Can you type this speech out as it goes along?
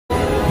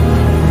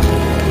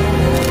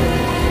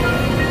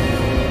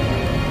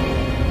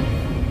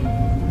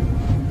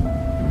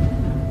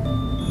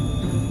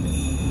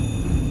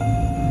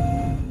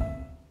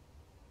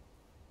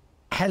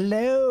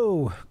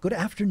Hello, good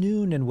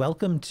afternoon, and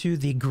welcome to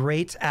the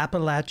Great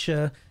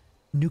Appalachia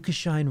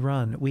Nukashine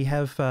Run. We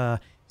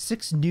have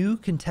 6 new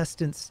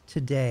contestants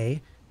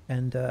today,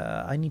 and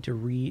I need to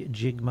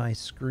rejig my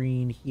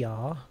screen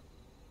here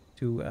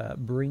to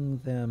bring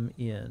them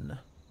in.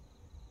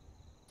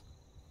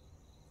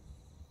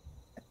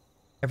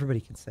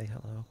 Everybody can say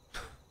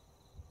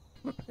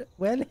hello.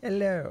 Well,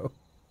 hello.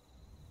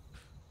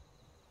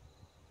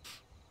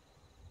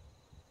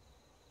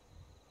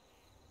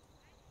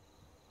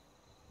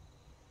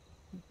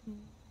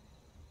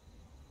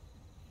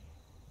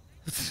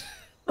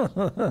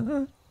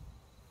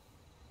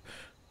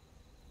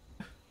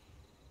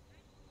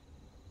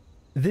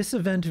 This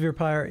event of your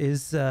pyre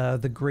is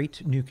the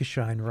Great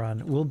Nukashine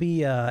Run. We'll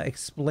be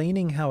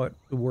explaining how it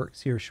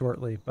works here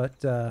shortly,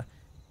 but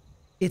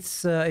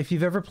it's if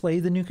you've ever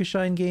played the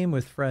Nukashine game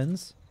with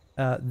friends,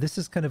 this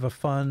is kind of a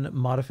fun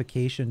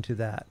modification to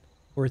that,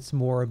 where it's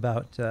more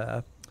about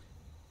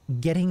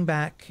getting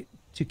back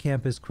to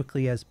camp as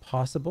quickly as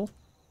possible.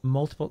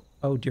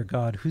 Oh dear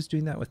God, who's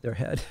doing that with their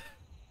head?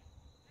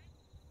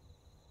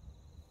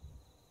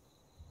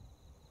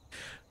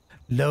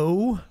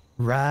 Low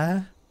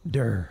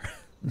rider.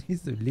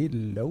 He's a little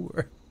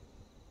lower.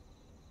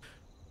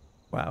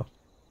 Wow.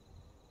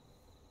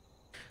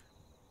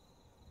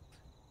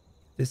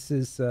 This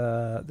is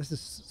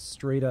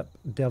straight up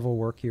devil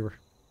work here.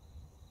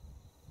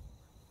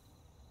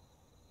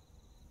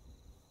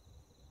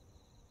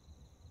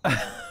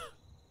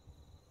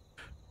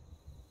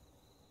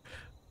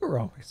 We're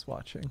always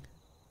watching.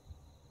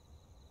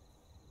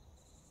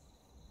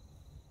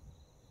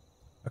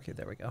 Okay,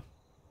 there we go.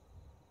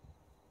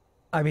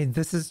 I mean,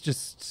 this is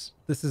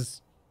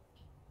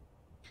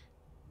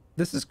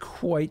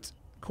quite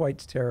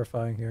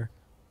terrifying here.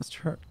 Let's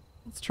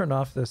turn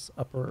off this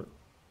upper.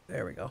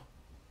 There we go.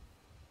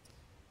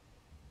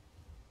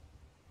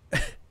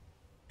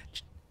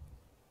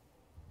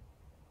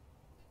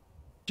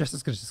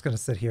 Jessica's just gonna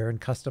sit here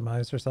and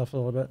customize herself a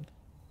little bit.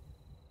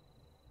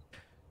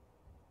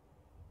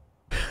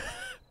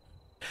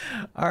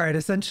 All right,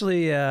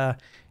 essentially,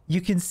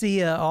 you can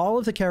see all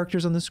of the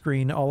characters on the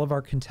screen, all of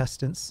our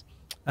contestants.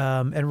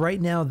 And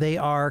right now they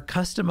are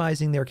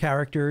customizing their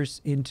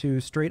characters into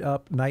straight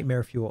up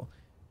nightmare fuel.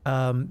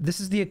 This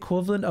is the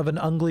equivalent of an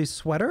ugly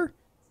sweater.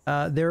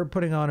 They're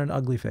putting on an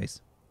ugly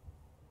face.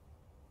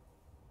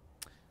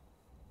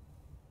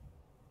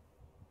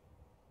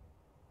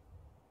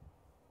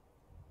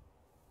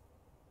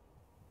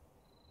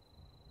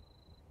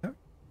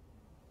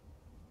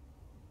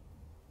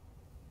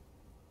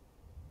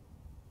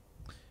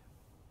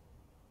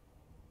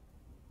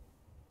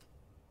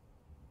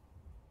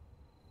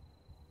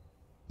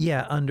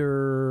 Yeah,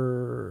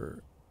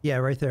 yeah,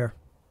 right there.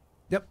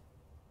 Yep.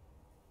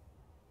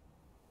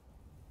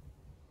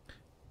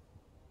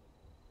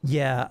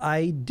 Yeah,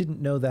 I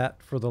didn't know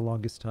that for the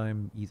longest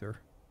time either.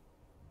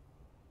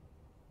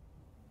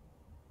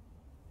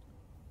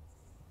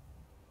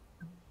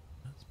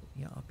 Let's put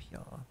me up here.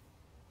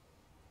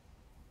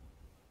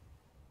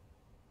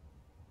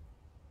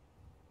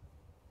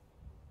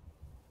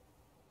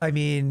 I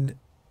mean,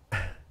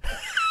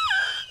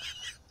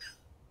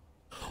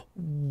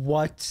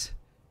 what?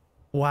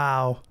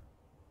 Wow.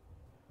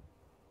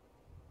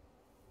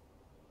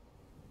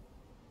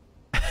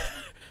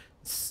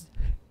 It's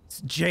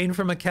Jane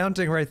from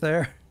accounting right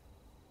there.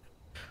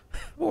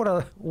 What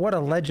a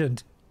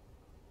legend.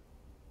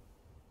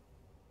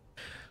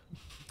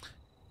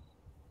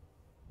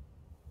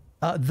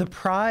 The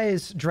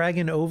prize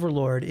Dragon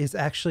Overlord is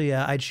actually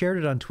I'd shared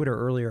it on Twitter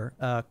earlier.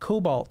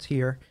 Cobalt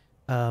here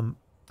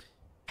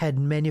had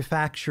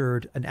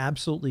manufactured an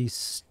absolutely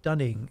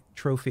stunning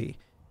trophy.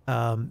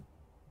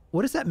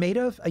 What is that made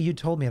of? You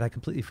told me and I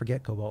completely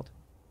forget, Cobalt.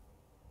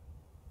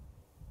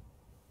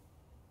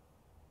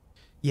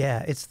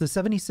 Yeah, it's the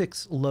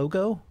 76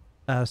 logo.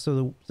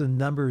 So the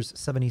number's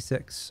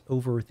 76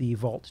 over the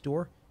vault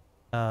door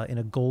in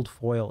a gold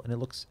foil, and it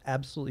looks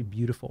absolutely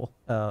beautiful.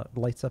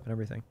 Lights up and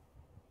everything.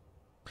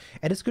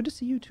 And it's good to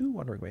see you too,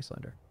 Wandering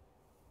Wastelander.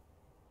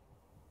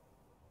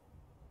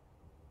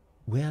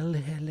 Well,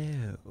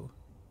 hello.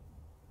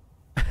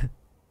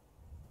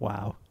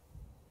 Wow.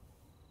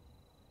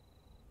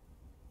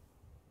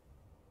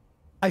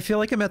 I feel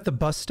like I'm at the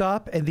bus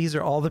stop, and these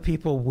are all the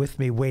people with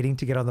me waiting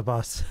to get on the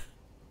bus.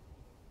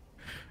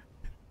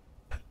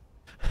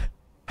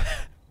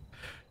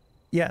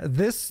 Yeah,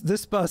 this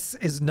bus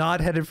is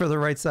not headed for the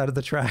right side of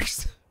the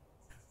tracks.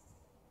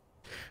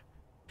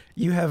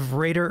 You have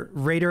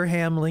Raider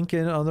Ham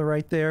Lincoln on the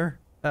right there.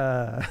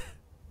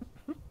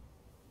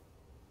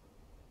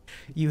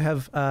 You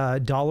have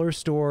Dollar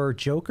Store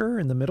Joker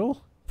in the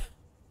middle.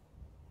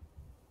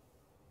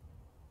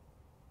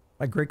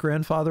 My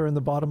great-grandfather in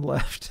the bottom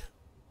left.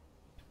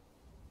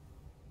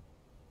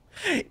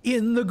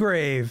 In the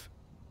grave.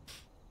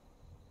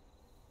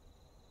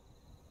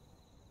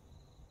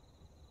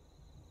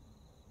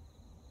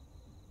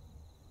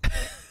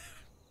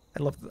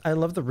 I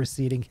love the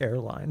receding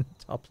hairline,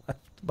 top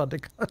left,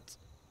 Bundecut.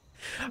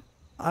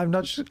 I'm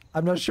not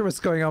sure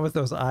what's going on with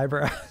those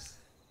eyebrows.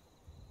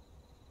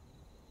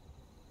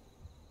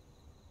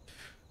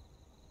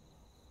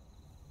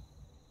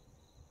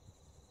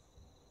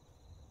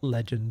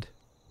 Legend.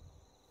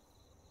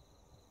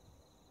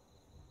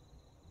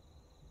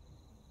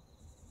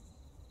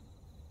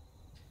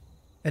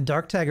 And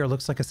Dark Tagger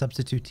looks like a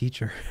substitute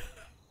teacher.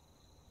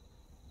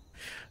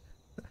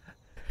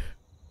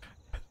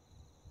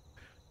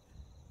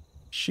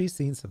 She's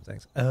seen some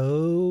things.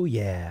 Oh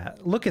yeah.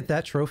 Look at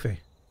that trophy.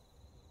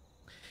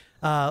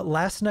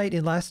 Last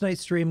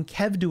night's stream,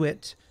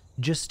 Kevduit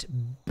just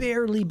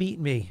barely beat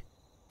me.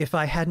 If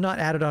I had not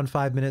added on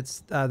 5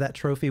 minutes, that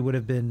trophy would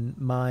have been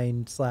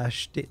mine /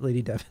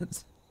 Lady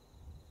Devon's.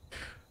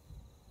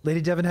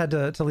 Lady Devon had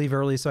to leave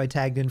early, so I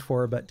tagged in for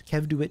her, but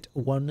Kevduit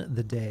won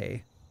the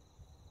day.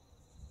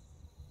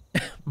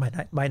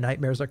 My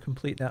nightmares are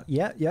complete now.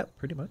 Yeah,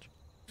 pretty much.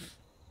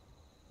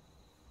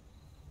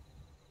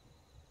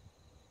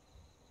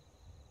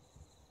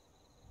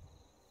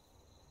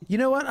 You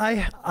know what?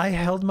 I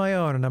held my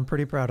own, and I'm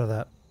pretty proud of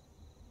that.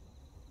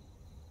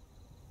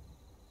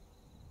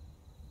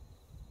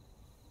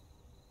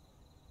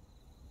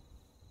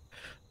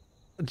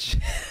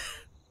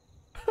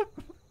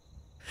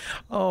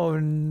 Oh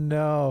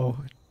no.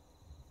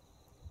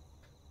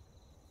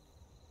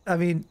 I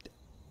mean,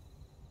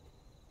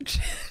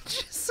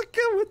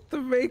 Jessica with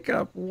the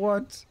makeup,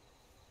 what?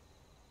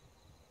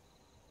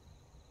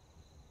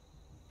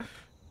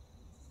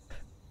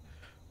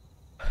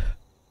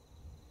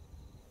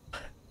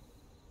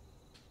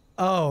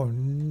 Oh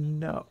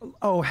no.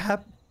 Oh,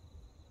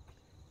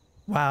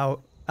 wow.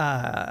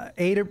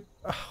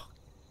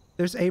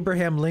 There's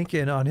Abraham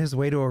Lincoln on his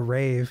way to a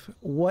rave.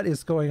 What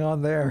is going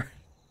on there?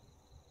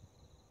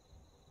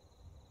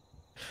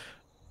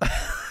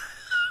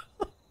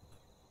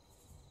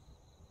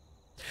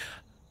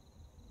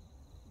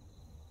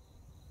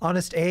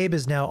 Honest Abe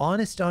is now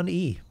honest on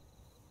E.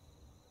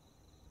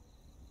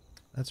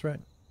 That's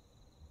right.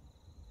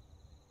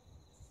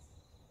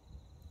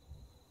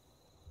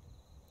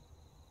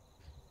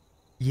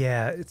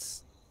 Yeah,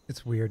 it's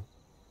weird.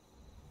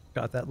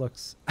 God, that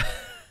looks...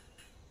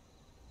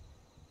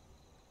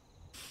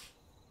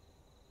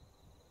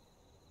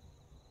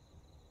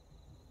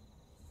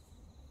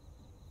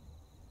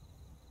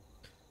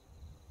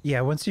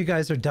 Yeah, once you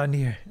guys are done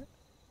here,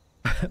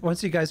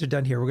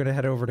 we're gonna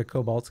head over to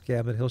Cobalt's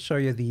camp, and he'll show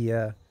you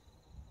the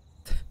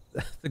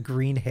the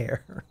green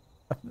hair.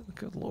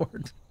 Good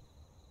lord,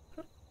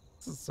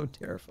 this is so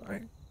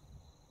terrifying.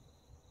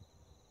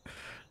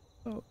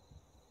 Oh.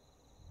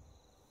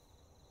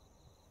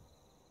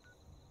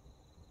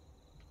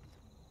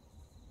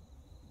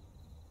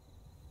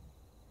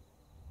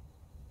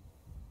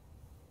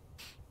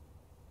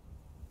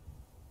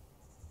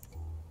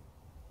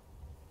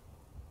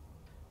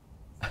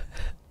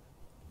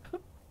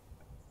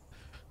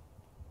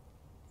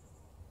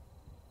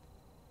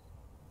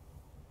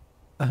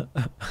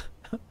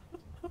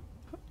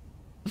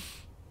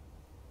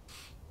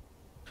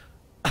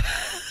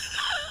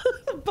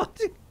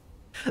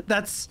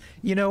 That's,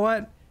 you know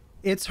what?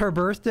 It's her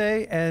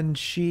birthday and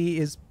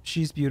she's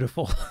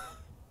beautiful.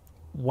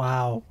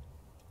 Wow.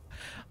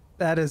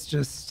 That is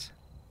just...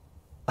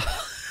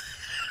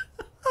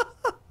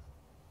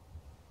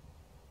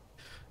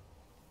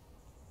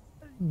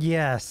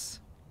 Yes.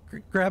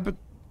 Grab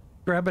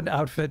an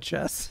outfit,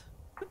 Jess.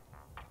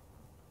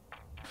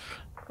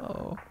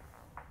 Oh.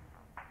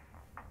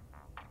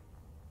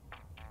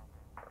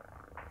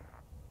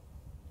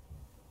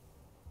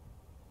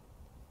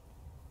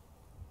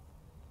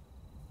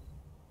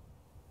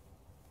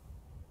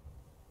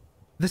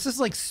 This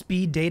is like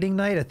speed dating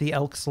night at the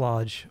Elks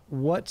Lodge.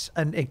 What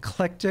an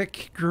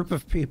eclectic group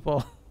of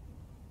people.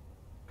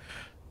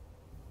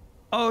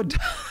 Oh,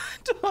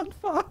 Don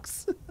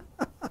Fox.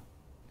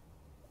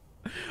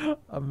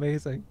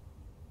 Amazing.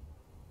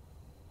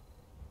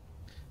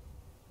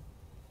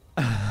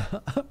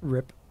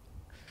 Rip.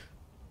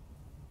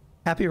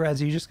 Happy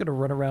Rads, are you just gonna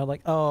run around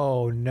like,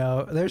 oh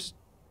no, there's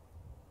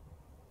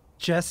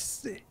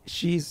Jess,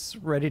 she's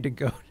ready to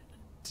go.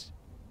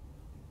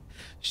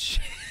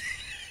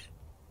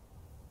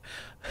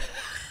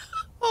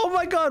 Oh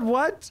my god,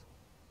 what?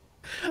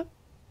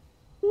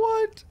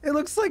 What? It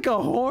looks like a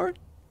horn.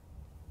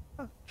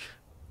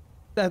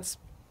 That's,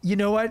 you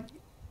know what?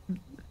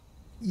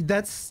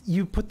 That's,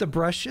 you put the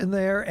brush in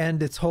there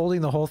and it's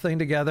holding the whole thing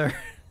together.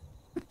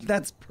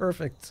 That's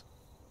perfect.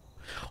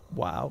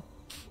 Wow.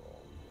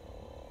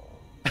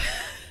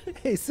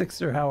 Hey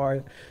Sixer, how are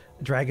you?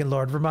 Dragon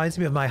Lord reminds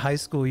me of my high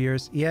school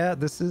years. Yeah,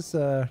 this is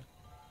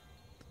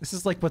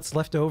like what's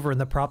left over in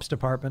the props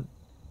department.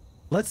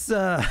 Let's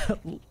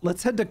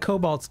head to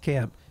Cobalt's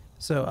camp.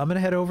 So I'm gonna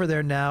head over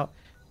there now,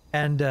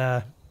 and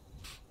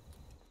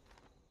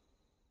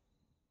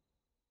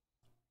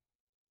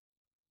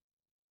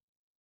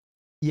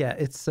yeah,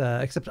 it's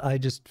except I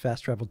just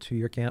fast traveled to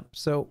your camp.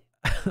 So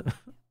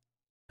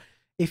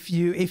if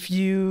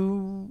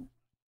you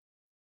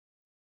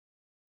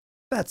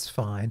that's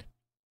fine.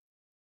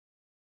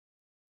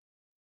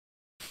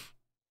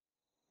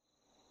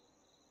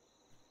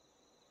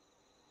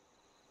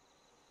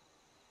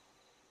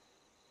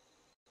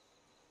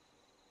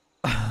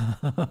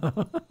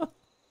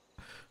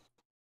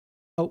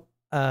 Oh,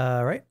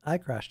 right. I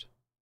crashed.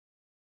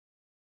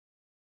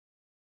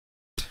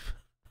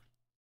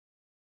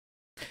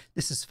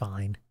 This is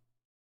fine.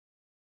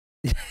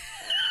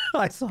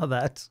 I saw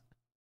that.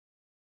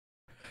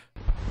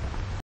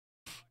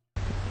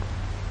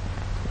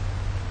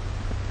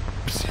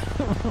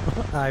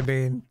 I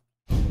mean...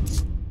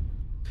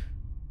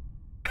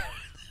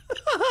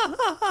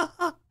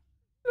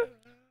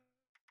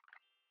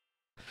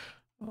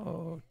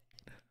 Oh.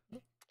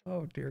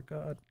 Oh, dear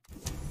God.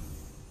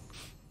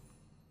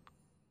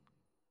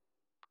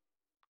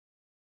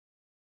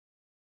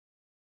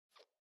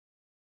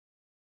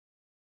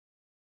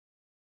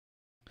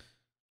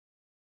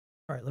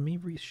 All right, let me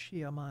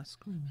re-share my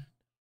screen.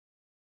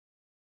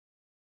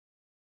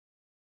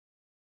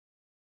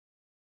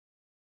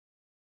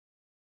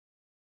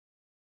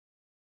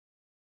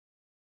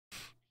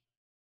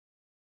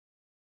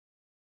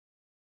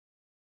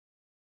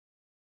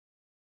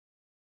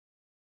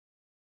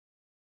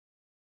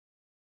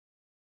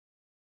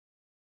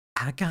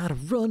 I gotta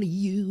run to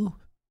you.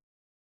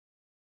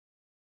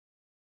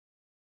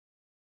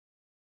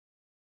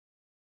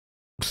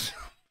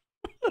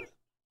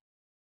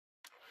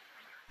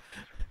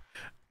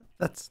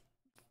 That's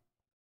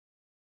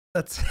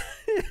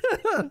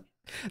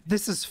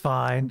this is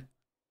fine.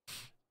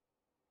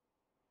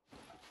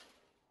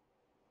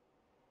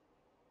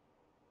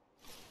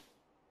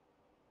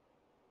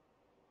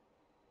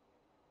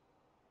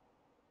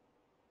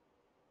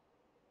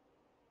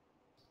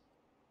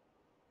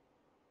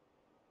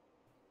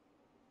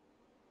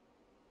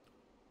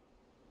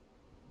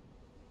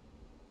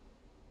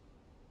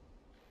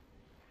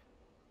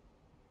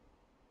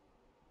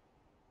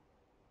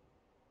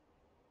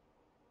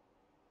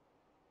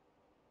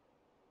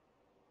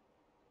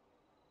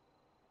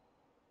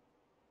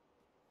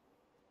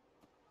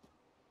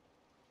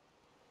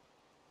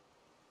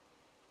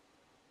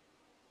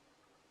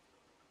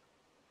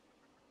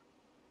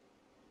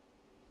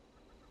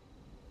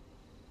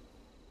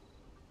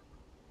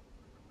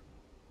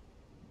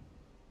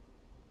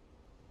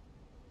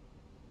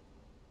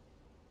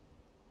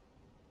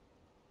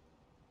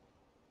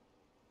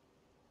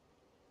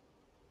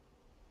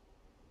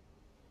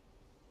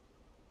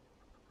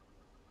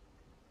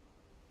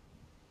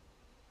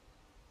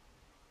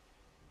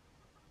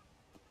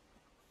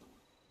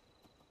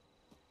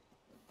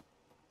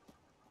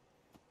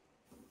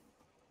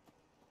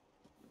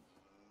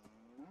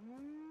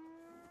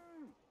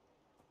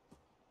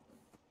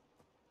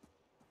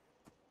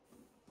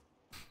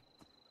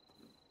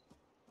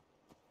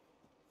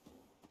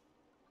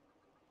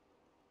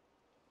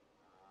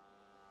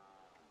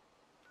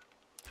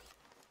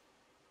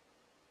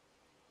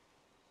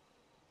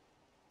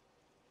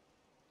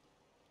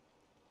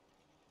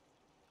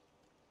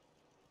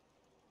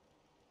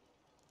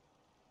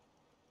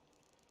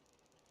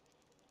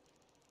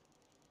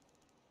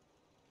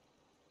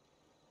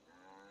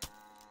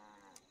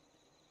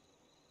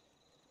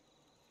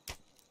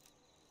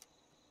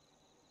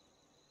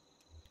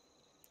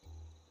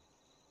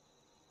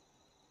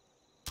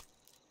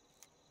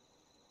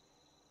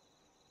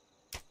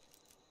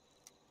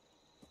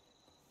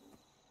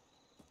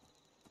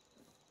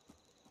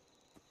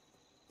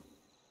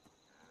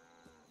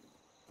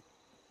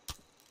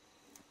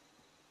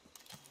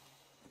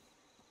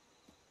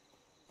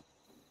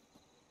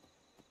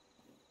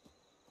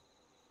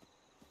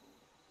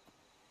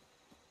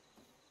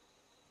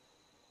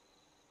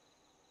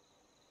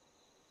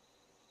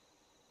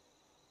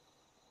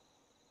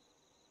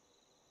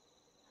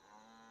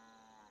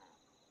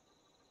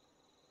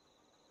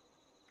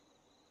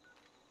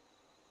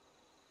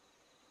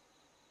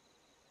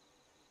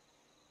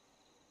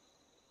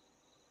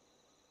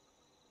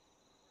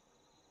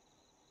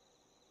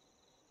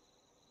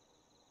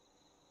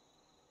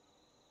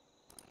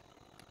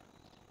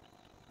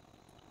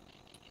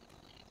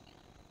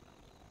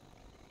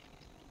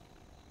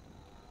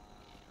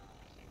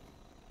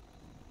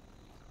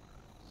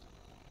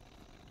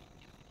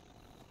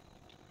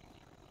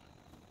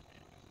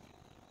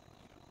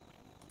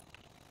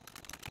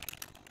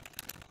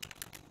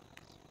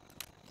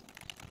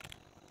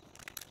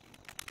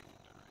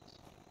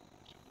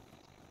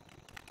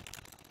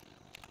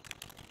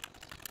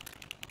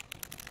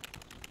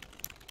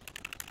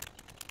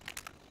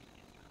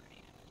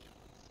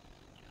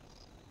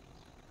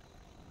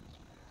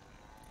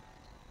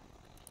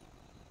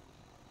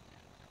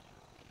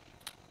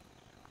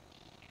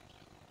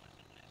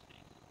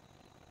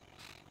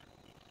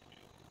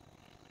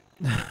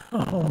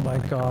 Oh my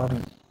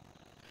God.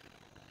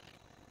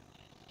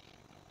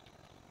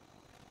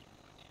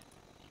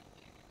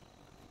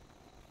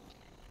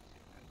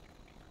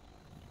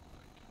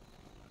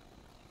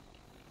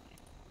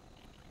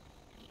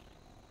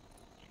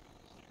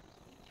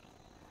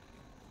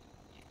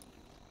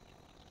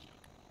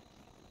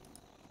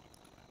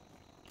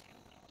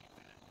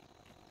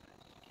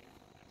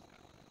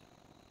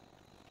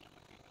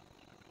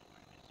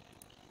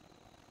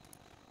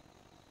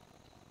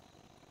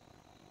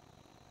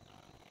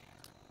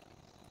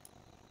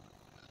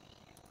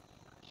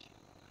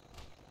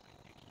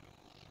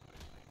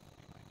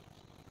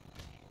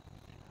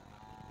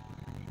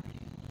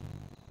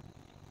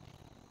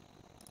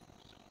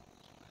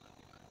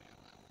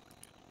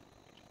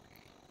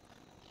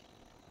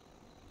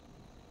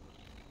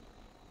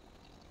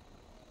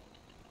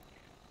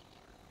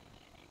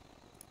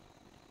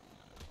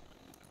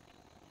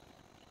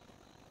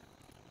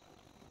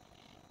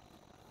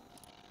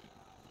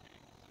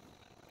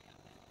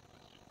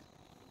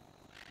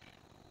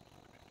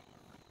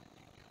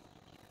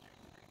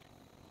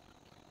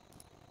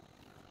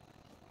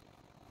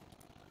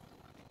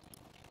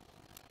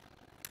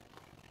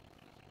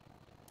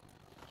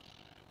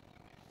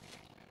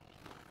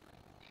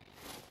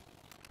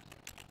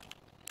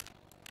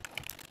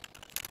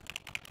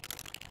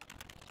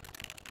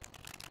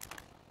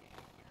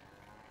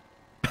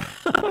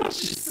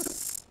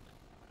 Jesus.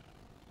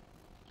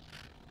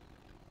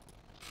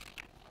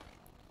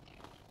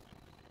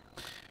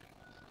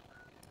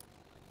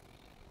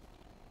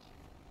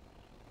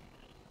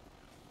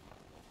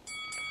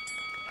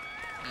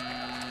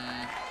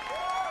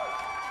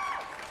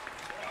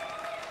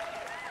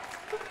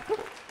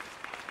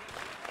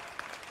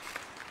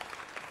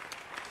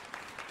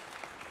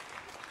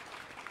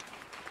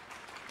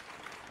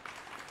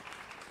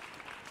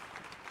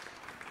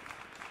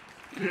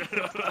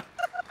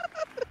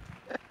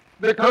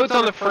 The code's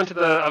on the front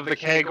of the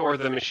keg or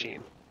the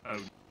machine.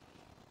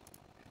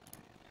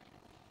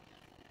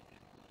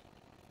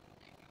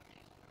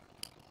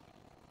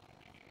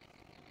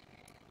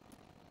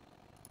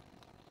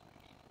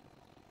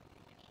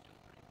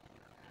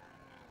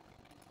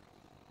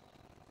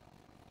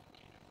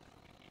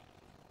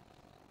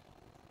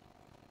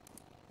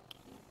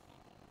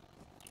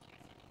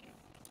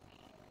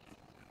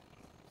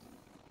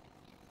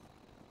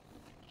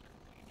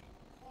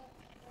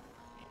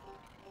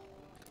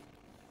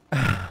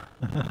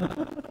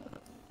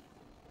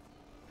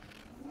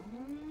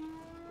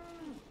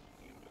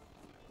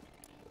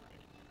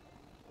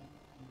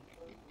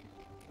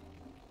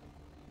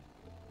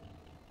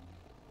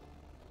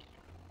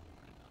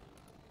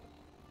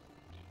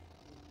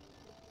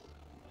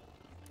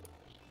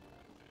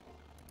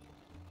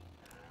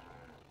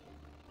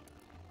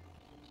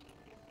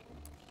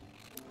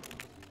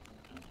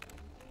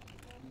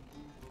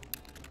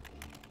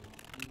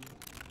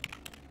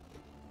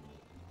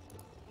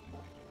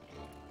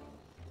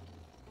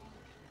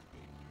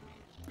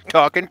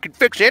 Talking can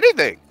fix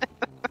anything.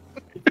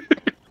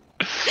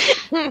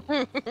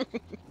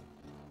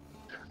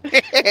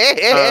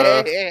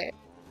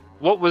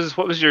 What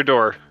was your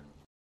door?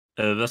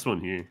 This one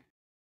here.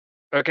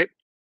 Okay.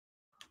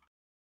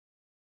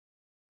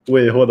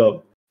 Wait, hold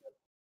up.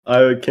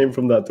 I came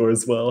from that door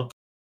as well.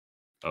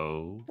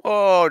 Oh.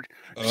 Oh,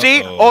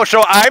 see? Oh,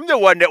 so I'm the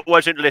one that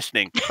wasn't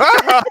listening.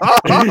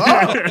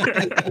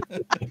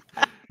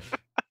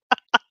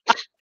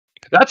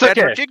 That's okay.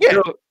 That's what you get.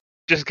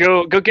 Just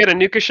go get a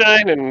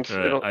Nukashine and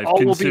I've all will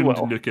be consumed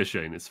well.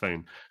 Nukashine. It's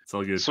fine. It's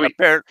all good. Sweet.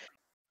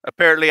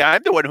 Apparently,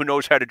 I'm the one who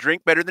knows how to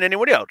drink better than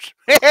anyone else.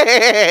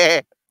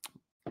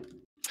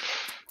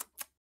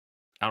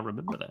 I'll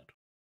remember that.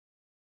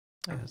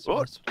 Yeah,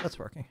 so that's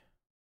working.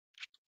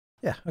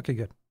 Yeah, okay,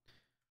 good.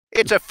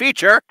 It's a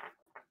feature.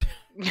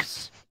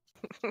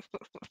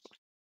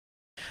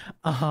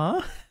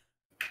 Uh-huh.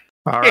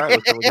 All right,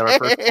 looks like we got our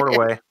first port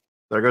away.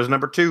 There goes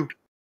number 2.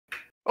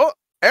 Oh,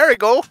 there we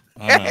go.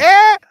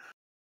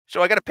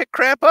 So I got to pick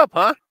crap up,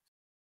 huh?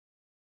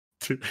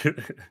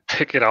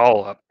 Pick it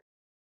all up.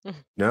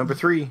 Number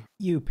 3.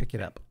 You pick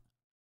it up.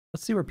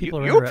 Let's see where people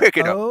are. You pick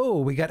it up. Oh,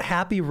 we got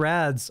happy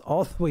rads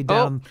all the way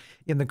down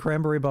in the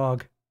cranberry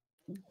bog.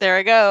 There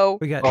I go.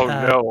 We got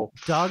no.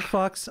 Dog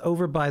Fox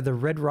over by the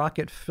Red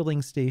Rocket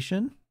filling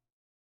station.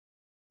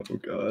 Oh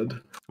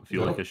god. I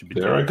feel like I should be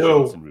There I taking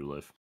go. shots in real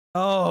life.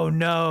 Oh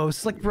no,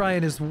 Slick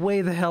Brian is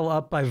way the hell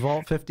up by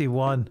Vault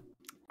 51.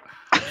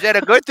 Is that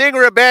a good thing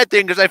or a bad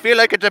thing? Because I feel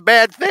like it's a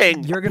bad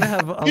thing. You're gonna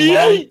have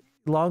a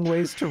long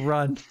ways to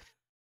run.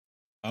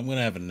 I'm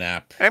gonna have a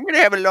nap. I'm going to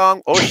have a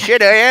long... Oh,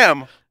 shit, I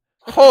am.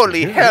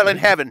 Holy hell in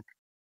heaven.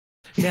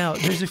 Now,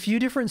 there's a few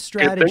different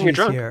thing you're strategies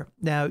drunk. here.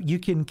 Now, you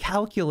can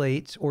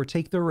calculate or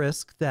take the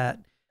risk that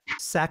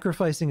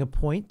sacrificing a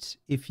point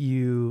if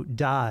you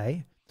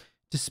die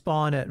to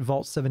spawn at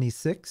Vault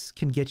 76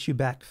 can get you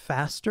back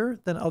faster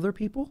than other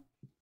people.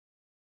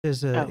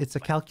 It's a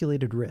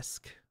calculated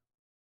risk.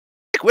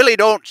 Willie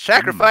don't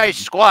sacrifice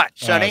squat,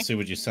 I Sonny. see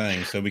what you're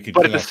saying. So we could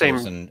But kill at the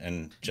ourselves same-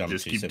 and jump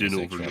Just to keep doing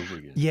 76, over and right? over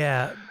again.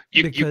 Yeah,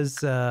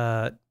 because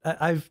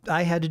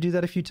I had to do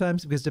that a few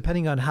times because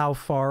depending on how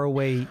far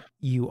away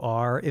you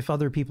are, if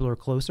other people are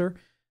closer,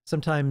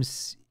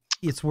 sometimes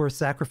it's worth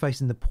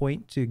sacrificing the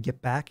point to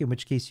get back. In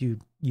which case, you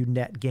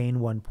net gain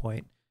 1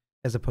 point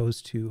as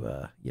opposed to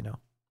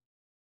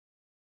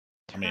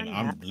I mean,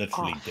 I'm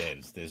literally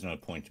dead. There's no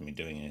point in me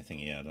doing anything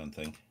here, I don't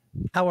think.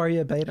 How are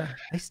you, Beta?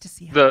 Nice to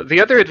see you. The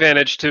other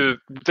advantage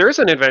there is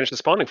an advantage to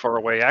spawning far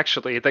away,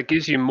 actually. That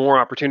gives you more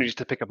opportunities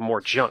to pick up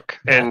more junk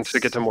and to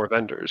get to more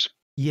vendors.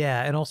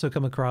 Yeah, and also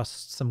come across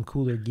some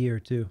cooler gear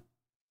too.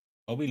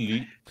 Are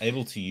we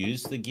able to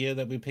use the gear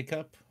that we pick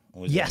up?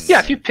 Or is it Yes. Yeah,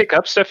 if you pick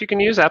up stuff you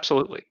can use,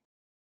 absolutely.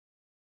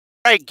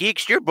 Right,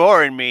 geeks, you're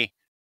boring me.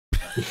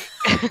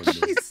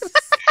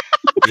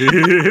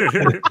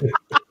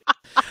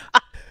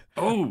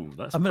 Oh,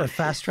 that's I'm gonna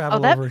fast travel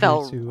Oh, that over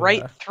fell here to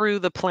right through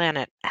the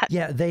planet.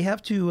 Yeah, they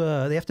have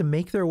to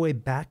make their way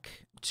back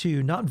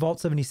to not Vault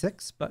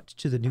 76, but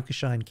to the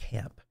Nukashine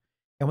camp.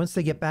 And once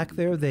they get back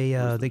there,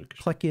 they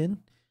click in.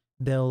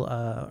 They'll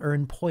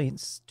earn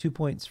points, 2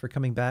 points for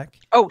coming back.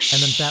 Oh,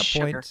 And then at that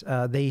sugar.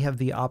 point, they have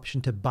the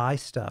option to buy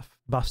stuff,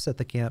 buffs at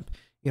the camp,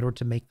 in order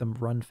to make them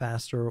run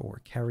faster or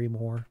carry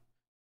more.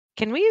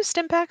 Can we use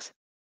stim packs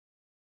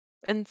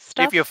and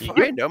stuff? If you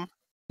find them.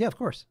 Yeah, of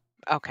course.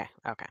 Okay.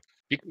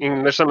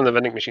 There's some in the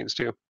vending machines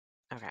too.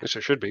 Okay. Yes,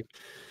 there should be.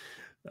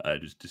 I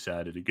just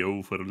decided to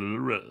go for a little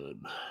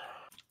run.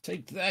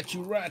 Take that,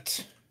 you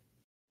rat.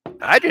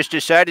 I just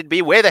decided to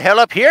be way the hell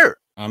up here.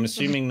 I'm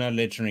assuming no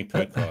legendary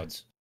perk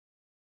cards.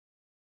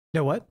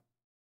 No what?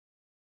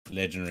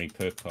 Legendary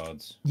perk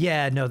cards.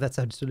 Yeah, no, that's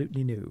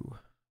absolutely new.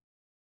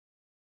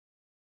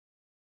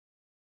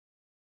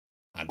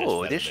 I'm just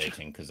Oh, this-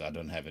 validating because I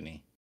don't have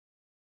any.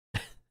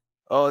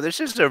 Oh, this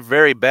is a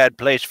very bad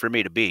place for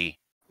me to be.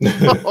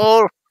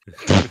 Oh,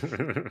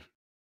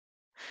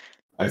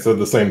 I said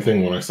the same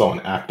thing when I saw an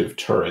active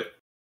turret.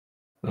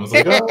 I was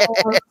like, oh,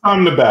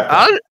 time to back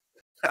up.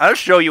 I'll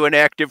show you an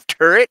active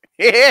turret.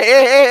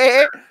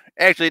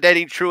 Actually, that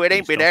ain't true. It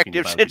ain't He's been talking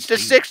active about since the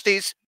his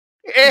 60s.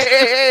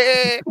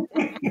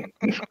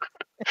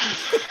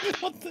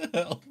 What the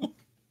hell?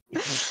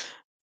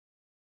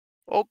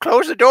 Oh,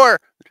 close the door.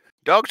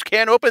 Dogs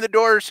can't open the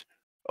doors.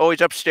 Oh,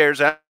 he's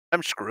upstairs.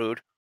 I'm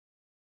screwed.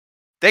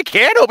 They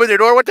can't open the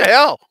door. What the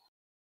hell?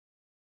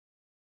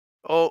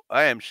 Oh,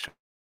 I am.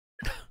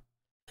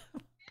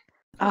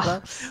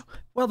 Oh,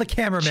 Well, the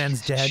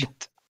cameraman's dead.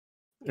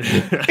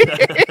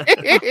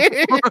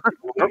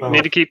 Oh,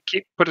 need to keep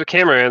put the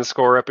cameraman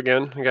score up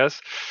again, I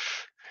guess.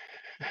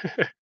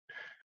 I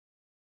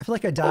feel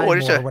like I die what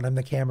is more that? when I'm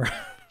the camera.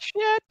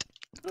 shit.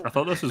 I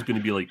thought this was going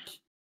to be like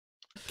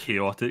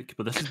chaotic,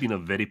 but this has been a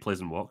very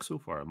pleasant walk so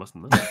far, I must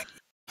admit.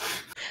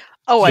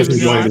 Oh, I'm Just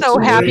enjoying so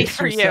the happy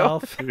story. for you.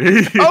 Yourself.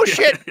 Oh,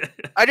 shit.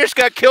 I just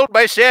got killed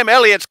by Sam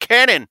Elliott's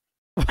cannon.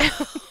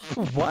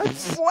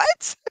 What?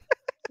 What?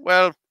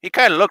 Well, he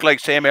kind of looked like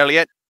Sam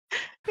Elliott.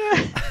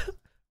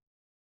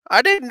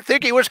 I didn't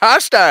think he was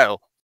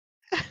hostile.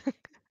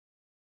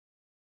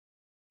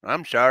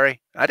 I'm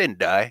sorry. I didn't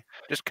die.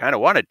 Just kind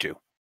of wanted to.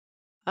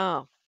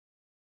 Oh,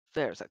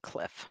 there's a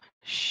cliff.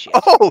 Shit.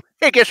 Oh,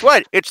 hey, guess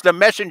what? It's the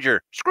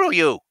messenger. Screw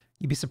you.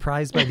 You'd be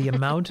surprised by the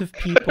amount of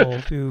people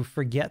who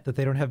forget that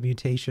they don't have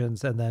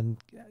mutations and then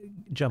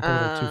jump a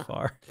little too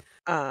far.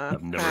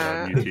 I've never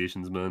had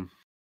mutations, man.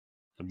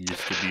 I'm used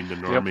to being the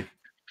Yep. normie.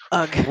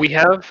 Ugh. We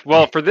have,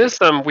 well, for this,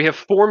 we have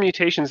 4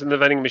 mutations in the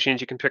vending machines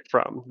you can pick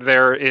from.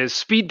 There is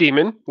Speed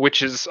Demon,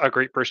 which is a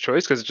great first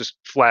choice because it just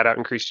flat out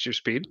increases your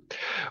speed.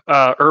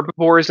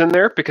 Herbivore is in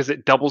there because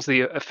it doubles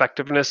the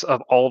effectiveness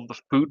of all of the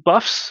food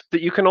buffs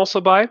that you can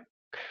also buy.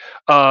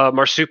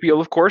 Marsupial,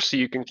 of course, so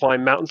you can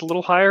climb mountains a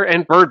little higher.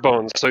 And Bird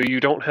Bones, so you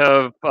don't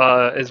have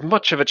as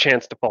much of a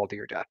chance to fall to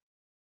your death.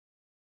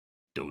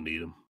 Don't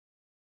need them.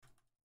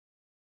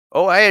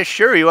 Oh, I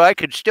assure you, I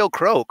could still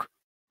croak.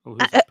 Oh,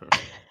 here's a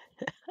person.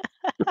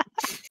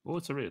 Oh,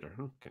 it's a raider.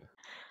 Okay.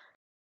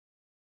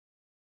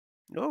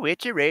 No,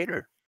 it's a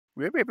raider.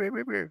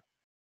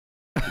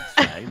 It's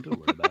fine, don't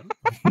worry about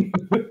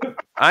it.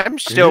 I'm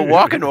still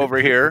walking over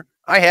here.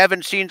 I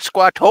haven't seen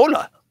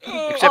Squatola.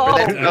 Except for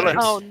that fella.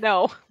 Oh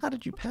no. How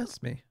did you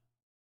pass me?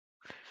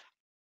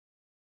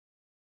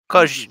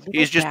 Because Little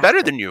he's just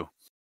better than you.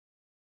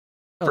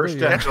 Oh, First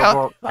there you death, go.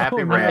 how- Happy Oh,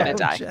 I'm no. gonna Rat.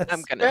 die. Jess.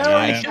 I'm gonna Yeah,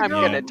 die. yeah. I'm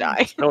gonna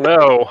die. Oh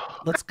no.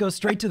 Let's go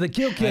straight to the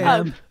kill I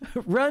cam.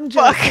 Run,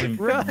 Fuck. Jess,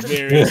 run.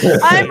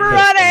 I'm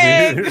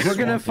running! We're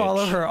gonna Small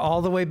follow bitch. her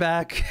all the way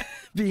back,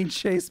 being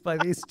chased by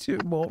these 2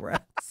 mole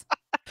rats.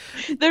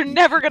 They're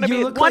never gonna You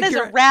be. look One like is a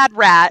you're- rad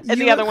rat, and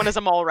you the other look- one is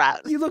a mole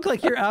rat. You look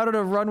like you're out on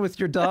a run with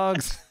your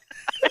dogs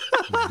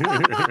in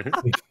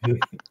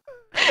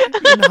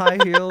high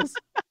heels.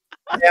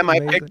 That's Damn, I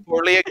amazing. picked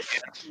poorly again.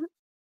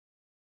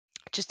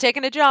 Just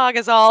taking a jog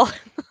is all.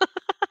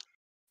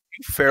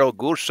 You feral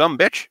goose, some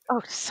bitch.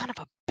 Oh, son of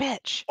a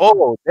bitch.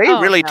 Oh, they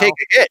Oh, really no. take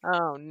a hit.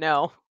 Oh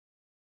no.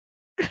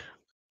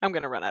 I'm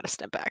gonna run out of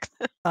stim packs.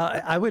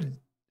 I would,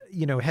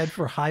 head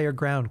for higher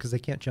ground because they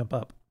can't jump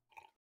up.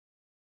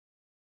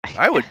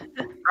 I would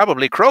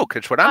probably croak.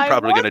 That's what I'm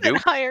probably going to do. I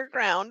was at higher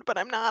ground, but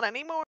I'm not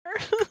anymore.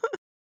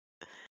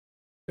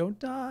 Don't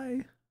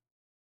die.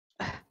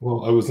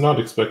 Well, I was not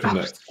expecting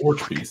that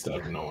scorch beast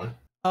out of nowhere.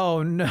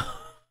 Oh no.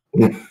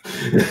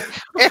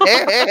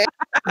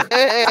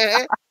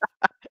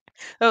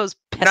 Those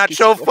Not pesky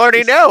so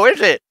funny squirrels. now,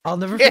 is it? I'll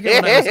never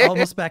forget when I was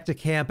almost back to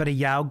camp and a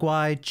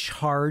Yaogwai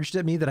charged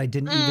at me that I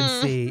didn't even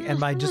see, and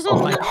my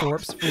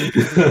corpse flew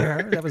through the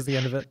air. That was the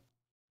end of it.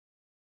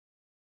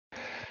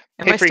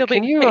 Am Hey, I Free, still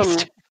can being you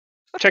chased?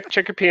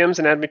 check your PMs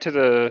and add me to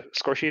the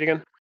score sheet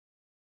again?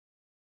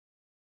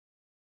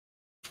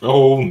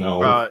 Oh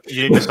no.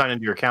 You need to sign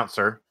into your account,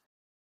 sir.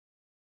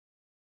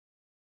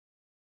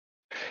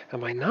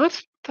 Am I not?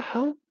 What the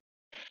hell?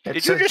 Did It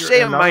you says just you're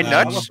say in my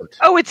another nuts? element.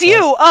 Oh, it's you.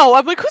 Oh,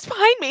 I'm like, who's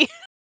behind me?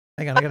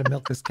 Hang on, I gotta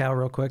milk this cow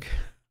real quick.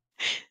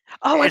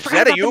 Oh, I Is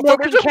forgot that a about the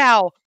milking euphemism?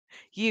 cow.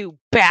 You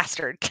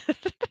bastard.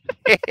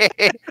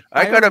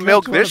 I got to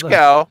milked milk one of this the-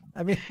 cow.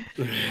 I mean,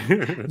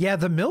 yeah,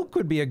 the milk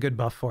would be a good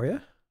buff for you.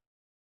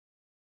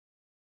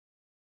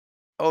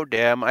 Oh,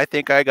 damn. I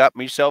think I got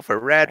myself a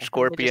rad Okay,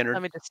 scorpion.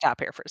 Let me just stop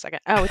here for a second.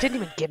 Oh, it didn't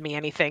even give me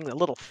anything, the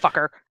little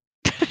fucker.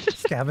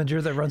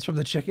 Scavenger that runs from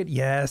the chicken.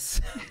 Yes.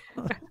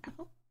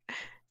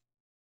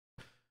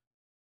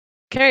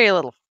 Carry a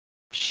little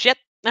shit.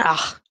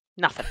 Ah,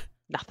 nothing.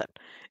 Nothing.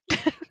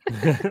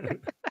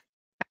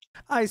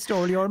 I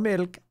stole your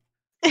milk.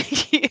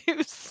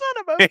 You son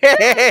of a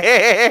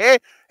bitch.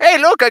 Hey,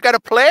 look, I got a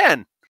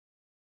plan.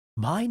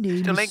 My name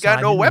Still is ain't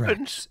got no Simon weapons.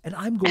 Rex, and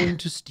I'm going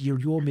to steal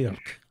your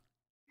milk.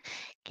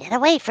 Get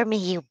away from me,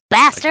 you I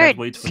bastard! can't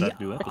wait for See, that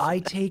new episode. I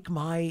take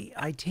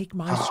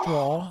my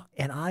straw,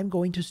 and I'm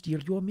going to steal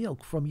your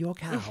milk from your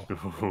cow.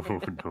 Oh,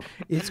 no.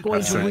 It's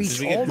going to Did reach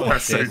we get all the my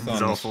That sounds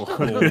death on this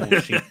awful. normal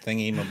sheep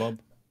thingy, my bob?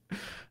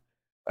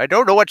 I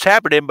don't know what's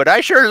happening, but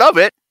I sure love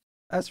it.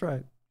 That's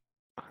right.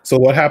 So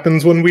what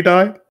happens when we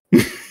die?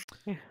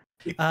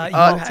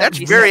 That's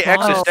very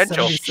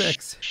existential.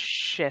 76.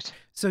 Shit.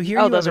 So here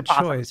Oh, you those have are a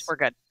possums. choice. We're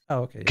good. Oh,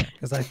 okay, yeah,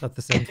 because I thought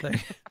the same thing.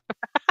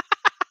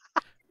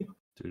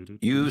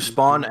 You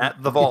spawn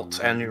at the vault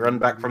and you run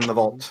back from the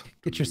vault.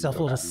 Get yourself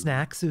a little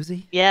snack,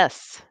 Susie.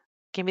 Yes.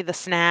 Give me the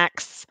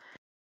snacks.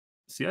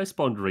 See, I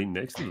spawned right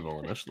next to the wall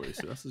initially,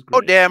 so this is great.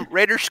 Oh, damn.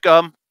 Raider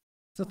scum.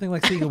 Something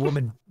like seeing a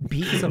woman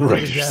beat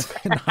somebody to Right.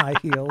 death in high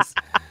heels.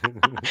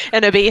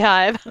 And a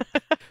beehive.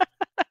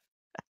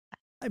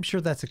 I'm sure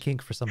that's a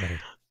kink for somebody.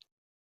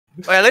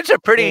 Well, it's a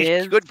pretty It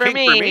is good for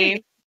kink for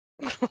me.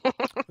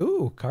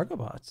 Ooh, cargo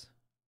bots.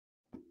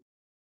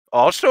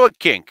 Also a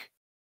kink.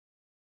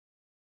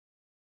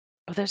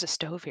 Oh, there's a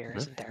stove here,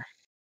 isn't there?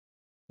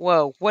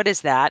 Whoa, what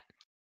is that?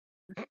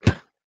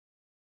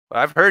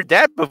 I've heard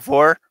that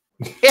before.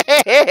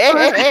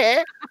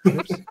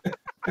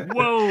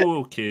 Whoa,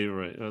 okay,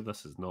 right. Oh,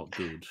 this is not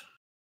good.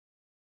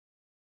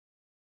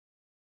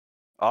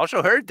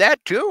 Also heard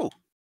that too.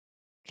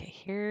 Okay,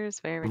 here's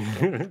where we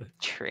get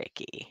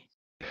tricky.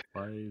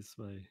 Why is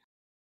my...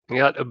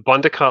 Yeah,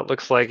 Bundicott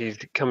looks like he's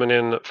coming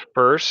in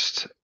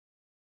first.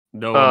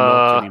 No, I'm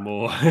not Uh,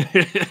 anymore.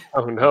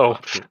 Oh no.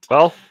 Fuck it.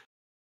 Well,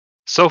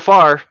 so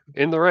far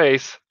in the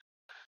race.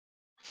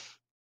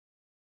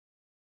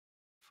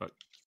 Fuck.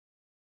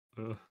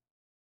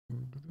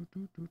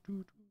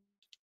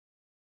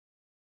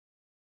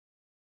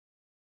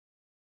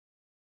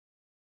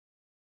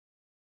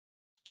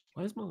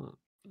 Why is my...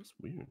 That's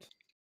weird.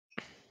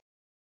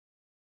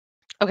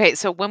 Okay,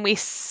 so when we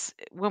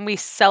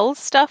sell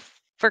stuff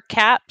for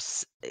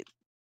caps,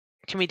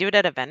 can we do it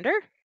at a vendor?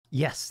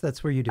 Yes,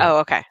 that's where you do Oh,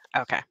 it. okay.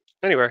 Okay.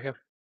 Anywhere, yeah.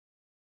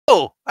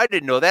 Oh, I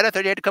didn't know that. I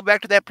thought you had to come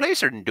back to that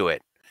place and do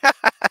it.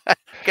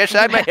 Guess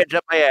I had my heads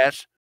up my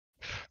ass.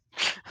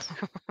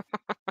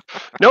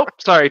 Nope,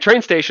 sorry,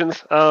 train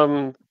stations.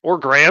 Or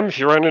Graham, if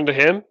you run into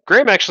him.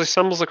 Graham actually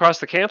stumbles across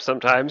the camp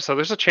sometimes, so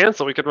there's a chance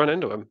that we could run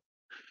into him.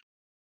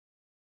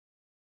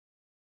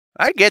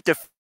 I get the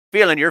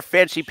feeling your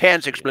fancy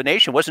pants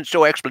explanation wasn't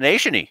so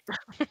explanation-y.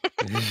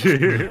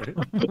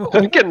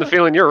 I'm getting the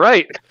feeling you're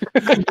right.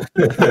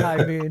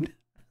 I mean,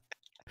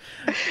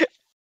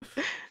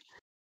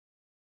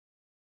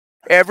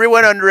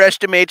 Everyone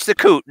underestimates the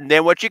coot, and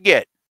then what you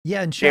get?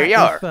 yeah, and There chat,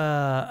 you if,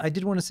 are. I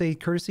did want to say,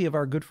 courtesy of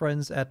our good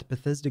friends at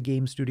Bethesda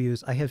Game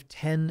Studios, I have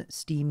 10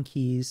 Steam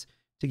keys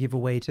to give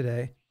away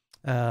today.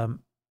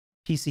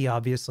 PC,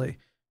 obviously.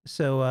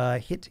 So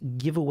hit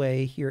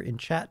giveaway here in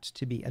chat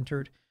to be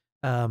entered.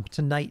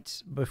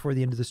 Tonight, before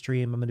the end of the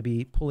stream, I'm going to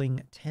be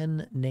pulling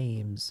 10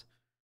 names.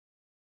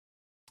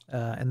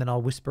 And then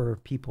I'll whisper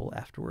people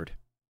afterward.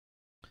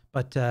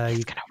 But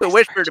you, But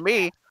whisper to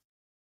me.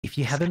 if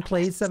you haven't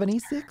played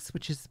 76,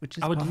 which is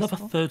I would love a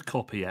possible, third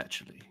copy,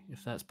 actually,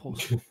 if that's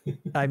possible.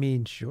 I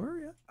mean, sure,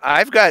 yeah.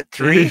 I've got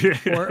 3.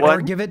 Or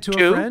One, give it to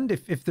two. a friend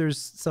if there's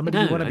somebody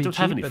No, you want to I be don't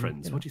cheap have any and,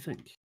 friends. you know, What do you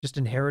think? just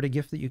inherit a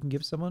gift that you can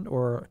give someone,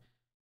 or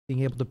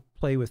being able to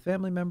play with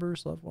family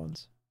members, loved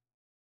ones.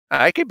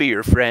 I could be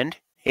your friend.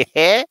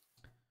 I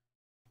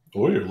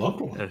Or your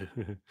loved one.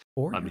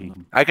 Or I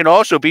mean, can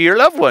also be your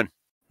loved one.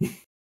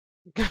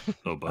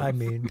 oh, both. I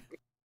mean,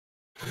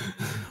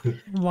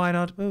 why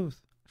not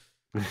both?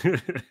 Wow,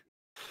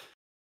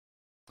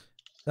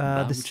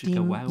 The chicka,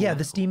 Steam, wow, yeah, wow.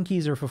 the Steam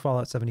keys are for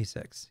Fallout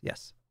 76.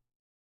 Yes.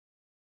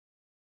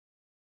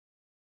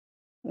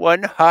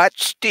 One hot,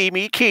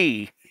 steamy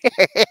key.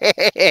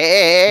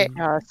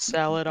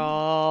 Sell it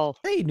all.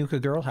 Hey, Nuka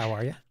girl, how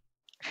are you?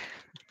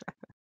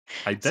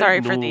 I didn't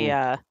Sorry know... for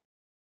the.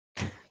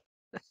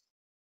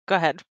 Go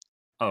ahead.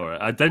 All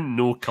right, I didn't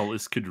know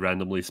cultists could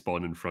randomly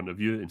spawn in front of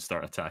you and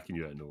start attacking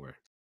you out of nowhere.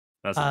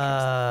 That's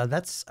interesting.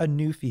 That's a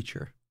new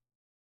feature.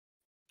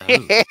 Oh,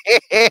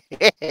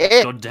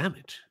 God damn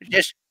it.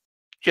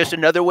 Just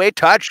another way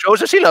Todd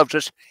shows us he loves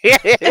us.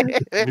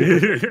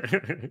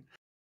 It's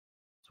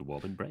a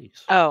warm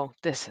embrace. Oh,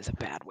 this is a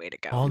bad way to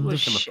go. On the I'm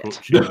Shit.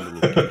 approaching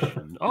the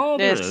location. Oh,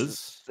 there This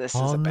is. This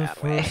is a On the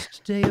bad way.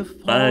 first day of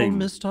fall, Bang.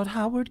 Miss Todd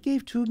Howard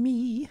gave to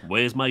me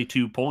Where's my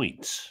 2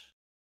 points?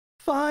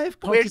 5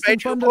 Where's cultists my in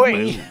 2 front of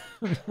me.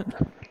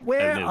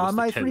 Where And it are was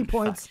my the 3 count.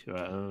 points? Fuck. I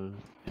don't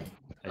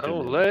Oh,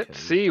 know the let's count.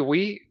 see.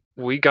 We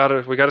got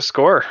a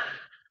score.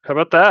 How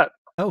about that?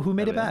 Oh, who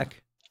made it Hello.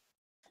 back?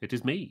 It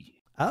is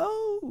me.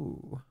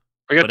 Oh.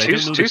 We got But I two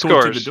don't know two the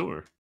code to scores. the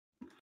door.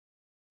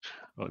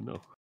 Oh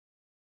no.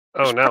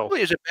 Oh This no.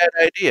 probably is a bad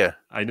idea.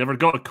 I never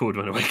got a code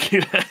when I went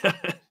in.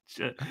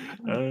 Shit.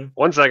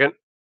 1 second.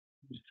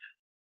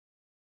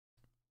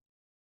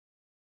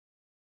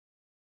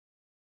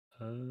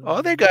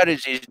 All they got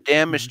is these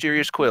damn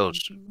mysterious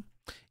quills.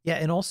 Yeah,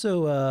 and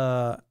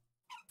also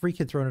Freak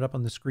had thrown it up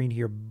on the screen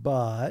here,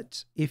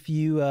 but if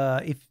you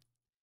if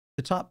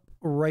the top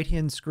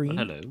right-hand screen,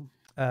 Hello.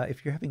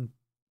 if you're having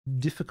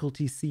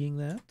difficulty seeing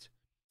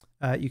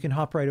that, you can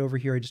hop right over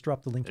here. I just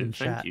dropped the link in Thank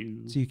chat,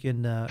 you. so you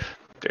can.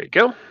 There you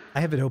go.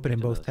 I have it open in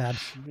both tabs,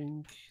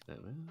 Shrink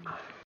that way.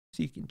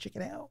 so you can check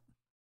it out.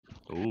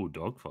 Oh,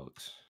 dog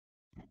fox.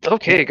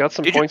 Okay, got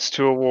some Did you- points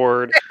to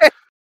award.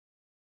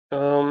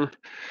 Sounded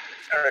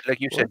like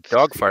you said Let's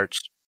dog see. farts.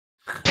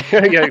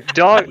 Yeah,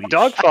 dog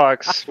Wish.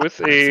 fox with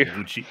a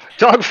Gucci.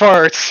 dog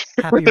farts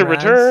Happy with a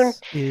return.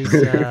 Rags is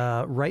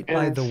right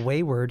by And- the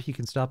Wayward. He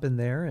can stop in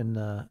there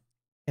and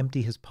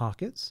empty his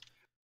pockets.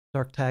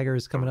 Dark Tiger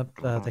is coming up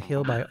the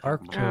hill by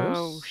Arcturus.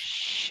 Oh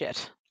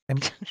shit.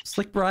 And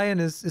Slick Brian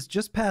is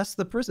just past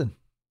the prison.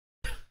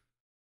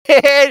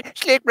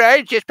 Slick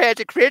Brian just passed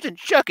the prison.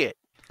 Shuck it.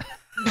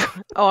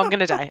 Oh, I'm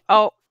gonna die.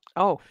 Oh,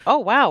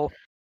 wow.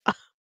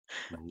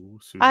 No,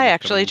 I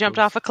actually jumped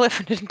off a cliff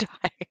and didn't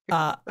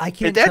die. I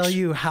can't tell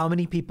you how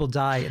many people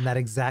die in that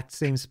exact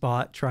same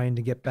spot trying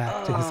to get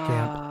back to his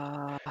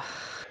camp.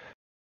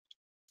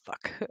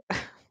 Fuck.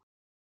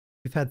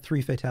 We've had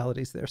 3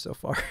 fatalities there so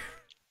far.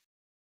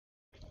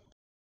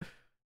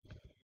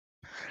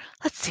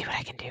 Let's see what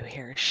I can do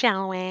here,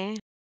 shall we?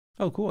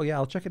 Oh, cool. Yeah,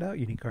 I'll check it out,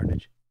 Unique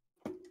Carnage.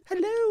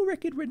 Hello,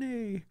 Rick and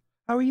Renee.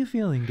 How are you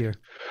feeling, dear?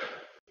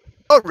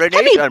 Oh, Renee's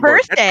Happy on board.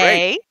 That's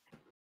birthday!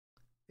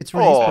 It's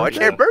Renee's Oh, it's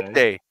birthday. her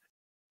birthday.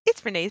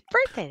 It's Renee's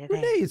birthday today.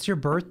 Renee, it's your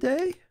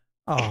birthday?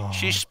 Oh,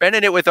 She's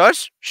spending it with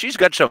us. She's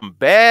got some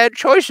bad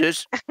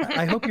choices.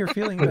 I hope you're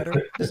feeling better.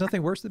 There's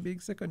nothing worse than being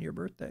sick on your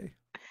birthday.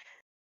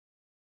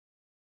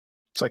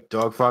 It's like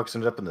Dog Fox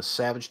ended up in the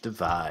Savage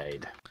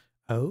Divide.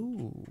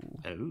 Oh.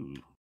 Oh.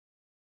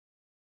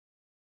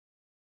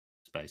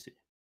 Spicy.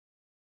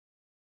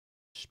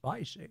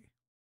 Spicy.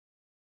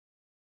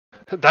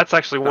 That's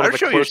actually one I'll of the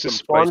show you closest some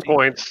spawn spicy.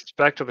 points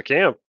back to the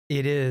camp.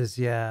 It is,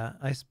 yeah.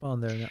 I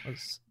spawned there and that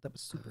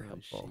was super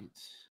helpful.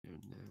 Sheets. Oh,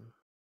 no.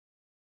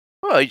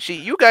 Well, you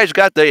see, you guys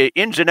got the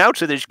ins and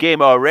outs of this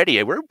game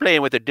already. We're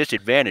playing with a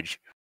disadvantage.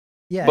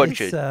 Yeah,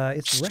 Bunch it's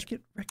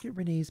Wreck-It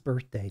Renee's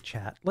birthday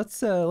chat. Let's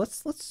show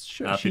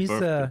Happy she's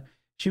birthday.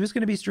 she was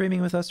gonna be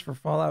streaming with us for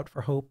Fallout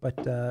for Hope,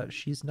 but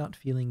she's not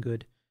feeling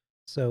good.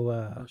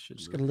 So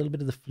she's got a little bit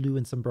of the flu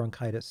and some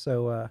bronchitis.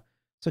 So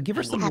give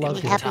her some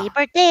love. Happy, here. happy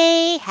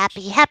birthday.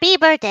 Happy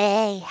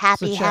birthday.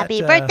 Happy, chat,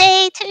 happy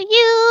birthday to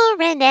you,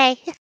 Renee.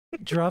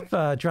 Drop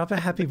a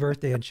happy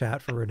birthday in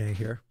chat for Renee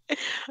here.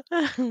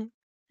 One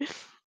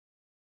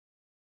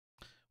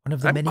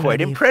of the I'm many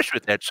quite impressed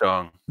with that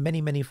song.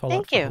 many Fallout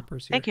Thank for you.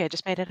 Hopers here. Thank you. I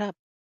just made it up.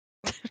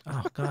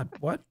 Oh God,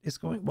 what is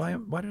going? Why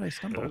did I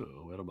stumble?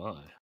 Oh, where am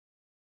I?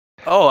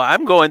 Oh,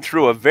 I'm going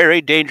through a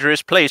very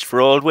dangerous place for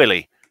old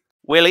Willie.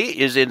 Willie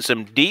is in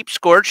some deep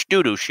scorched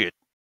doo-doo shit.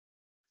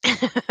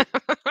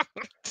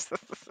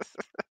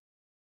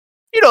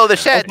 You know, the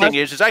sad thing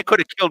is I could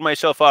have killed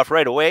myself off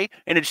right away,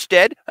 and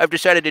instead I've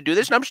decided to do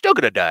this, and I'm still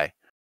going to die.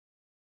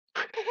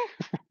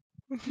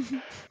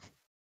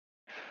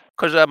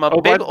 Because I'm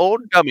a big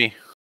old dummy.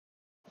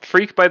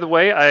 Freak, by the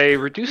way, I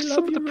reduced love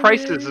some of the you,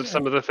 prices Renee. of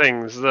some of the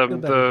things. Feel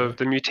better,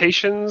 The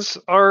mutations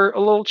are a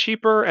little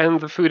cheaper, and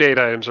the food aid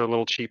items are a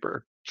little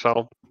cheaper.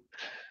 So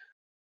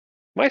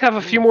might have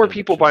a few more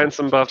people buying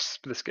some buffs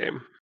this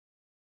game.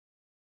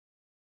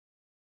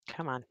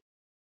 Come on.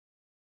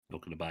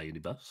 Not going to buy any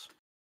buffs.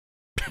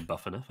 I'm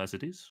buff enough as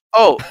it is.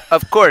 Oh,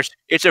 of course,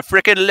 it's a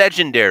frickin'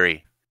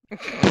 legendary.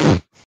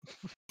 Yep,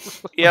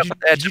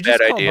 that's Did you a bad just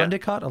call idea.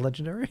 Mundicott a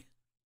legendary?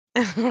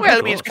 Well,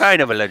 I mean, it's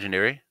kind of a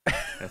legendary.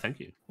 Yeah, thank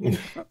you.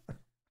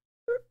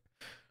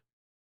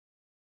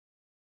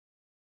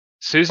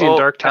 Susie Oh, and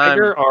Dark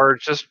Tiger are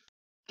just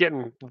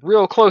getting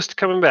real close to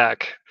coming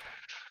back.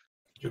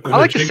 I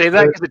like to say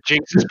that because it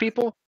jinxes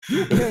people.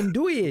 You can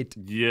do it.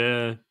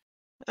 Yeah.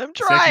 I'm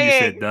The second you said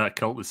trying. that,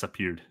 Cultus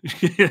appeared.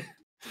 It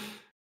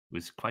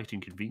was quite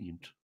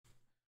inconvenient.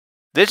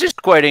 This is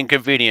quite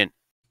inconvenient.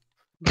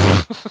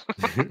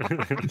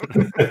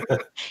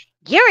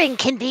 You're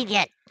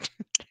inconvenient.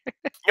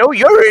 No,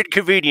 you're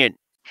inconvenient.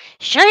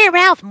 Shut your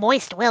mouth,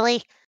 moist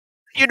Willie.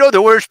 You know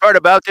the worst part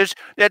about this?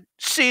 That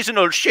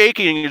seasonal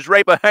shaking is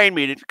right behind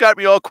me, and it's got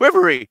me all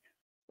quivery.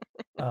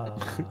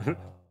 The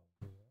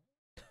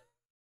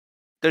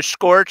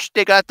scorch,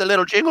 they got the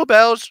little jingle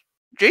bells.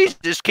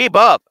 Jesus, keep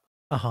up.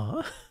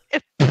 Uh-huh.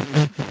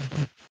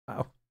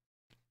 Wow.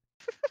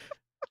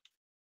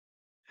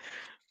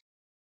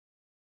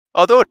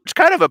 Although it's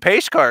kind of a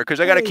pace car, because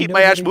I got to Hey, keep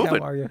my ass nobody,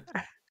 moving. How are you?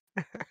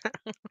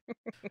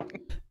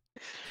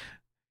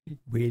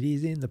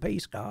 Willie's in the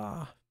pace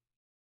car.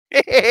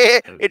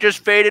 It just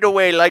faded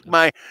away like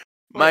my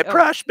Wait, oh.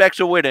 prospects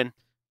of winning.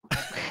 I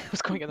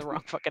was going in the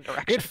wrong fucking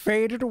direction. It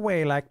faded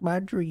away like my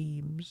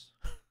dreams.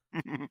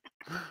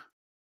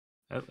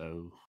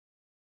 Uh-oh.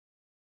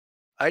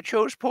 I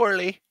chose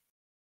poorly.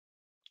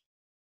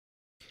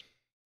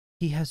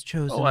 He has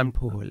chosen I'm-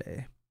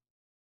 poorly.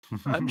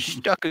 I'm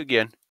stuck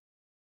again.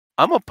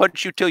 I'm gonna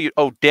punch you till you.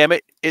 Oh, damn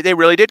it! They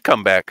really did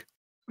come back.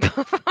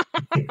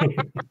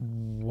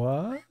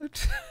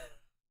 What?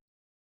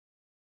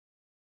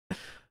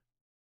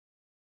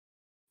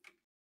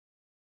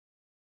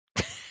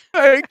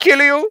 I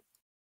kill you.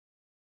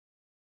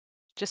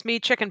 Just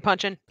me chicken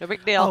punching. No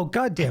big deal. Oh,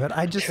 God damn it.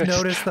 I just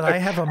noticed that I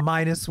have a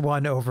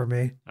 -1 over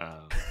me.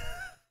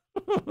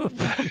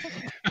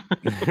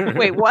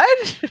 Wait,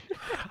 what?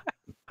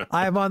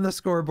 I am on the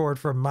scoreboard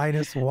for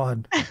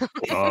 -1.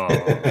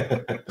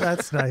 Oh,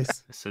 That's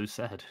nice. so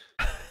sad.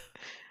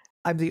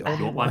 I'm the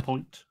only Not my one.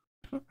 point.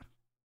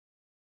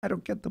 I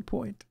don't get the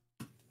point.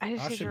 I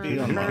just I need to should be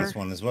on remember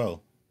 -1 as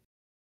well.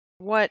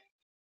 what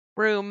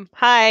room.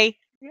 Hi.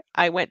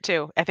 I went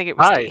to. I think it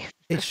was Hi. D.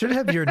 It should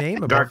have your name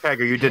above. Dark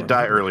Tiger, you did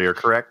die earlier,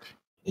 correct?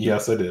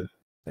 Yes, I did.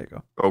 There you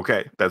go.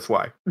 Okay, that's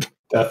why.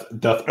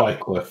 Death by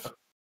cliff.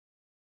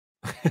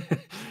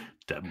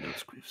 Damn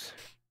those cliffs.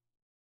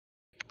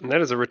 And that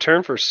is a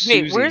return for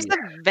Susie. Wait, where's the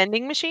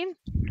vending machine?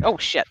 Oh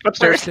shit.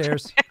 Upstairs.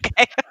 Upstairs.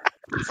 Okay.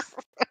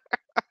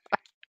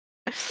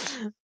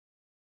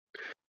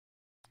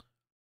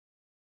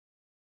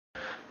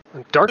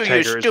 Dark You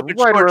Tiger is stupid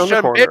right smart around the son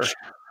of a corner. bitch.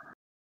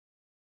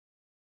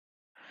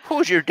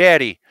 Who's your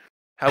daddy?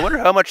 I wonder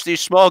how much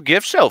these small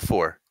gifts sell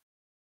for.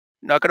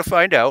 Not gonna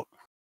find out.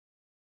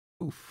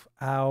 Oof.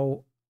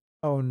 Ow.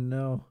 Oh,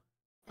 no.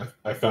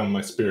 I found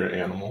my spirit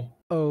animal.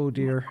 Oh,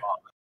 dear.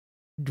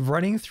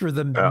 Running through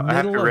the Happy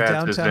middle of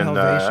Rats is downtown in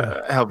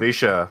Helvetia.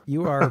 Helvetia,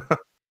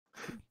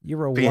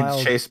 You're a being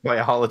wild. chased by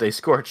a holiday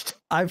scorched.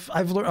 I've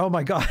learned. Oh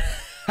my god.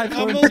 I've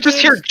I'm learned. I just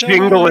hear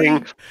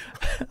jingling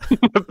in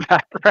the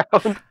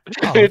background.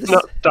 It's this-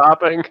 not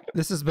stopping.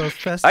 This is both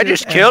festive. I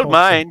just and killed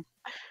wholesome. mine.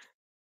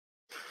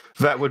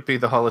 That would be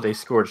the holiday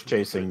scorch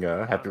chasing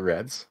Happy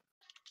Rats.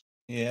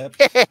 Yep.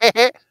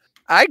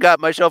 I got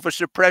myself a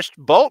suppressed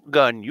bolt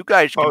gun. You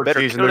guys can Oh, better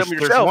geez, kill and them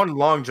there's yourself. one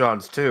Long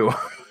John's too.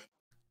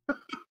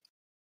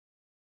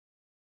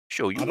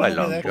 Show you I my don't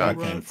know long where that john.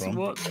 guy came Rats, from.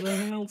 what the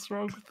hell's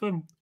wrong with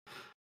them?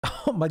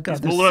 Oh my god.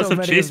 These There's mole rats so have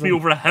many chased of me them.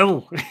 over a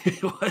hill.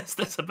 What is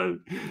this about?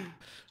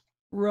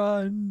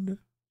 Run.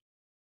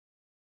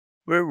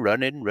 We're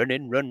running.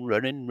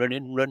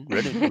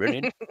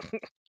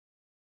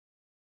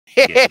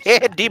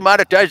 Yes.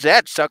 Demonetize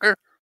that, sucker.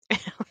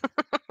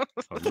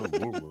 Oh, no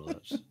more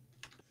rats.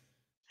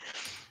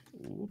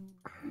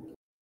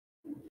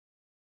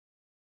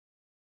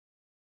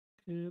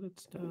 Okay,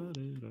 let's start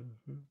it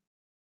over.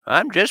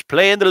 I'm just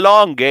playing the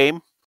long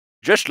game.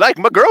 Just like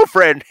my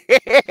girlfriend.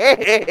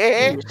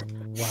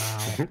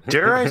 Wow.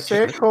 Dare I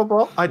say it,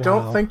 Cobalt? I Wow.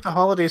 don't think the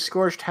holiday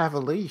scorched have a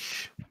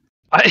leash.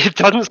 It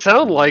doesn't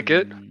sound like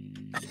it.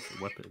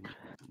 Weapon.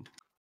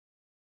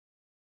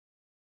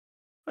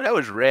 That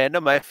was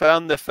random. I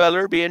found the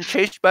feller being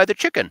chased by the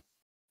chicken.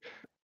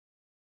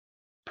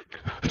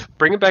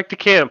 Bring him back to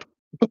camp.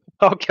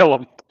 I'll kill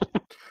him.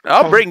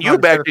 I'll bring you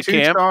It's got back to a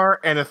camp. 2-star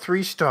and a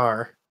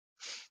 3-star.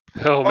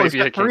 Oh, Oh, he's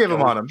maybe I got can 3 of them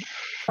kill on him.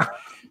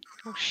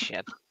 Oh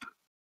shit.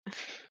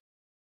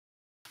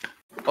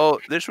 Oh,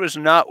 this was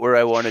not where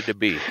I wanted to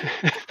be.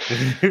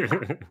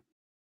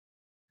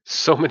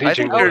 So many I think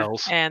jingle there's-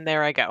 bells. And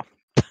there I go.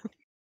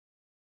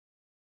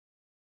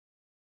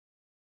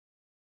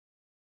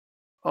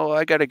 Oh,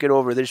 I gotta get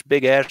over this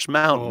big ass Oh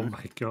mountain.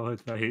 my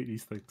god, I hate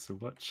these things so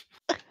much.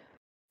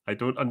 I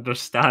don't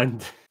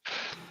understand.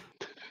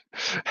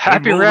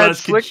 Happy Mole Rat,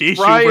 rats can Slick chase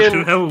you over 2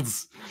 Brian,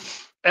 hills.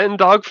 and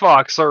Dog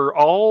Fox are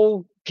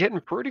all getting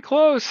pretty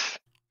close.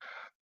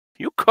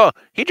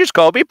 He just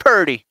called me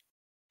Purdy.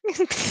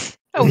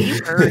 Oh,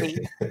 you birdie.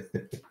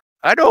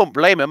 I don't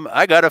blame him.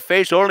 I got a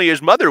face only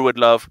his mother would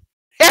love.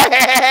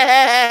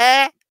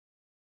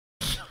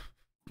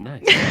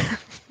 Nice.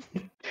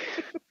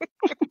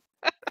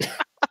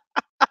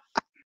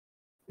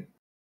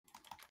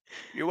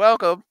 You're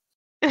welcome.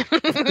 I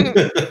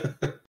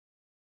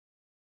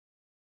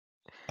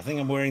think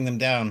I'm wearing them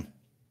down.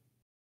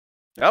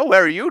 I'll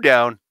wear you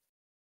down.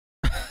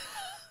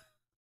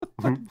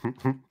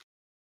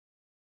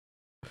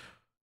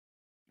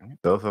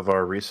 Both of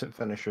our recent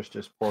finishers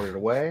just poured it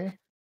away.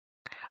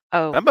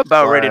 Oh, I'm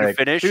about ready to Like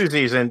finish.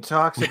 Susie's in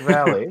Toxic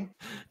Valley.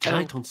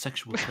 Tonight on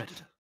Sexual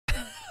Predator.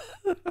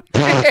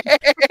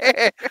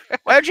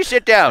 Why don't you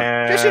sit down?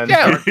 Just sit And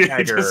down. Dark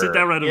Tiger Just sit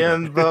down right over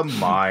in the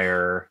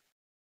mire.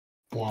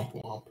 Womp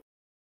womp.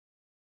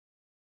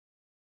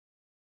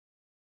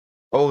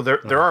 Oh,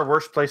 there are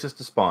worse places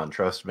to spawn,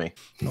 trust me.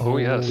 Oh,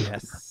 yes.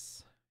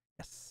 Yes.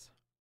 Yes.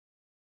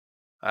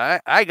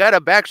 I got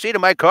a back seat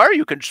of my car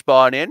you can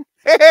spawn in.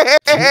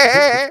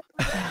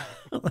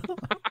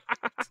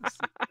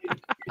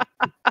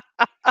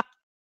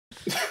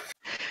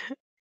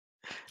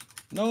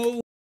 No.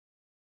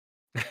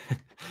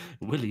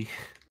 Willie,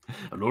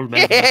 an old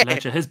man from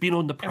Appalachia, has been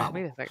on the oh, prowl.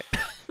 wait a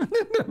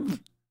second.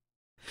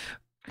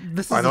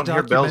 This is I a don't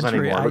hear bells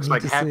documentary anymore. I Looks need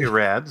like to Happy see.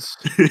 Rads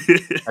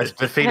has Hey,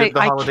 defeated the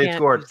I holiday can't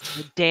scorch. use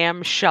the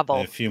damn shovel.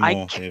 A few I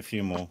more. can't- A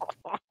few more.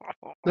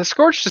 The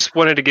Scorch just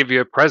wanted to give you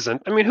a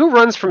present. I mean, who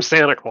runs from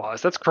Santa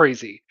Claus? That's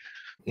crazy.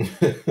 Who's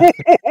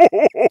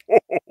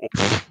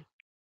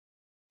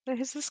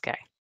this guy?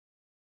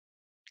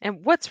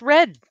 And what's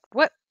red?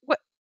 What?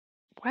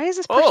 Why is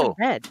this person Oh.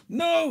 red?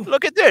 No.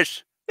 Look at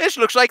this. This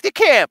looks like the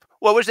camp.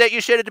 What was that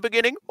you said at the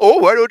beginning? Oh,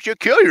 why don't you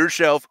kill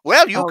yourself?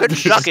 Well, you Oh, can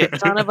suck it.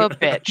 Son of a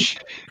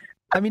bitch.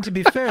 I mean, to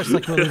be fair,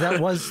 Slick Willie, that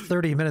was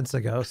 30 minutes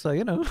ago, so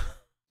you know.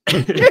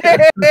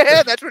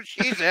 That's what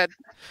she said.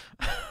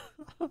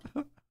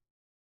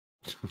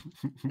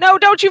 No,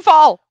 don't you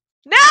fall!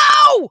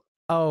 No!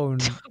 Oh,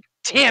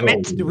 Damn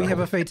it! do we have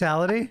a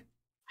fatality?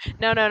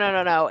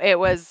 No. It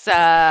was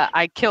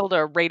I killed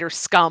a raider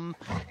scum,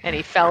 and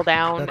he fell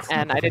down, That's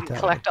and not I a didn't fatality.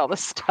 collect all the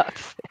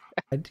stuff.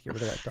 I need to get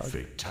rid of that dog.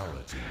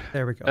 Fatality.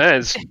 There we go. That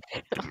is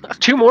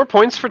 2 more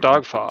points for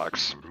Dog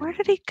Fox. Where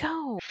did he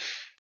go?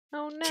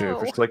 Oh 2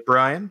 for no! Slick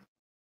Brian.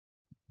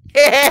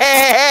 Do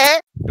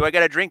I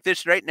gotta drink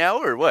this right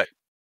now or what?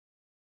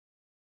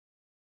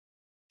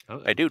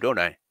 Oh, I do, don't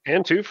I?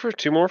 And 2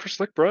 more for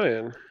Slick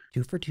Brian.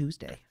 2 for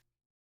Tuesday.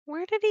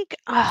 Where did he go?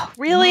 Oh, Am I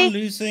really?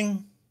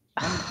 losing?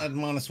 I'm at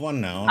 -1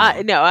 now. aren't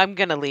I? No, I'm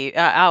gonna leave.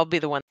 I'll be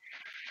the one.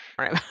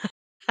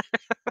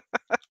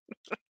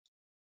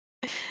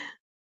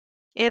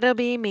 It'll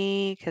be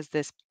me, because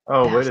this.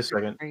 Oh, wait a bastard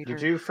second. raider.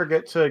 Did you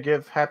forget to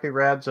give Happy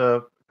Rads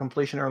a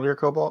completion earlier,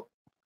 Cobalt?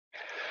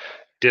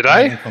 Did I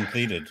I? haven't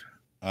completed.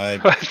 I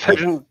I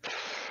didn't.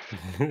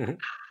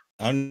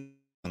 I'm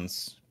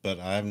once, but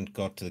I haven't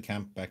got to the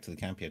camp. Back to the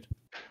camp yet.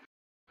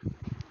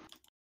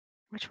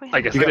 Which way?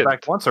 I guess You I got did.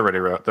 back once already,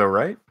 though,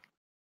 right?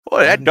 Boy,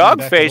 that haven't been dog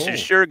back at face all. has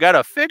sure got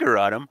a figure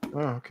on him. Oh,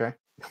 okay.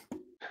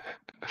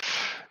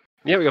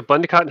 Yeah, we got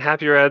Bundycott and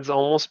Happy Rad's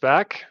almost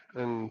back,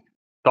 and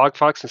Dog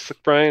Fox and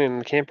Slick Brian in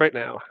the camp right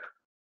now.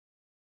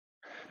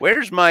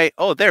 Where's my...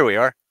 Oh, there we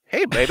are.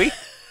 Hey, baby.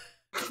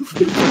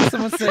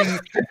 Someone's saying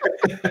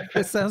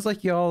it sounds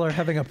like y'all are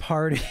having a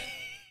party.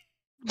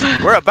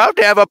 We're about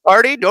to have a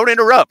party. Don't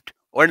interrupt.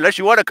 Or unless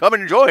you want to come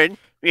and join.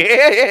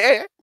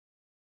 Yeah.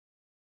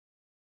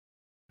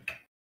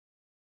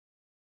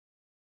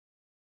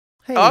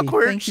 Hey,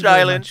 Awkward thank you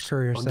very silence. much,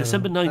 Courier On 7.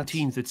 December That's-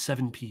 19th at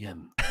 7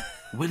 p.m.,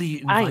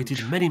 Willie I'm-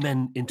 invited many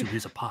men into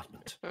his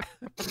apartment.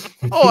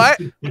 Oh,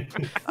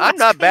 I'm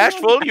not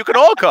bashful. You can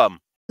all come.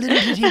 Little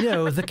did he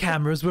know the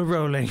cameras were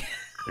rolling.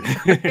 And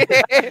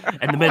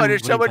the men Oh, were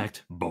there's in someone-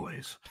 fact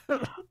boys.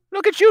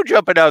 Look at you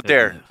jumping out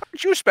there.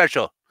 Aren't you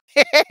special?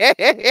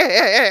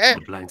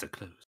 The blinds are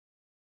closed.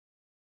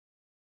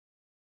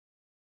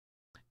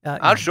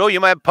 I'll show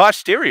you my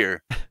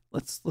posterior.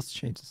 Let's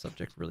change the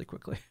subject really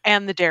quickly.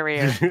 And the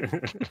derriere.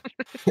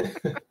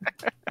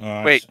 All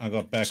right, Wait. I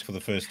got back for the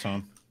first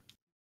time.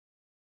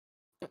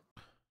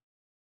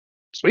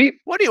 Sweet.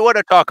 What do you want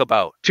to talk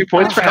about? 2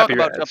 points Let's for talk Happy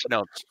about Rads. something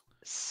else.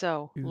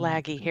 So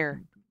laggy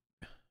here.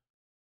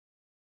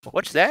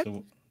 What's that?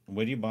 So,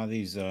 where do you buy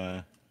these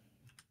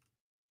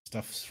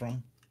stuffs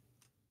from?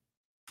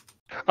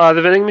 The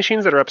vending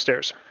machines that are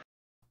upstairs.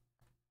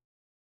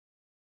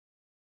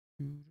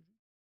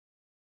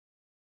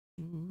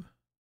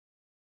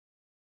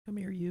 Come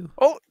here, you.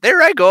 Oh,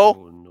 there I go.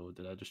 Oh no,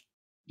 did I just...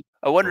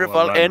 I wonder if Oh,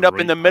 I I'll ran end up in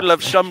right the middle of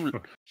past some...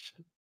 that.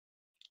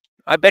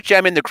 I bet you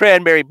I'm in the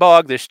cranberry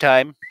bog this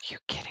time. Are you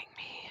kidding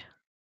me? You've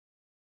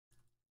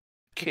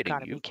Kidding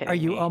gotta you. be kidding Are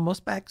you me.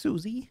 almost back,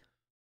 Susie?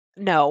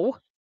 No,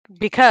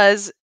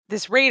 because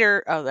this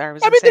raider. Oh, I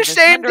was. I'm gonna in the say, this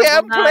same vendor will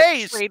damn not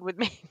place. Trade with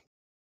me.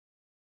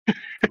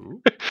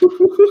 Ooh.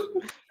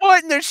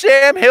 What in the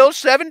Sam Hill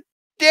 7?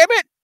 Damn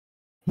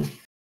it!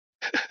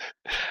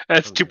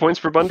 That's 2 points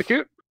for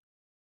Bundycoot.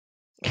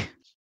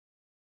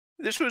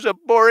 This was a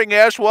boring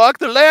ass walk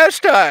the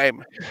last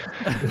time.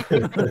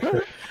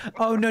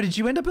 Oh no, did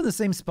you end up in the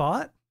same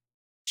spot?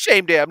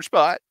 Same damn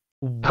spot.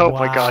 Oh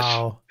my gosh.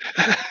 Wow.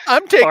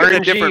 I'm taking a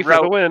RNG different for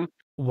the route. win.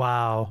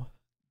 Wow.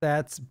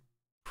 That's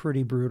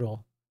pretty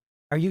brutal.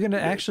 Are you going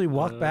to actually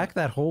walk back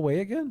that whole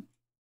way again?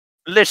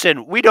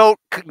 Listen, we don't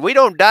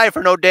die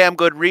for no damn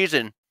good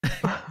reason.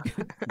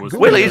 Was the-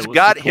 Willie's what's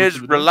got the his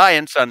code to the door?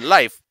 reliance on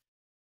life.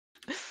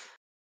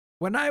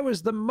 When I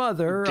was the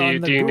mother Do you-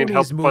 on the do you need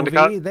help, Goonies movie,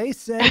 Bundycott? they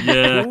said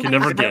Yeah, I can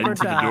never Goonies get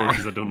into the door die.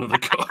 because I don't know the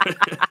code.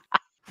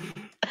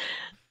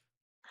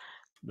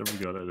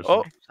 Never got it.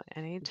 Oh, I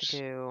need to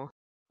do.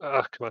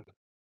 Come on.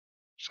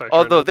 Sorry,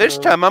 although trying this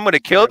to- time I'm going to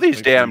kill these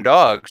Thank damn you.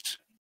 dogs.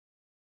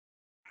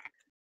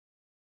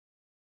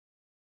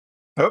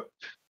 Oh,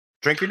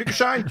 drink your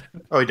Nukashine.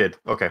 Oh, he did.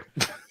 Okay.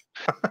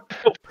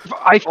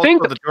 I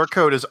think Also, the door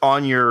code is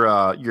on your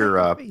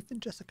Faith and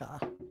Jessica.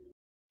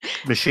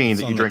 machine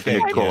It's that on you the drink the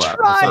keg, Nuka-Cola yeah. out.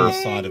 It's on the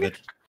Trying. side of it.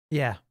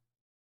 Yeah.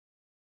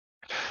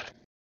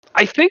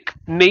 I think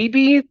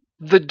maybe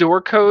the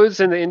door codes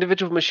and the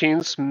individual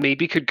machines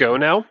maybe could go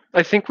now.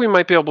 I think we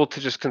might be able to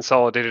just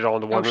consolidate it all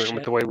into one room shit.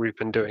 with the way we've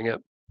been doing it.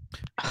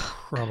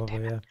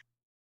 Probably, yeah.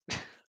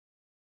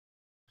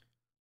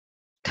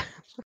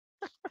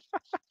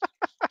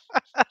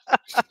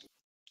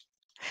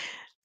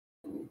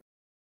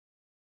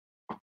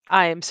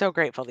 I am so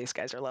grateful these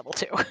guys are level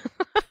 2.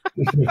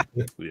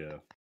 Yeah.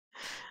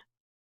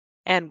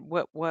 And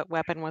what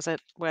weapon was it?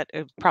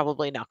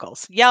 Probably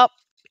Knuckles. Yep.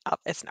 Oh,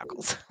 it's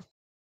Knuckles.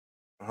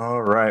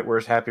 All right,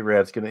 where's Happy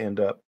Rad's going to end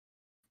up?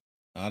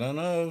 I don't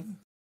know.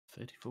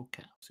 34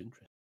 counts.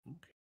 Interesting. Okay.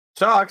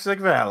 Toxic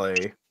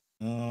Valley.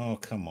 Oh,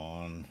 come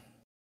on.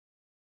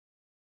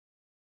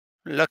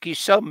 Lucky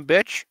some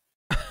bitch.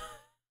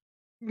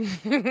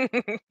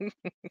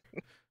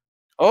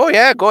 Oh,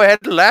 yeah, go ahead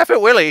and laugh at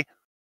Willie.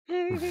 All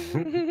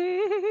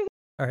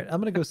right,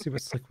 I'm going to go see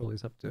what Slick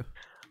Willie's up to.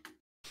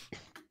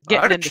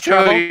 Getting I'll into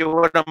show trouble. you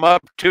what I'm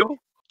up to.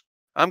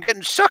 I'm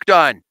getting sucked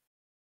on.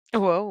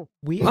 Whoa.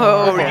 We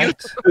Oh, are you- at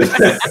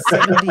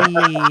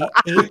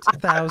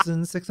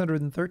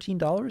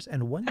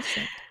 $78,613.01.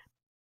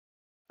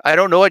 I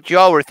don't know what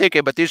y'all were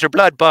thinking, but these are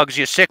blood bugs,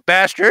 you sick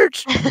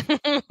bastards.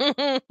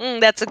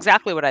 That's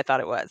exactly what I thought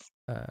it was.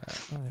 Oh,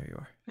 there you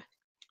are.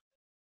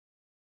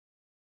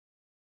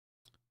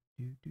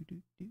 Do, do,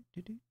 do, do,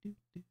 do, do, do,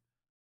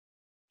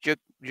 do.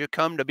 You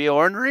come to be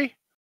ornery?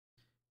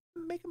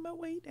 Making my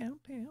way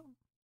downtown.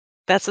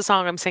 That's the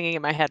song I'm singing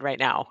in my head right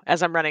now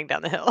as I'm running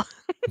down the hill.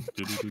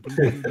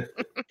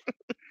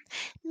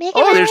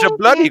 Oh, there's a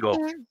blood eagle.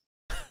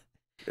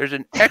 There's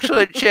an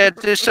excellent chance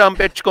this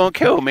sumbitch gonna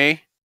kill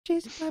me.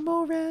 Chasing my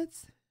more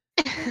reds.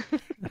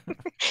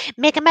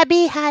 Making my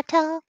beehive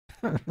tall.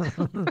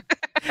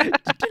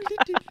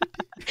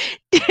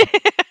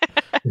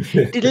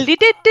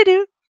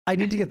 Diddly-did-did-doo. I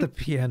need to get the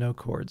piano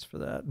chords for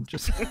that and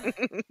just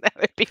That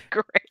would be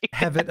great.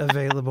 have it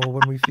available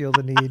when we feel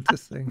the need to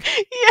sing.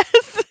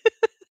 Yes.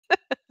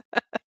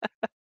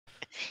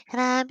 And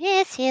I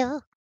miss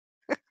you.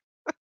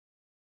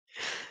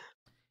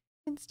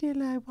 And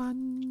still I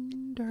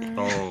wonder.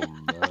 Oh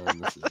man,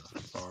 this is a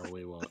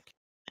faraway walk.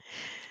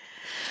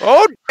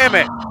 Oh, damn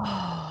it.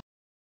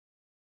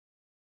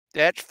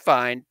 That's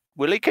fine.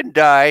 Willie can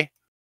die.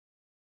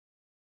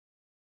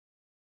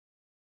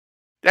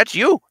 That's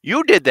you.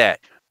 You did that.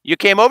 You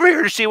came over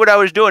here to see what I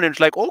was doing, and it's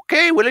like,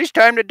 okay, Willie's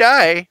time to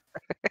die.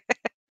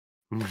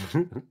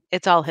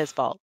 It's all his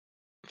fault.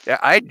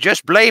 I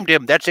just blamed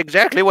him. That's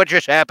exactly what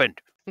just happened.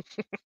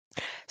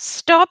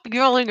 Stop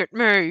yelling at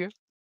me. I've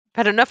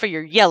had enough of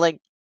your yelling.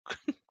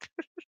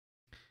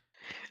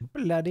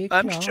 Bloody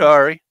I'm claw.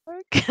 sorry.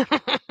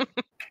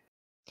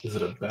 Is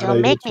it a bad Don't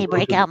idea make to me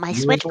break open out my the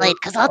switchblade,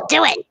 because I'll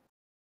do it.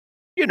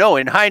 You know,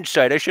 in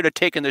hindsight, I should have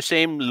taken the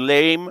same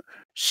lame,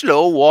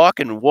 slow walk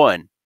and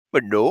won.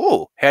 But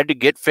no, had to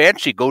get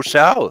fancy, go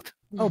south.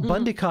 Oh,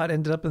 Bundicott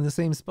ended up in the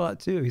same spot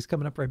too. He's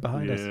coming up right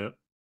behind us. Yeah.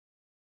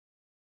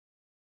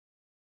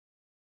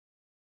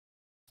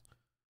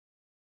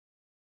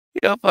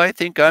 Yep, I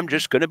think I'm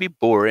just going to be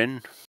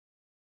boring.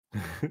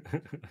 And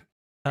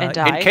Uh,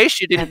 died. In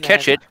case you didn't and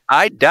catch then- it,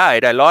 I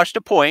died. I lost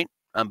a point.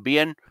 I'm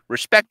being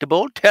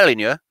respectable, telling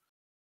you.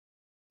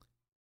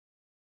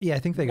 yeah, I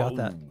think they got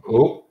that.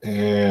 Oh,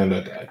 and I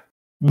died.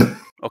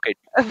 Okay,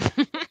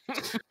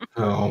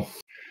 Oh,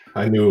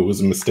 I knew it was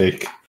a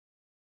mistake.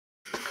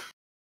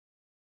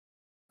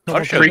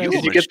 I'll show Freak, you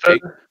did a you get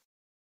mistake.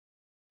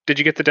 Did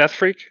you get the death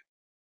freak?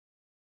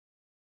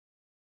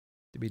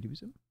 Did we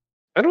lose him?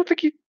 I don't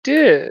think he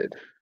did.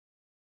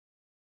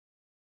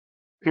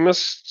 He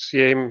must,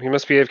 yeah, he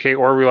must be AFK,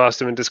 or we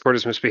lost him and Discord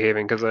is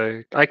misbehaving because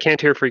I can't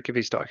hear Freak if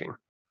he's talking.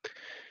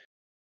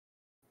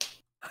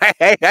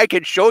 I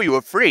can show you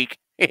a freak.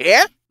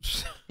 Yeah?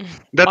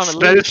 That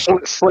On a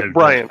is Slick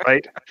Bryant,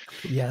 right?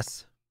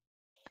 Yes.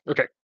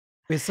 Okay.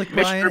 It's like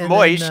Mr. Brian and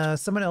Moist. then,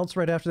 someone else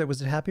right after that.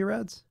 Was it Happy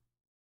Rads?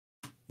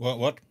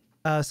 What?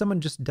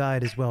 Someone just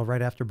died as well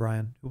right after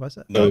Brian. Who was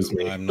it? That No, was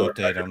me. I'm not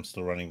dead. I'm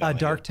still running down. the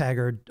Dark hill.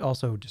 Tagger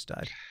also just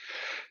died.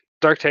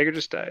 Dark Tiger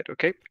just died.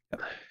 Okay.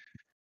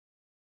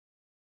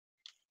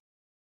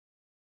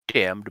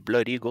 Damned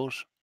blood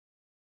eagles.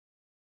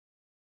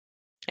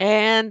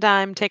 And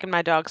I'm taking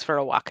my dogs for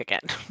a walk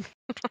again.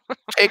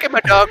 Taking my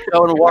dog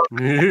down and walk.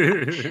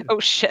 Oh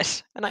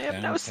shit. And I have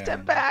no Downtown.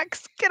 step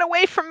backs. Get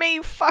away from me,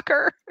 you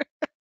fucker.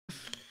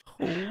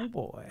 Oh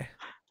boy.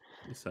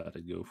 Decided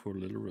to go for a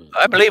little run.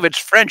 I believe it's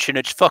French and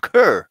it's fuck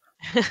her.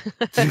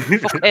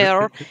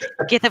 Fucker.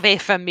 Get away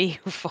from me,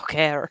 you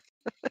fucker.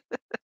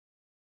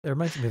 It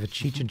reminds me of a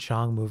Cheech and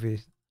Chong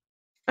movie.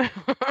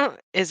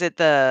 Is it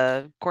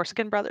the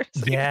Corsican Brothers?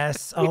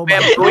 Yes. Oh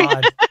Bam my Booey.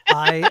 god.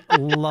 I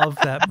love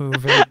that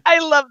movie. I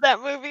love that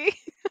movie.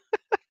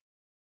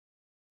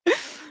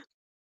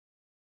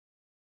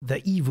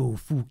 The Evil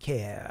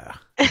Fouquet.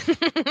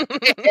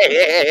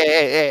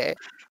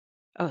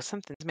 Oh,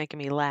 something's making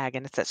me lag,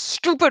 and it's that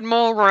stupid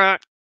mole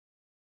rat.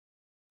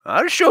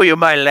 I'll show you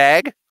my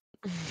lag.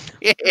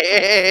 Get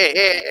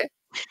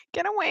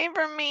away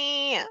from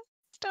me.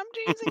 Stop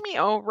chasing me.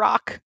 Oh,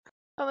 rock.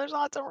 Oh, there's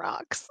lots of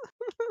rocks.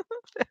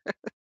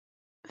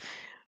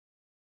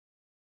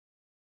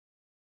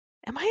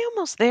 Am I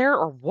almost there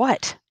or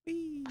what?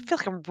 I feel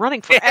like I'm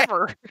running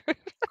forever.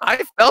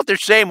 I felt the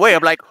same way.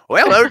 I'm like,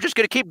 well, we're just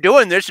going to keep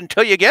doing this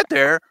until you get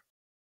there.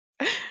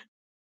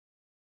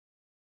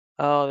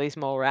 Oh, these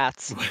mole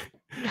rats.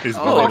 Is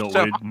Oh, Willie not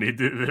so- made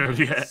it there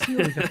yet? See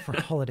what we got for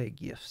holiday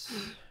gifts.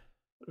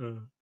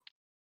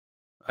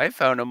 I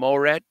found a mole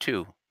rat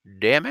too.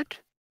 Damn it.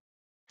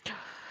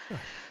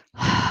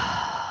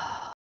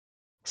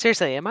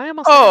 Seriously, am I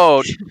almost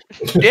Oh,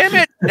 damn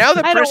it. Now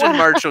the I don't prison wanna-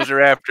 marshals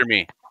are after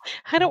me. there?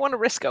 I don't want to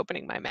risk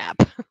opening my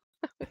map.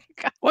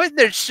 What?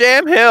 There's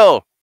Sam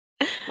Hill.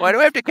 Why do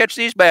I have to catch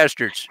these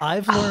bastards?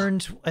 I've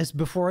learned as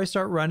before I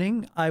start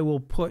running, I will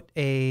put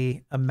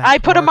a map. I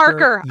put a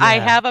marker. I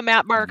Yeah. have a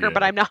map marker,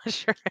 but Yeah. I'm not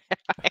sure.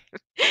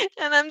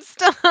 And I'm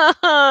stuck.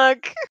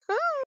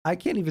 I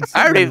can't even see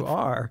I where already- you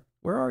are.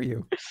 Where are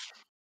you?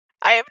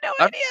 I have no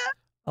I'm- idea.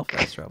 I'll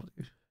fast travel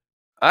you.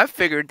 I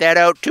figured that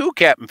out too,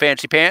 Captain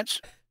Fancy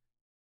Pants.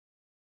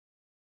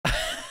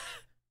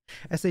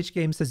 SH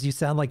Game says you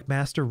sound like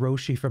Master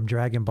Roshi from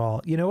Dragon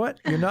Ball. You know what?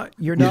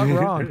 You're not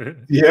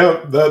wrong.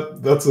 Yeah,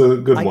 that's a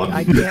good one.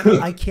 I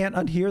can't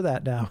unhear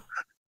that now.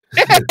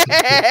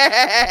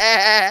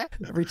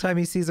 Every time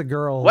he sees a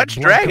girl, What's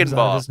blood Dragon comes out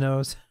Ball? of his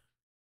nose.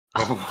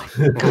 Oh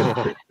my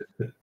god.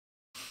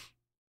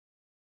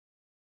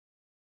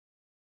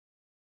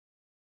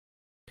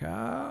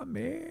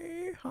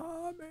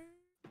 Kamehame.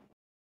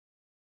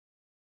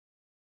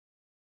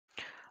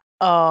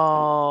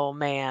 Oh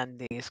man,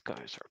 these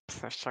guys are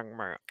pissing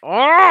me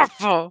off.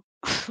 Oh,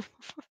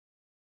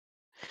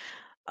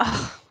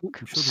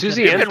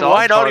 Susie You and can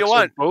whine all you Dogfox are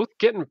want. both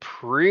getting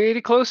pretty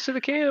close to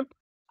the camp.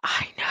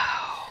 I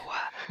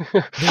know.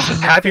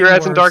 Happy nothing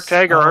Rats and Dark worse.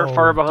 Tiger aren't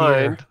far Oh, dear.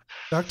 behind.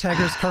 Dark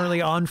Tiger is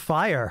currently on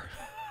fire.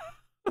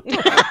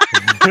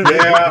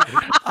 Yeah,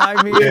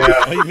 I mean, yeah.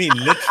 Oh, you mean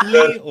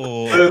literally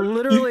or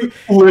literally.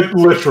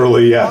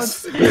 Literally, yes.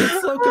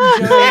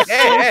 Slocum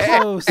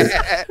Joe is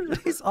so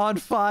close. He's on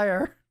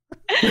fire.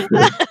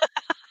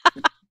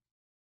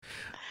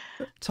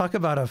 Talk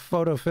about a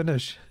photo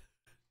finish.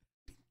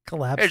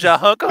 Collapse. There's a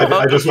hunk of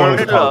I just wanted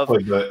to burning love. call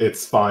it like the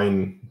 "it's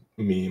fine"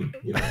 meme.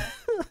 You know?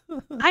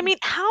 I mean,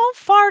 how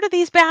far do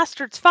these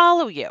bastards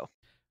follow you?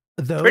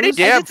 Those, Pretty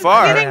damn It's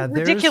far. getting Yeah,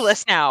 there's-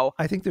 ridiculous now.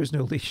 I think there's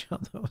no leash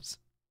on those.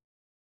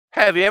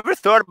 Have you ever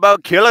thought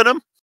about killing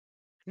them?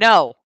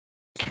 No,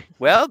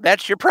 Well,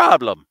 that's your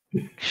problem.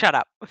 shut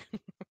up.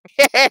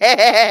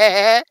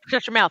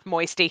 Shut your mouth,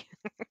 moisty.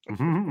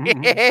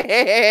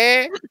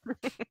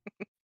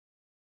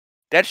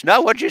 That's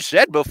not what you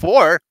said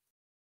before.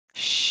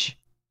 Shh.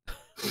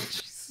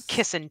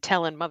 Kissing,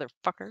 telling,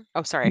 motherfucker.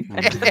 Oh, sorry.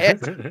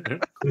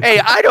 Hey,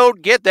 I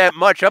don't get that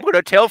much. I'm going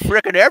to tell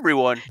frickin'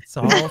 everyone. It's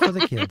all for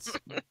the kids.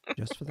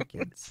 Just for the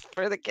kids.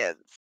 For the kids.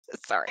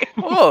 Sorry.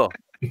 Oh,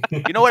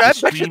 you know what? I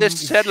bet you this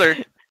settler.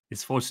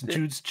 It's for St.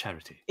 Jude's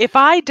charity. If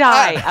I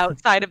die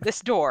outside of this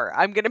door,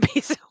 I'm gonna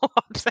be so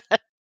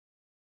upset.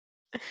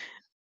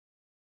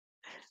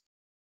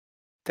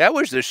 That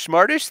was the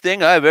smartest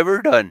thing I've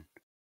ever done.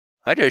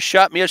 I just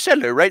shot me a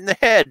settler right in the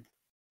head.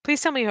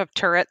 Please tell me you have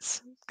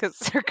turrets, because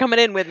they're coming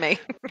in with me.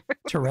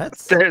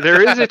 Tourette's?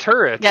 There is a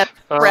turret. Yeah,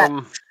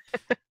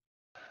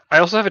 I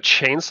also have a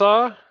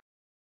chainsaw.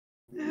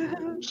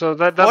 So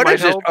that What might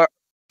is this? help.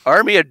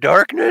 Army of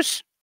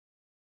Darkness?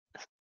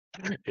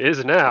 It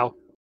is now.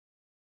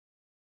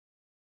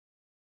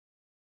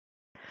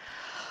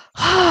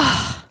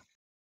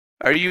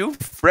 Are you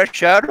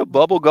fresh out of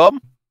bubble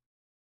gum?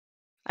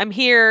 I'm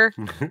here.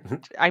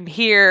 I'm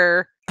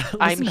here.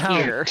 I'm Listen how-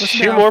 here.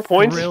 listen Two how more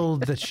points.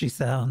 Thrilled that she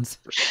sounds.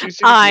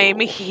 I'm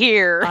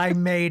here. I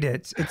made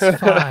it. It's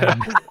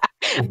fine.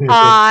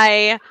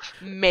 I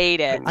made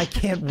it. I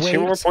can't wait. 2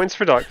 more points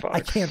for Dogfox. I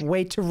can't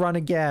wait to run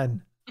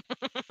again.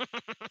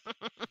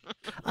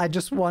 I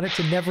just want it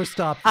to never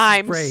stop. This is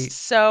I'm great.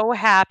 so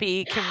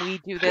happy. Can we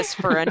do this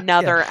for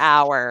another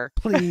hour?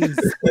 Please.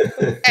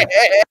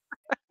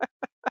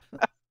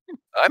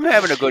 I'm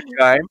having a good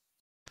time.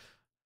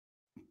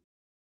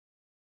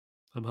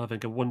 I'm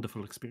having a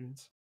wonderful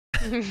experience.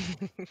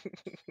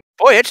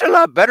 Boy, it's a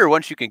lot better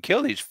once you can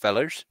kill these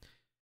fellers.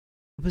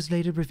 It was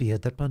later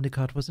revealed that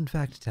Bundicott was in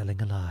fact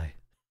telling a lie.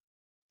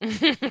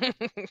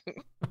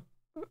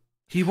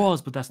 He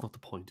was, but that's not the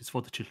point. It's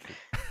for the children.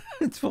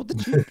 It's for the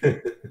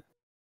children.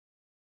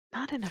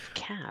 Not enough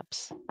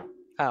caps.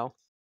 Oh.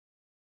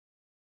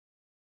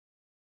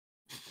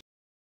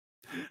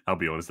 I'll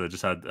be honest.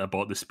 I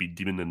bought the speed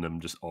demon and I'm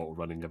just all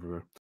running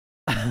everywhere.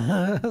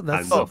 that's,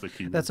 Hands off the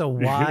keyboard. that's a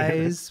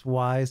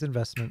wise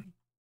investment.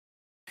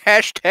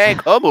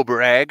 Hashtag humble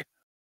brag.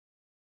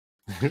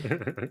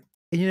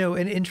 You know,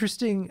 an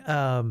interesting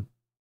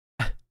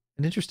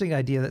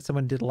idea that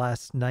someone did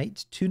last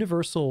night.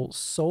 Tooniversal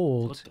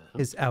sold What the hell?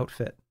 his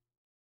outfit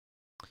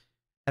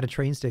at a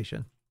train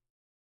station.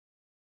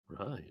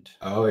 Right.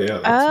 Oh yeah.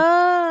 That's,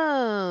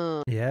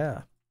 Oh.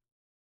 Yeah.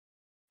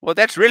 Well,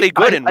 that's really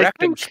good in I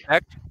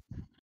retrospect.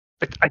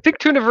 I think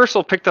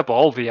Tooniversal picked up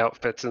all the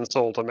outfits and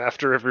sold them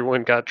after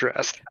everyone got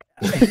dressed.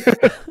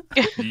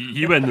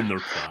 You went in their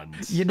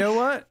plans. You know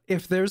what?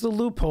 If there's a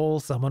loophole,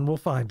 someone will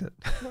find it.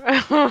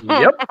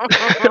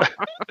 Yep.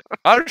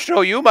 I'll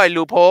show you my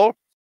loophole.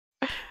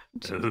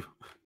 Oh.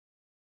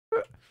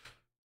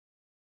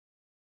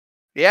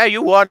 Yeah,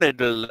 you wanted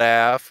to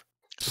laugh.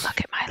 Look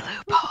at my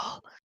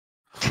loophole.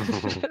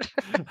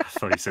 I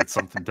thought you said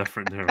something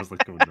different there. I was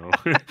like, oh no.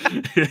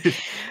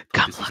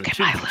 Come This is look a at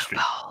my children's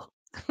stream.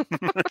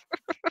 loophole.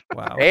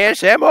 Wow.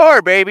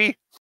 ASMR, baby.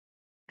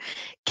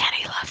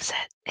 Kenny loves it.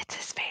 It's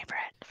his favorite.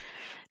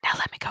 Now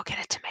let me go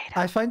get a tomato.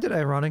 I find it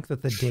ironic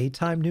that the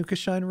daytime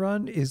Nukashine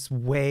run is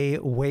way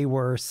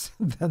worse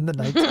than the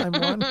nighttime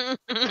one.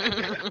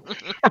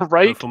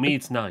 Right? Well, for me,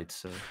 it's night,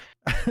 so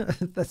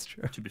That's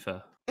true. to be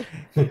fair.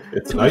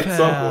 it's night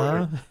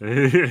somewhere.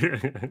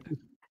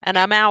 And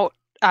I'm out.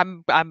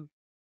 I'm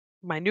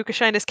my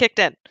Nukashine is kicked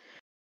in.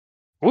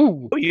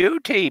 Ooh.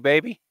 UT,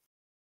 baby.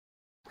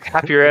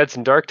 Happy Rats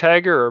and Dark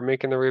Tiger are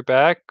making their way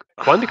back.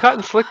 Bundicott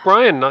and Slick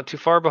Brian not too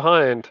far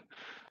behind.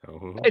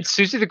 Oh. It's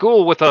Susie the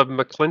Ghoul with a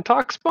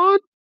McClintock spawn.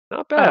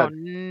 Not bad.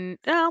 Oh,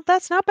 no,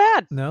 that's not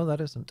bad. No, that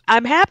isn't.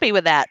 I'm happy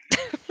with that.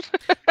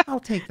 I'll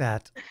take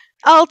that.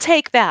 I'll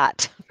take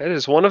that. That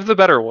is one of the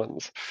better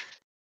ones.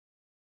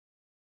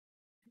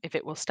 If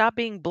it will stop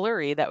being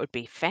blurry, that would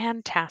be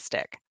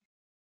fantastic.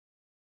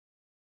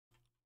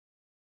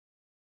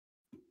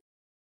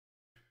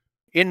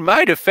 In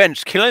my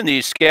defense, killing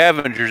these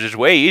scavengers is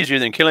way easier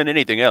than killing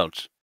anything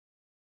else.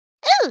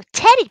 Ooh,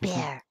 teddy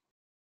bear.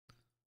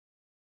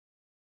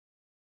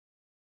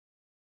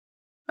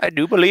 I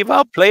do believe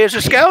I'll play as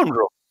a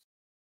scoundrel.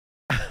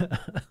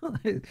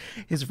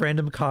 His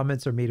random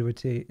comments are me to a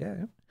T.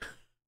 Yeah.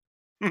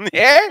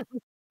 Yeah?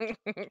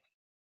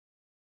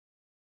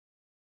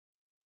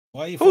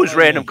 Why are you Whose following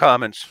random me?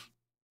 comments?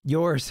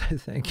 Yours, I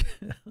think.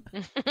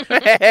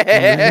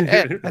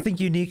 I think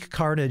Unique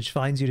Carnage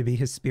finds you to be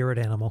his spirit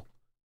animal.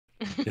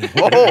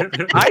 Oh,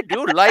 I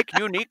do like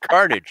unique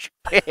carnage.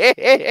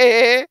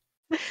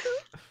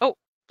 Oh,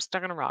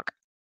 stuck on a rock.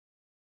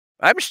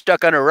 I'm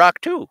stuck on a rock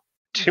too.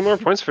 2 more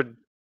points for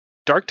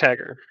Dark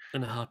Tagger.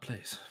 In a hard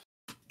place.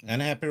 And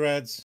happy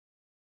rads.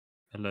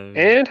 Hello.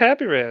 And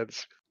Happy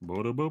Rads.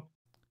 Boop. Ooh,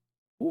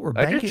 we're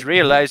I banking. just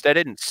realized I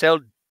didn't sell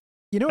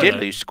You know what?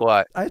 diddly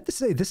squat. I have to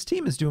say, this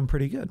team is doing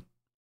pretty good.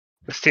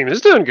 This team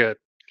is doing good.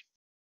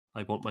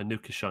 I want my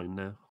Nukashine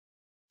now.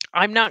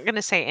 I'm not going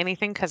to say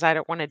anything because I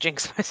don't want to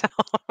jinx myself.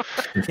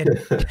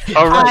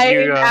 All right,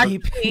 I'm you, actually you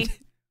need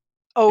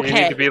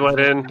okay. to be let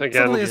in Suddenly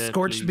again. a Yeah,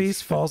 scorched please.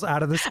 beast falls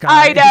out of the sky.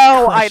 I and just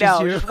know, I crushes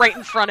know. you. Just right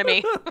in front of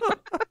me.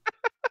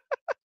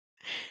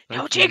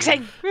 No Thank you.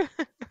 jinxing.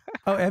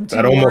 Oh, MT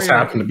That almost Warrior.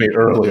 happened to me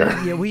earlier.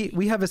 Yeah,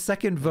 we have a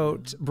second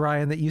vote,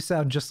 Brian, that you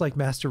sound just like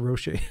Master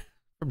Roshi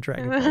from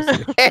Dragon Ball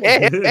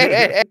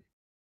Z.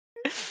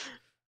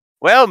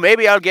 Well,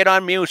 maybe I'll get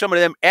on me with some of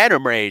them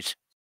animes.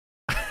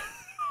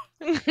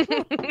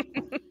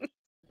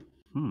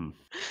 Hmm.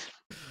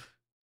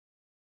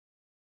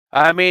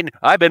 I mean,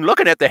 I've been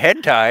looking at the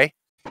hentai.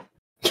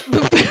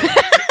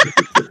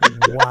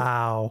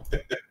 Wow.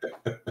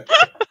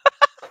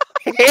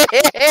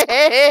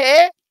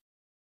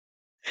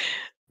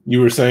 You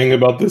were saying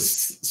about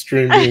this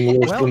stream being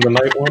worse Well- than the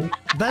night one?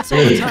 That's all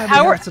the time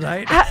How we are- have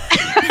tonight. how-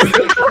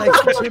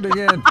 Thanks for tuning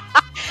in.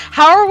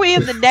 How are we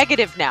in the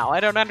negative now? I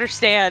don't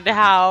understand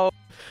how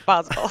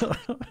possible.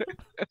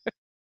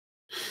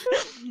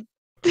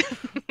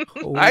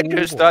 I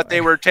just thought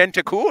they were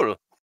tentacool.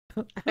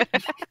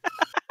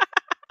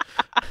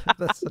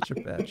 That's such a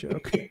bad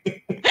joke.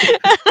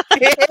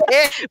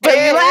 But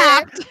you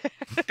laughed.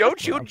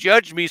 Don't you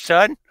judge me,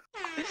 son.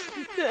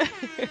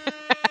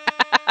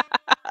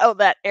 Oh,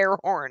 that air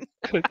horn.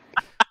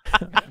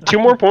 2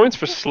 more points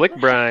for Slick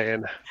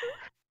Brian.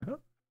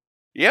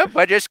 Yep,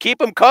 I just keep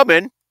them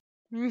coming.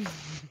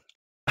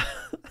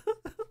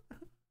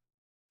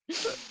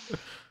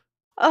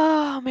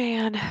 Oh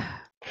man.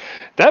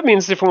 That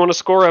means if we want a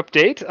score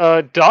update,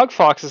 Dog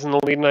Fox is in the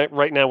lead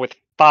right now with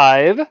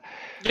 5. For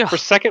Ugh.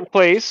 second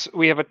place,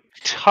 we have a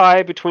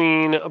tie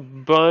between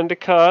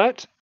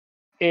Bundacut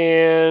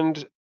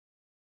and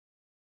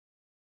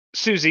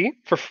Susie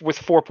with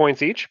 4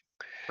 points each.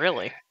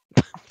 Really?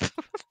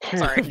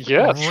 Sorry.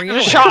 Yes.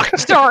 Really? Shock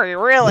story,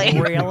 really.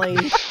 Really?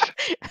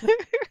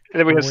 And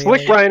then we have Really?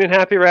 Slick Brian and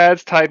Happy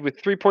Rads tied with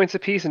 3 points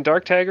apiece, and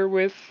Dark Tagger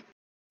with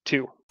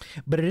 2.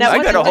 But it is That I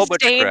wasn't got a whole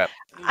bunch of disdain. crap.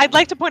 I'd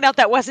like to point out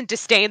that wasn't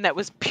disdain, that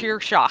was pure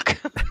shock.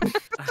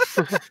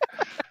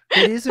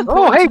 It is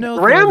important hey, to know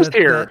though, Graham's that,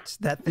 here.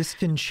 that this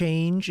can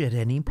change at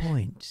any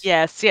point.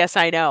 Yes,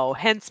 I know.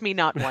 Hence me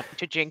not wanting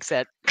to jinx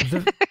it.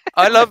 The-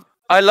 I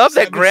love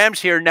that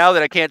Graham's here now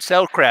that I can't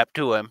sell crap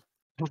to him.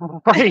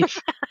 Right.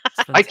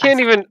 I can't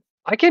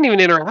even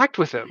interact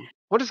with him.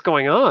 What is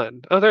going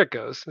on? Oh, there it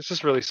goes. It's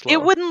just really slow.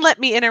 It wouldn't let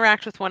me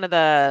interact with one of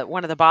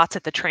the bots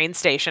at the train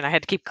station. I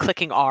had to keep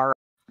clicking R.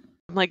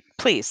 I'm like,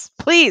 please.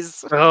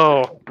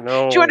 Oh,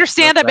 no. Do you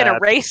understand not I'm in a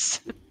that.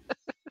 race?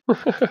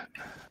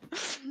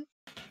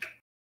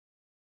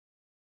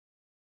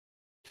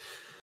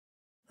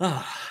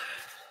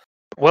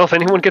 Well, if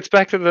anyone gets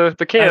back to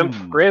the camp,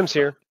 Graham's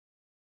here.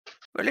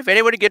 Well, if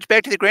anybody gets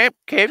back to the Graham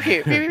camp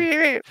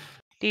here.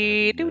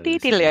 Did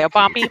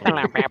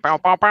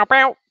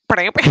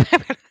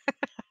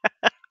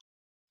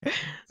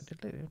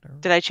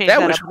I change That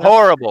that was up?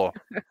 horrible.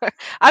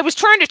 I was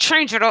trying to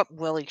change it up,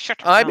 Willie.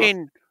 Shut your I mouth.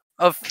 mean,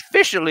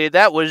 officially,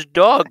 that was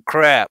dog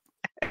crap.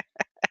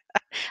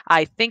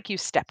 I think you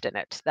stepped in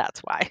it. That's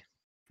why.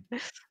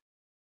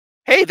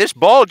 Hey, this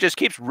ball just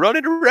keeps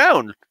running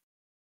around.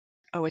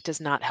 Oh, it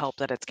does not help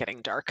that it's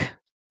getting dark.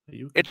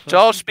 It's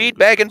all speed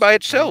bagging by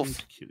itself.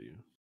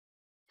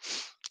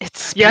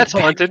 It's Yeah, it's speed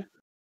bag. haunted.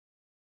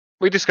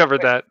 We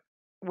discovered that.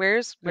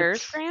 Where's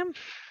It's- Graham?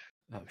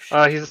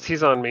 Oh,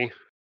 He's on me.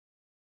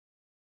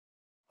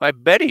 I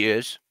bet he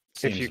is.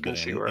 If Seems you a can bit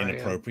see where I am.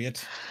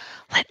 inappropriate.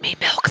 Let me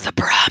milk the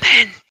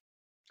Brahmin.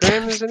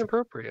 Graham is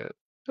inappropriate.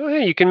 Oh,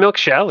 hey, you can milk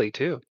Shally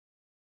too.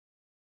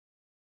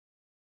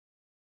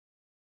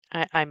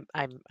 I'm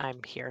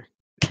here.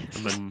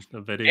 I'm in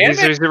a very Damn it.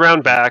 He's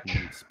around back.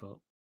 spot.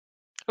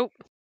 Oh.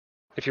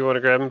 if you want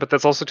to grab him. But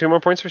that's also 2 more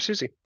points for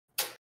Susie.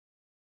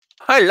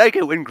 I like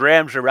it when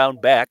Graham's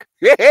around back.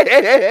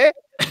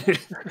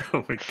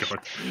 Oh my god.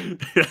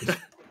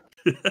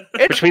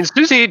 Which means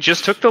Susie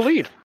just took the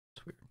lead.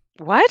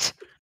 What?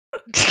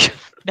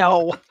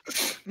 No.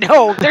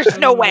 No, there's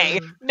no way.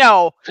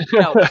 No,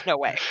 there's no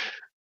way.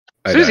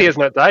 Susie has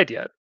not died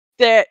yet.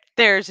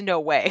 There's no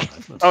way.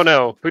 Oh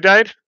no, who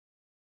died?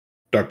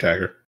 Dark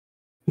Tagger.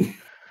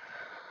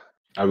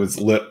 I was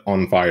lit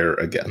on fire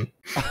again.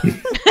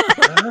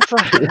 That's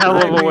a hell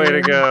of a way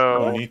to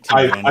go.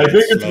 I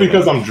think it's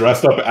because I'm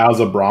dressed up as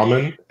a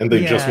Brahmin and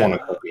they just want to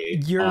cook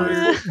me.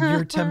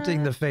 You're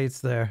tempting the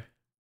fates there.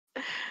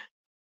 I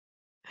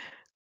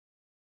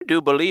do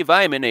believe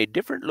I'm in a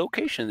different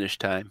location this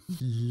time.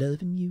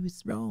 Loving you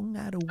is wrong.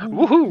 I don't want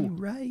Woohoo! you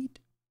right.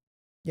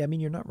 Yeah, I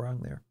mean, you're not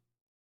wrong there.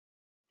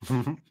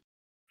 I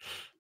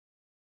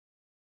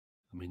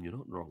mean, you're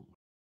not wrong.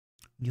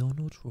 You're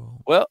not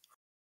wrong. Well,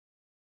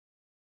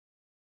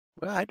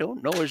 I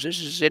don't know as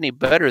this is any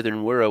better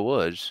than where I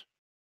was.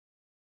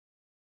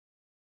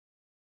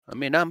 I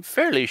mean, I'm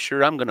fairly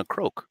sure I'm going to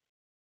croak.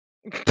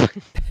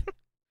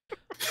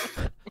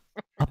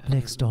 Up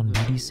next on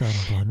Moody Sun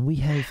Bun, we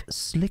have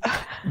Slick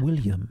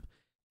William,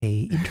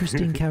 a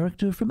interesting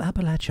character from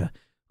Appalachia,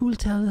 who will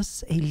tell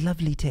us a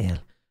lovely tale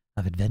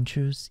of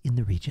adventures in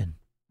the region.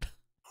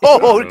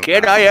 Oh,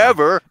 can I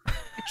ever?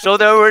 So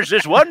there was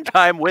this one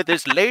time with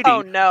this lady.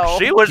 Oh no.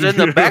 She was in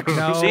the back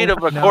seat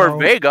of a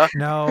Corvega.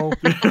 No.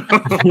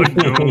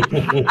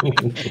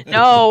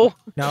 No.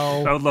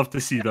 No. I would love to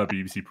see that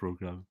BBC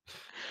program.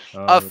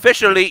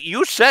 Officially,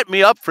 you set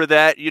me up for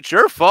that. It's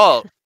your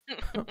fault.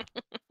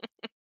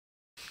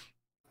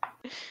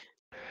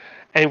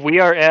 And we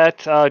are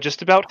at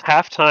just about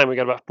halftime. We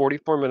got about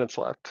 44 minutes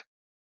left.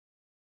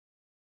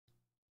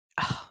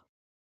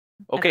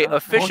 Okay, I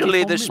officially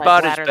won't the keep my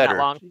spot is bladder that better.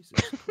 long.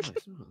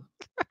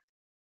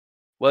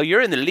 Well,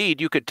 you're in the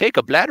lead. You could take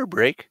a bladder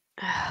break.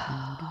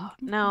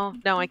 No,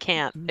 I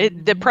can't.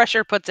 The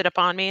pressure puts it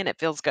upon me, and it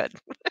feels good.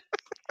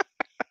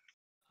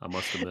 I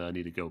must admit, I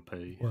need to go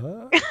pay.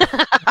 What?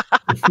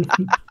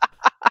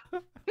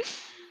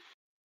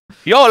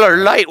 Y'all are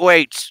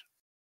lightweights.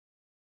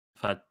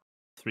 I've had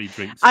 3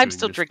 drinks. I'm during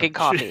still this drinking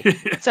batch.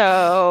 coffee.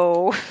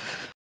 So,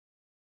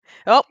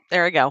 oh,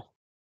 there we go.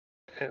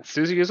 And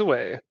Susie is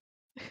away.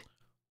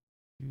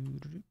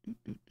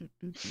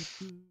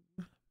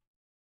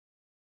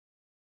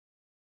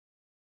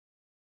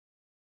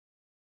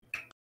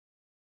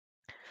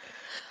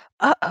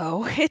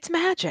 Uh-oh, it's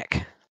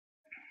magic.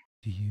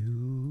 Do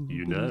you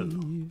know.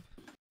 believe?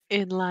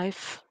 In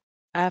life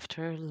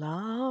after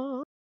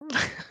love.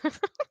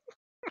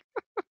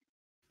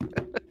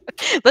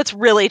 Let's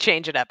really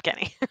change it up,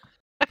 Kenny.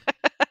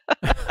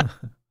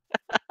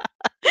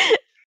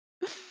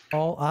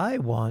 All I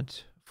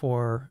want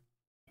for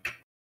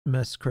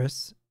Miss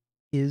Chris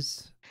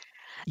is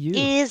you.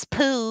 Is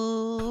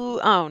poo.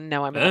 Oh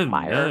no, I'm in Oh, the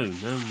mire. no.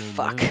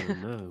 Fuck.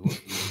 No.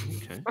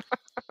 Okay.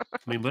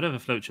 I mean, whatever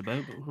floats your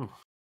boat, but...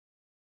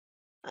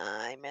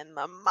 I'm in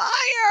the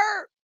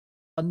mire.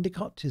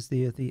 Undercut is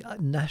the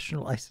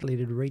National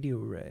Isolated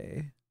Radio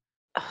Array.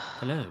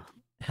 Hello.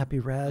 Happy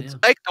Rads.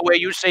 Like the way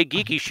you say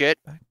geeky shit.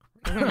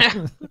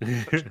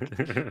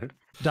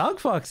 Dog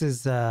Fox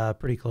is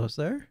pretty close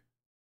there.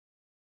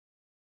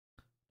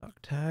 Dog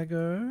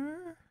Tagger.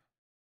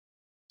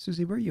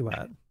 Susie, where are you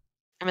at?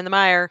 I'm in the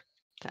mire.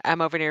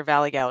 I'm over near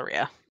Valley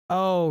Galleria.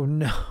 Oh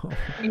no.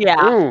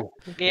 Yeah. Ooh.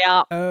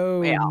 Yeah.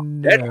 Oh Yeah.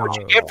 no. That's what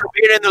you get for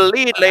being in the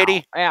lead,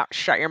 lady. Yeah.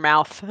 Shut your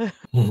mouth.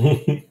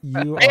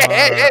 You are.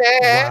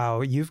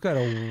 Wow, you've got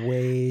a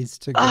ways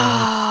to go. Oh,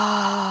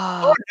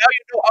 Ah. now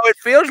you know how it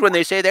feels when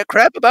they say that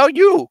crap about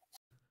you.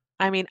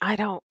 I mean, I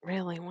don't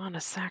really want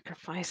to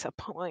sacrifice a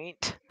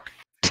point.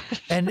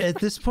 And at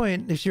this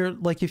point, if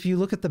you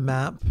look at the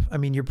map, I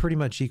mean, you're pretty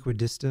much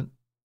equidistant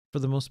for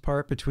the most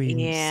part between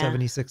Yeah.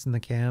 76 and the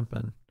camp,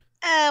 and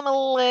I'm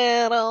a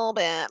little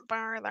bit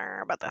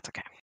farther, but that's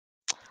okay.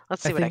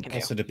 Let's see what I think can do.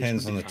 Also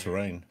depends on the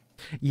terrain.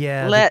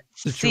 yeah,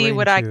 Let's the see terrain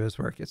what I too is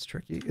where it gets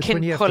tricky. It's can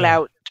when you have pull to,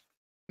 out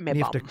my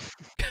you have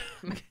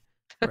bum.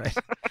 right.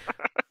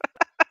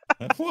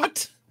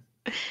 What?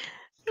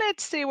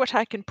 Let's see what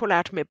I can pull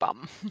out my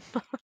bum.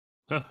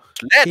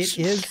 Let's. It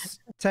is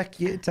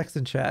text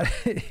in chat.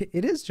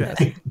 It is Jess.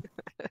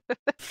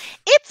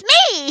 It's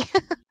me.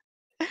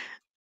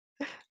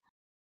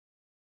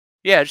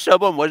 Yeah,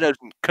 someone wasn't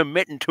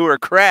committing to her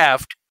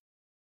craft.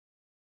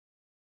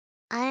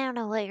 I don't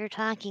know what you're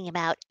talking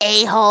about,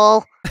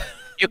 a-hole.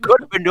 You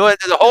could have been doing it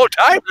the whole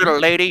time, little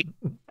lady.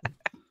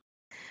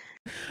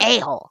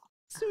 A-hole.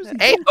 Susie,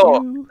 Hey, thank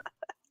oh. you.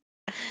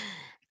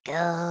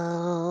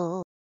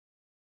 Go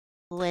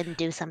and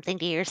do something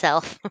to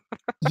yourself.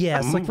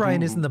 Yeah, Slick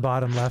Ryan is in the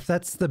bottom left.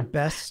 That's the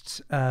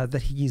best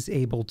that he's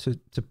able to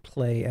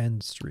play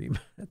and stream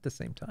at the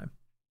same time.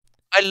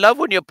 I love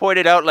when you point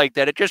it out like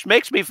that. It just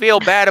makes me feel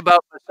bad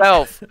about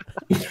myself.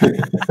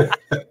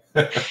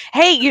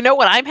 Hey, you know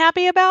what I'm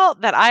happy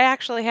about? That I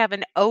actually have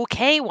an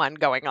okay one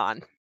going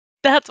on.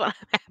 That's what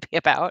I'm happy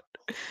about.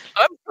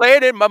 I'm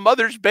playing in my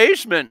mother's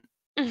basement.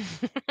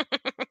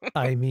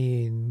 I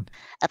mean,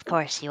 Of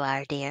course you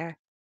are, dear.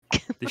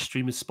 This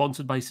stream is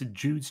sponsored by St.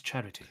 Jude's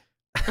Charity.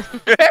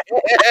 That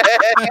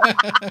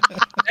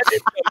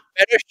is some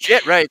better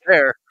shit right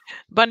there.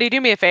 Bundy, do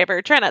me a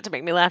favor. Try not to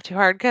make me laugh too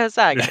hard, because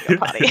I gotta go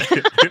potty.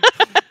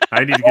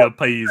 I need to get a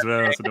pee as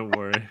well, so don't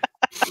worry.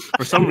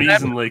 For some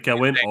reason, like I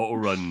went auto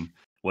run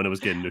when I was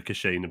getting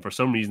Nukashine, and for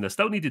some reason I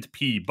still needed to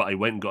pee, but I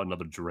went and got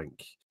another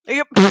drink.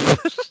 Yep.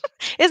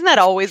 Isn't that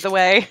always the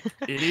way?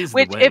 It is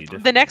Which, the way. if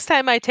Definitely. the next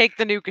time I take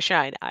the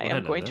Nukashine, I am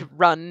hello going there. to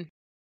run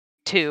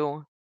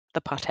to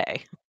the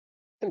pate.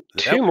 And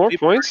That 2 would more be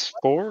points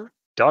for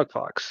Dog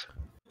Fox.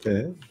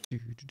 Okay.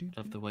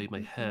 Love the way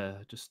my hair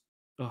just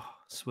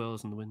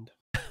swirls in the wind.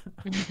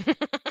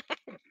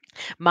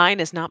 Mine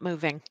is not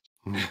moving.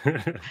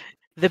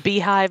 The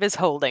beehive is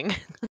holding.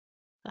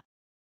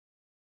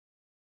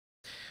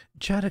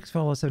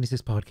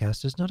 ChatXFollow76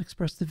 podcast does not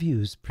express the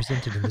views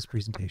presented in this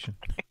presentation.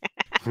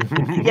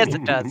 Yes,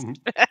 it does.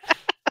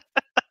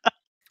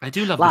 I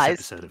do love Lies.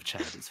 this episode of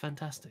Chad. It's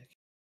fantastic.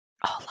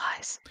 All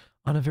lies.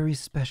 On a very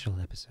special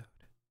episode.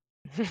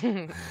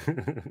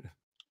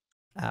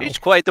 Ow. He's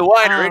quite the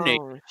whiner, isn't he?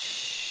 Oh,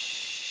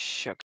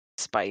 sugar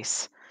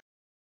spice.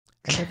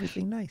 And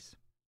everything nice.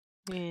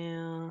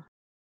 Yeah.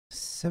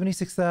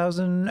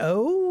 76,000.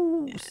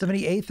 Oh,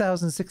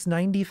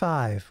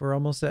 78,695. We're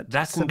almost at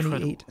That's incredible.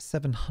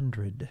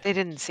 78,700. They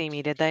didn't see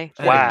me, did they?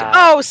 Wow.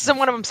 Oh,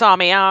 one of them saw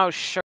me. Oh,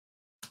 sure.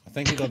 I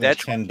think we got that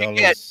That's what you $10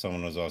 get.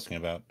 someone was asking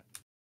about.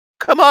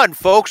 Come on,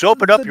 folks,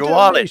 open up The your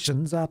wallet.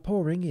 donations are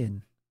pouring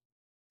in.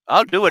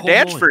 I'll do a Oh,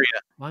 dance boy. for you.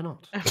 Why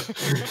not?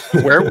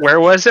 Where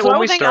was it when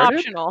we Clothing started?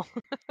 optional.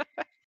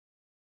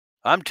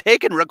 I'm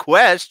taking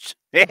requests.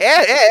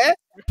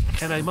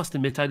 Ken, I must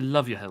admit, I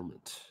love your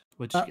helmet.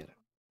 Where'd you get it?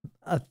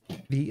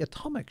 The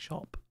Atomic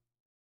Shop.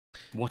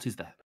 What is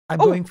that?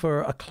 I'm Oh. going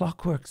for a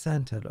Clockwork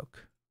Santa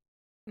look.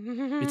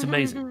 It's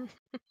amazing.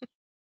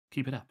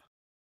 Keep it up.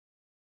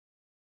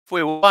 If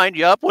we wind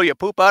you up, will you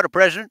poop out a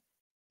present?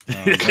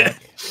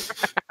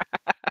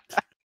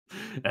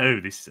 Oh,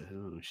 this.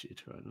 Oh,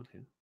 shit. Right, okay.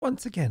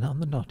 Once again on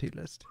the naughty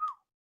list.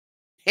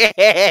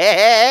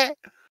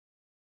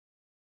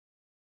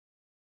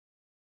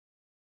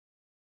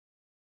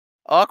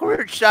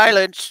 Awkward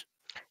silence.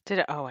 Did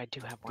it? Oh, I do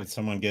have one. Did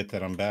someone get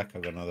that I'm back?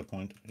 I've got another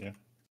point. Yeah.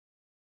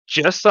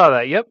 Just saw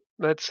that. Yep.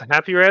 That's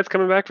Happy Rad's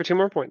coming back for 2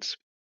 more points.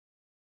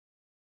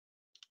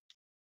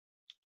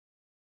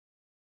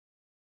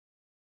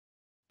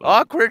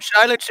 Awkward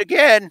silence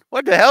again.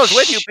 What the hell's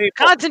with you Shh,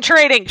 people?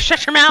 Concentrating.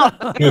 Shut your mouth.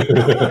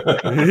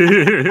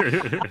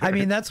 I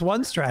mean, that's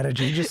one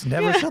strategy. Just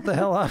never shut the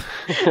hell up.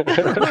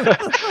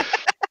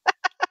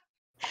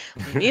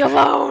 Leave me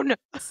alone.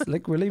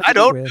 Slick Willy. I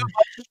don't do much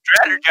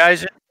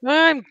strategizing.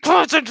 I'm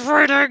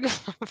concentrating.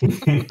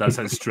 That's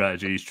his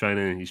strategy. He's trying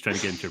to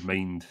get into your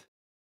mind.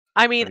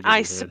 I mean, Trying to get I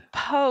in your head.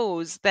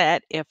 suppose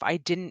that if I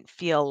didn't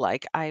feel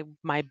like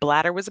my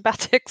bladder was about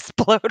to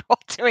explode while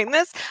doing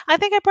this, I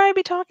think I'd probably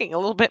be talking a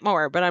little bit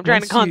more. But I'm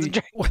trying to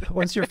concentrate.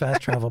 Once your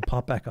fast travel,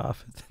 pop back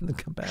off, and then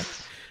come back.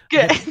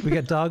 Good. We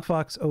got Dog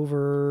Fox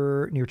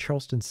over near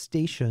Charleston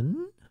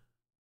Station.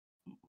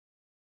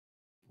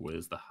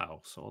 Where's the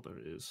house? Oh, there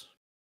it is.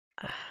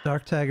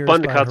 Dark Tagger.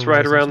 Thundercut's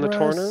right around the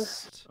corner.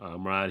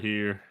 I'm right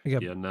here. We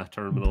got in that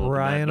terminal.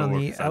 Brian that on door,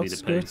 the 'cause I need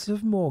to pay. outskirts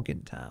of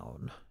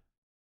Morgantown.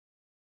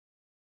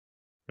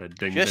 Right,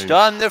 ding, Just ding.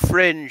 on the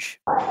fringe.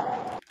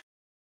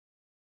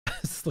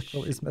 Slick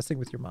Willy's messing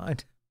with your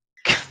mind.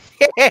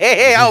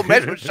 Hey, I'll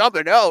mess with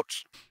something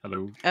else.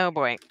 Hello. Oh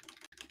boy.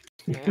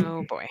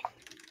 Oh boy.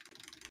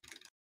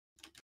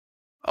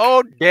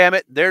 Oh, damn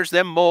it. There's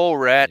them mole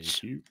rats.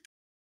 Thank you.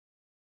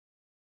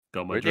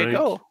 Got my Where'd drink. they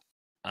go?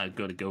 I've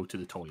got to go to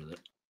the toilet.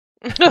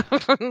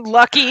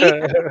 Lucky.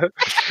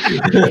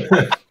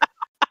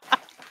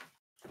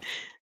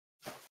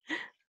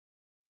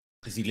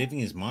 Is he leaving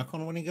his mic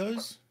on when he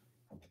goes?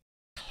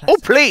 Oh,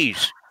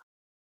 please.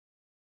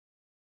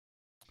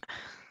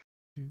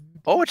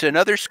 Oh, it's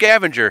another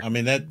scavenger. I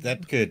mean,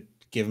 that could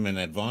give him an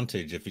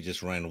advantage if he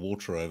just ran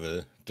water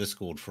over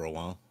Discord for a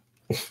while.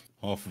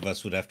 Half of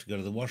us would have to go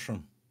to the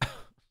washroom.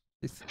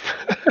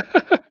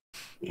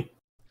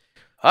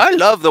 I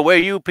love the way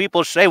you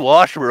people say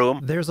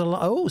washroom. There's a lot.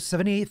 Oh,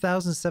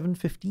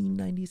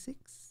 78,715.96.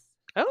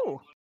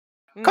 Oh.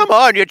 Come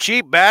on, you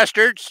cheap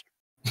bastards.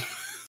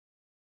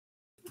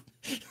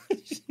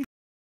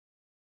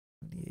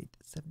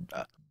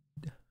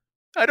 78,715.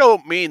 I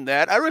don't mean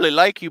that. I really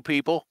like you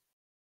people.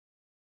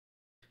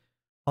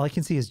 All I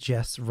can see is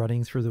Jess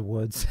running through the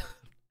woods.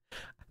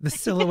 The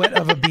silhouette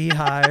of a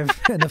beehive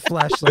and a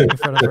flashlight in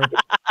front of her.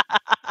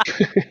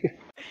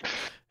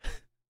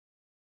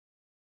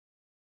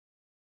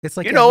 It's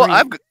like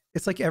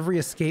it's like every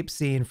escape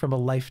scene from a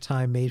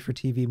Lifetime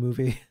made-for-TV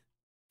movie.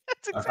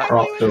 That's exactly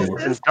what it is.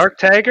 And Dark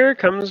Tagger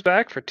comes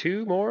back for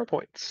 2 more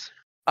points.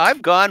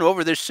 I've gone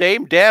over the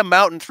same damn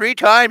mountain 3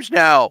 times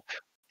now.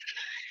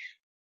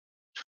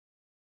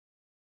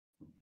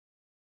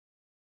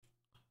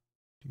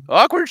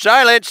 Awkward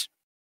silence.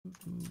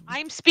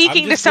 I'm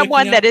speaking to just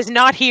someone waking that up. is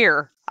not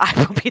here. I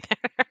will be there.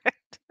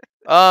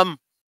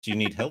 Do you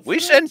need help? We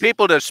for send that?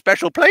 people to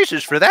special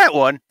places for that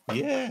one.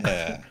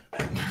 Yeah.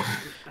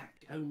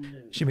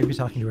 She may be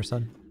talking to her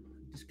son.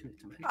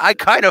 I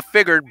kind of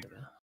figured.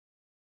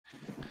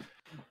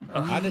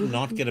 I did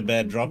not get a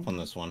bad drop on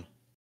this one.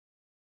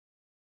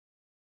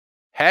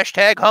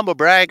 Hashtag humble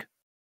brag.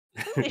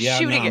 Yeah,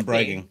 Shooting no, I'm at me.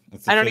 bragging.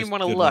 It's the I don't first even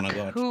want to good one look. I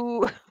got.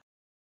 Who?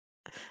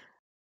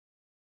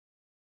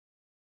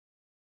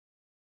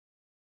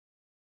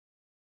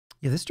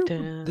 Yeah,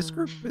 this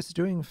group is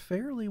doing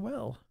fairly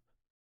well.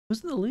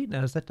 Who's in the lead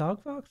now? Is that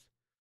Dog Fox?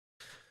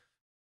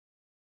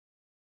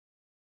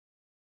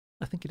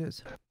 I think it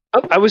is.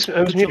 Oh, I was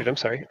muted. I'm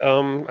sorry.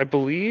 I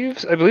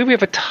believe we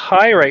have a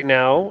tie right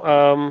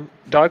now.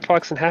 Dog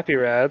Fox and Happy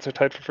Rads are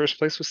tied for first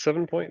place with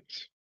 7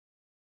 points.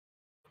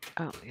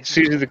 Oh,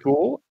 Susie the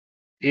Ghoul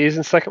is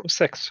in second with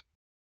 6.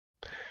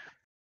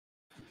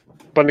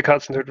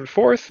 Bundicot's in third with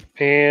 4th,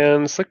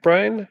 and Slick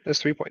Brian has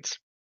 3 points,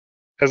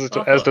 as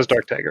does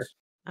Dark Tiger.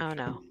 Oh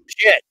no.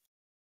 Shit.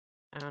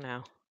 Oh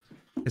no.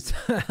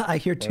 I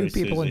hear two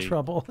Sorry, people in Susie.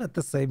 trouble at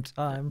the same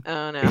time.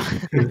 Oh no.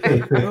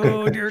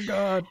 Oh dear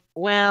God.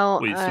 Well,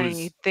 Wait, so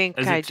I think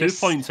Is I it 2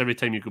 just points every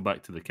time you go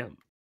back to the camp?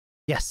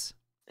 Yes.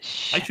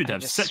 Shit, should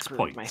have just 6 screwed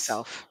points.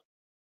 myself.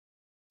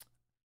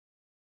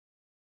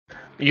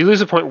 You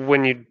lose a point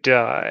when you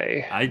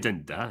die. I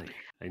didn't die.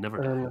 I never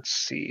died. Let's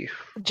see.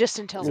 Just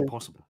until It's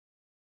impossible.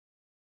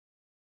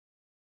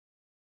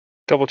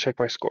 Double check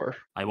my score.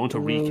 I want a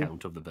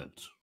recount of the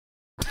votes.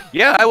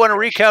 Yeah, I want to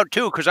recount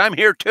too, because I'm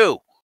here too.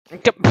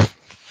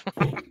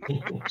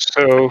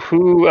 So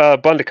who?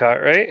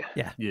 Bundicott, right?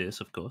 Yeah.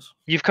 Yes, of course.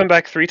 You've come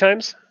back 3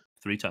 times.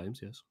 3 times,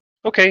 yes.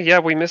 Okay, yeah,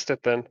 we missed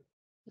it then.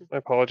 My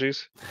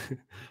apologies.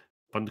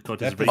 Bundicott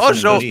That is puts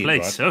raised you in in first the lead,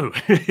 place, so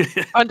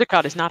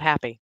Undercut is not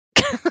happy.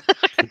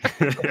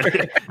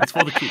 it's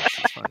for the keeps.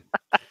 It's fine.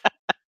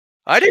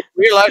 I didn't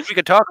realize we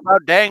could talk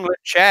about dangling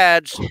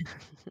chads.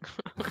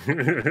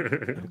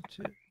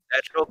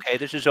 That's okay.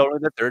 This is only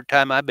the 3rd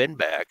time I've been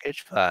back. It's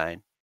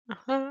fine.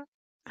 Uh-huh.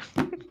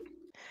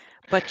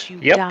 But you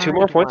Yep, died 2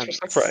 more points for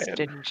once, Slick Brian.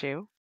 didn't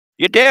you?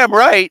 You're damn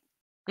right.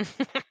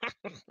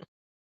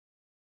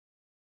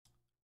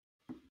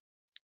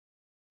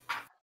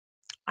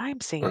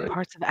 I'm seeing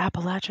parts of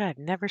Appalachia I've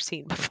never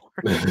seen before.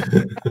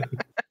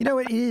 You know,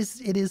 it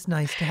is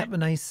nice to have a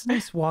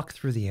nice walk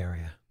through the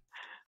area.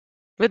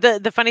 But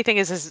the funny thing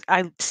is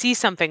I see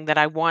something that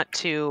I want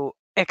to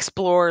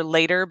explore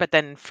later, but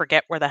then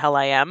forget where the hell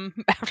I am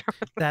after.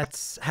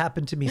 That's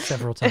happened to me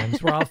several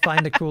times where I'll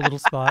find a cool little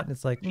spot and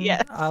it's like,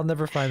 Yes. I'll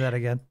never find that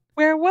again.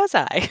 Where was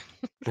I?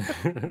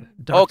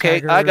 Dark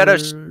Okay, I got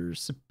Tiger,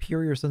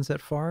 Superior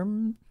Sunset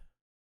Farm.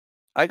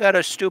 I got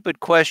a stupid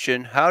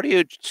question. How do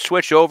you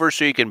switch over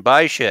so you can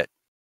buy shit?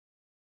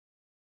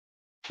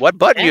 What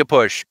button do you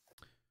push?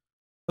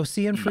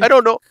 Ocean I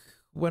don't know.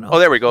 Went Oh,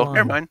 there we go. offline,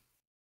 Never mind.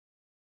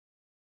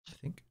 I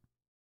think.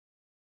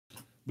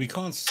 We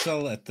can't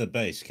sell at the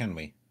base, can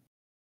we?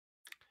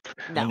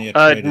 No. Only a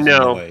trader's on the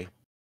no. way.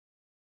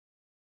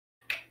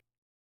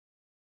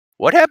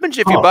 What happens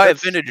if you Oh, buy a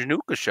that's- vintage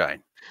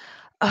Nukashine?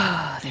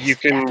 Oh, You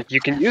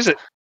can use it.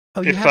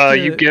 Oh, you If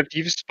have to,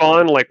 you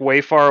spawn like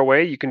way far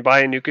away, you can buy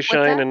a that?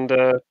 Nukashine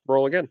and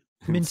roll again.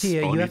 Mintia,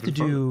 Spawn you have to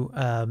even do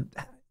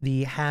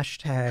the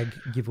hashtag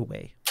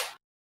giveaway.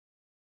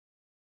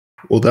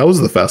 Well, that was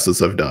the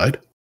fastest I've died.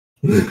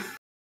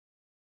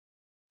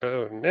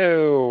 Oh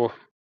no!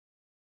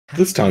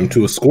 This time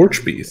to a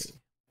Scorch Beast.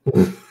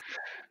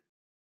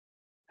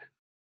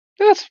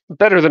 That's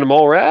better than a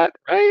mole rat,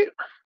 right?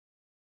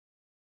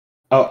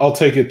 I'll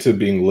take it to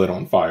being lit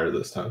on fire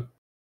this time.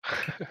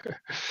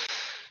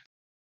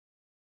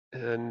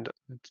 And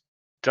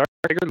Dark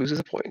Tiger loses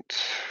a point.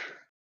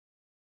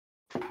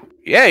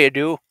 Yeah, you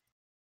do.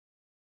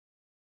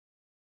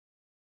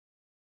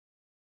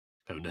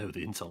 Oh no,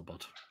 the insult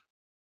bot.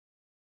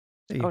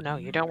 There Oh you no, go.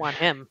 you don't want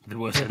him. The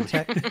worst Yeah, enemy.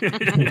 Tech.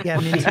 Yeah,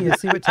 Mintia,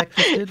 see what Tech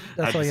just did?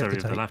 That's all you have to Adversary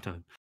of the type.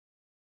 lifetime.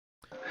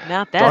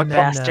 Not that And then,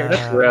 bastard.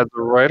 Rats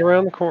are right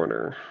around the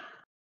corner.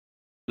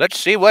 Let's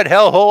see what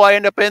hellhole I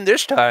end up in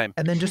this time.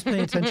 And then just pay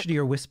attention to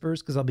your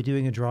whispers because I'll be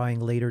doing a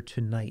drawing later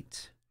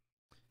tonight.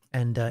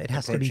 And it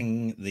has to be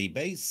Approaching the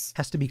base.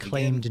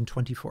 claimed in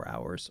 24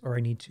 hours, or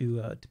I need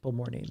to pull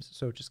more names.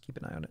 So just keep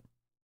an eye on it.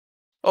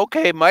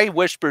 Okay, my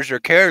whispers are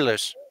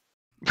careless.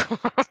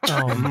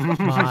 Oh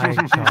my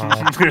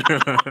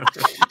God.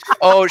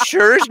 Oh,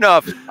 sure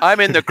enough, I'm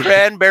in the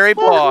cranberry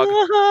bog.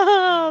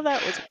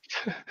 That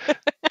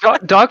was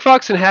Dog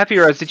Fox and Happy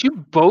Rats, did you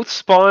both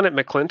spawn at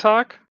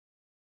McClintock?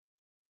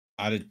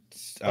 I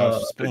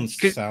was spawned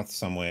 'cause- south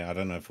somewhere. I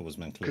don't know if it was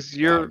Mencliff. Because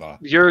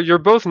you're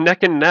both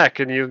neck and neck,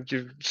 and you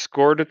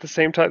scored at the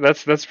same time.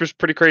 That's just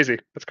pretty crazy.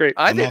 That's great.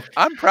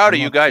 I'm proud of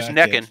you guys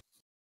necking.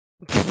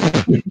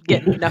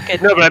 getting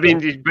knuckled. No, but I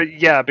mean,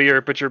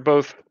 but you're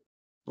both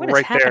What is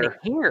right happening there.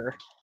 here?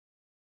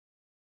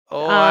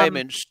 Oh, I'm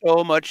in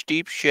so much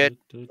deep shit.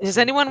 Does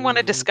anyone want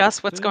to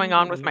discuss what's going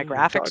on with my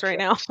graphics right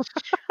now?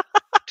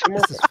 2 more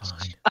This is points.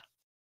 fine.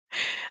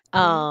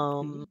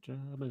 Um,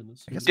 I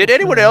guess Did we'll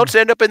anyone fill in. else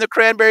end up in the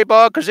cranberry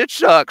bog? Because it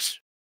sucks.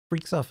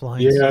 Freaks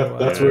offline. Yeah, so,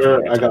 that's Yeah, where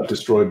it's I a good got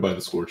destroyed by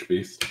the Scorch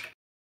Beast.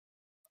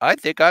 I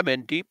think I'm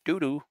in deep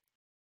doo-doo.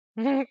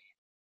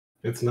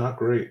 It's not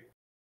great.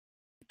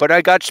 But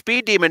I got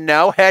Speed Demon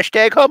now.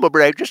 Hashtag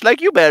humblebrag, just like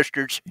you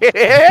bastards. I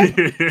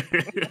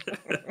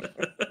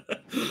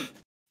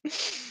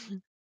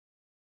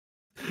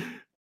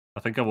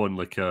think I won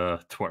like a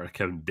Twitter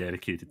account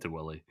dedicated to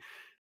Willie.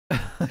 For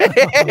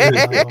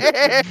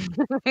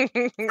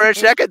a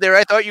second there,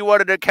 I thought you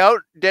wanted an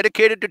account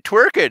dedicated to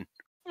twerking.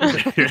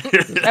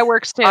 That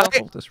works too.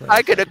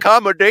 I can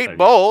accommodate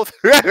both.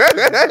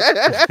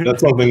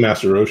 That's something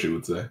Master Roshi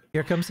would say.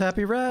 Here comes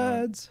Happy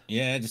Rads.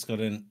 Yeah, I just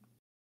got in.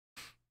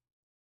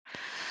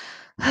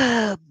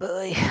 Oh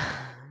boy.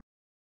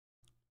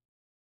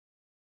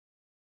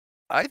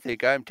 I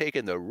think I'm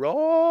taking the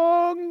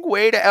wrong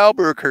way to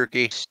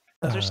Albuquerque.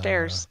 Those are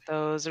stairs.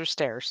 Those are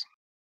stairs.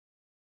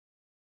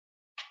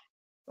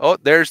 Oh,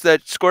 there's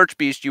that Scorch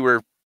Beast you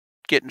were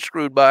getting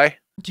screwed by.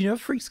 Do you know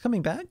if Freak's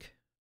coming back?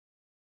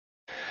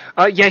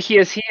 Yeah, he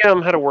is. He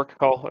had a work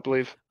call, I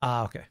believe.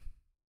 Ah, okay.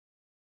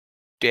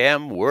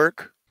 Damn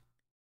work.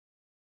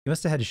 He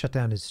must have had to shut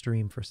down his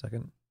stream for a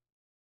second.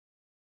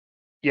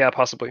 Yeah,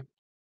 possibly.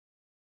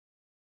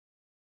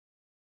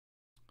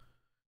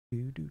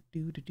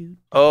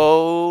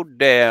 Oh,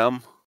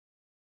 damn.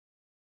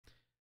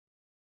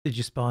 Did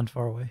you spawn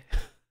far away?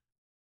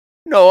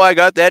 No, I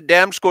got that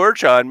damn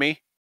Scorch on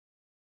me.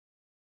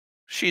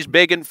 She's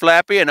big and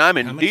flappy, and I'm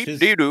in deep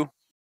doo-doo.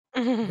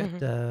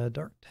 Got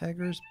Dark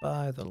Taggers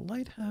by the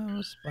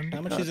lighthouse.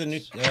 How much is a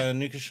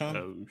Nukashine?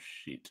 Oh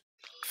shit.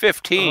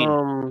 15.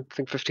 I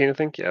think 15. I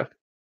think yeah.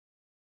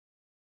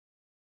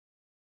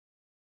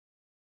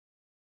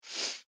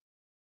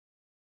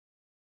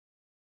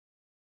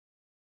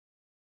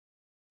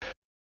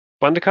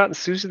 Bundicott and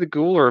Susie the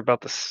Ghoul are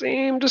about the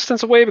same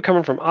distance away, but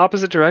coming from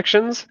opposite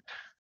directions.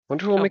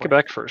 Wonder who will make it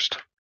back first.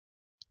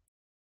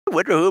 I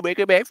wonder who'll make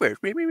it back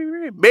first.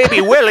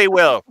 Maybe Willie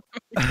will.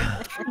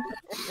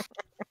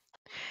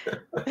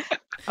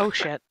 Oh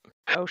shit.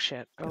 Oh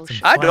shit. Oh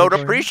shit. I don't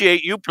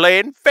appreciate you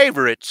playing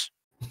favorites.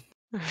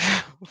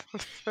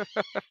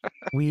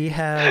 We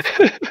have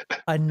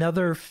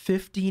another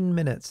 15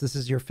 minutes. This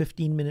is your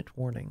 15-minute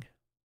warning.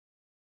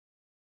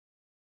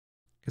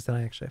 Because then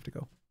I actually have to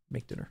go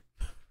make dinner.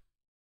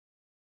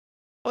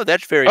 Oh,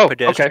 that's very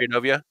pedestrian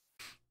of you. Are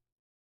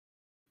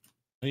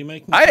you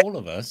making all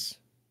of us?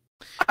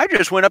 I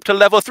just went up to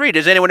level 3.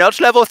 Does anyone else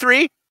level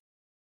 3?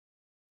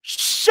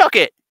 Suck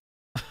it.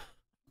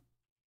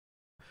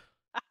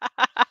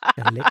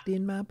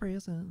 Collecting my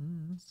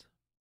presents.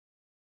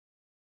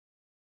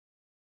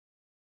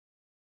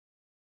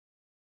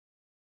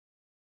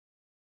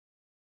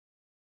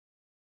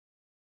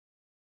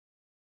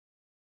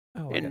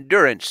 Oh,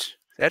 Endurance.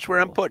 That's where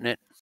I'm putting it.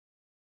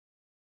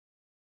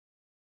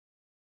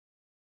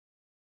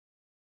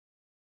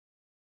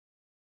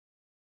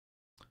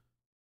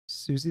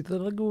 Susie the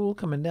little ghoul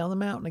coming down the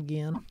mountain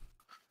again.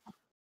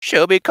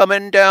 She'll be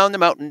coming down the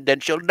mountain, then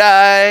she'll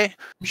die.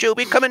 She'll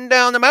be coming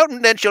down the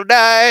mountain, then she'll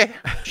die.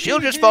 She'll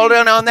just fall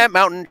down on that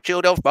mountain.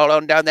 She'll fall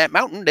on down that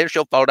mountain, then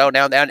she'll fall down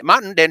that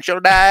mountain, then she'll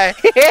die.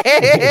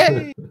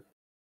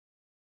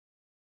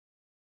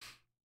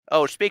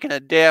 Oh, speaking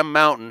of damn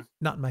mountain.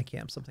 Not in my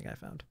camp, something I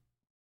found.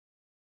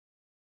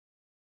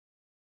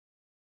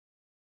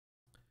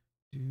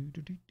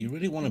 You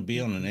really want to be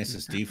on an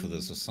SSD for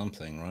this or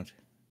something, right?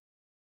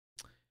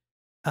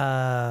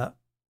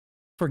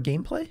 For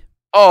gameplay?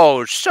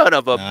 Oh, son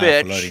of a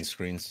bitch. For loading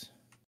screens.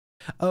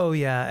 Oh,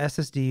 yeah.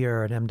 SSD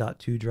or an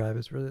M.2 drive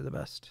is really the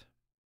best.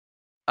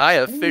 I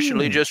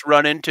officially just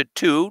run into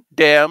 2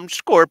 damn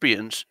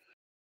scorpions.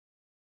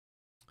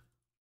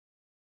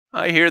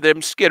 I hear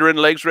them skittering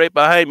legs right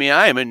behind me.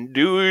 I am in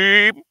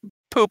deep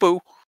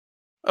poo-poo.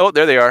 Oh,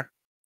 there they are.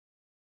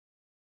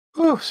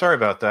 Oh, sorry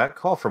about that.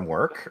 Call from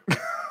work.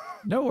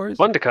 No worries.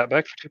 Bundicott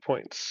back for 2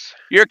 points.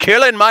 You're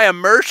killing my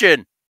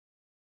immersion.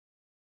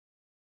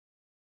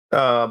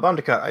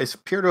 Bundicott, I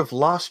appear to have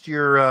lost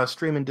your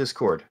stream in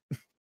Discord.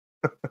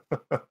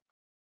 Can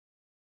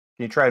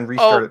you try and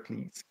restart it,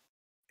 please?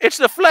 It's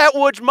the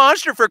Flatwoods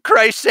Monster, for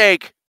Christ's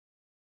sake.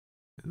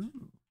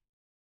 Ooh.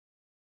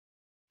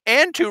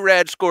 And 2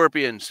 rad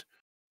scorpions.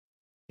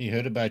 You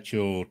heard about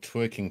your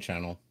twerking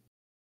channel.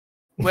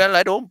 Well,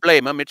 I don't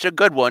blame him. It's a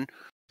good one.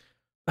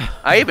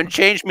 I even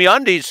changed me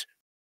undies.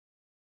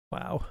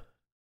 Wow.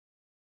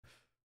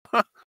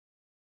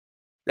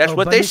 That's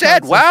what they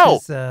said. Wow.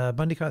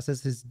 Bundicott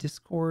says his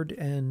Discord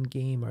and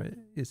game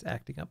is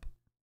acting up.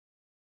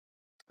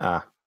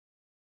 So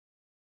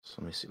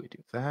let me see. We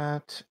do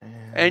that.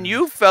 And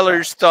you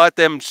fellers thought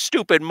them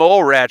stupid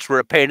mole rats were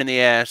a pain in the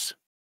ass.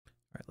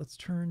 All right, let's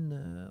turn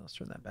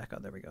that back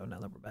on. There we go. Now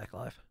that we're back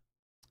live.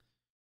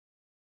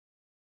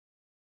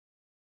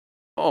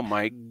 Oh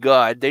my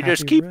God. They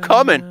just keep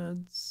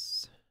coming.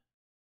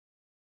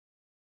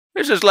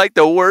 This is like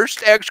the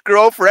worst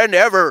ex-girlfriend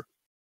ever.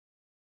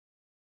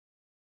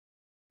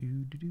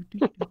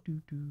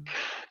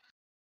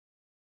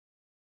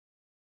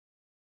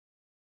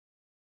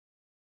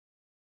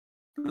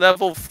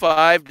 Level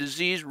 5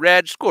 disease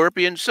rad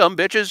scorpion, some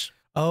bitches.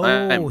 Oh,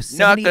 I'm not going to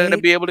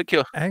 78 be able to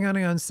kill. Hang on.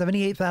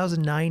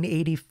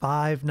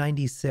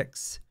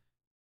 78,985.96.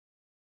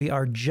 We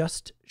are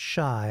just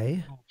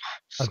shy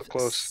So of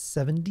close.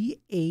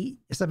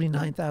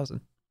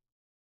 79,000.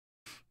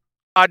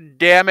 God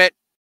damn it.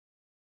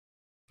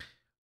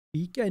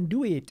 We can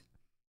do it.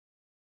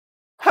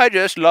 I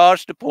just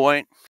lost a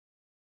point.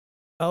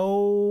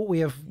 Oh, we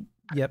have,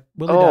 yep,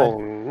 Willie Oh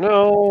died.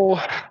 no.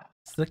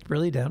 Slicked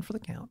really down for the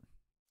count.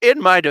 In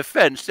my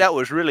defense, that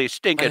was really I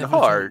stinking have no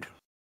hard. time.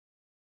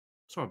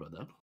 Sorry about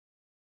that.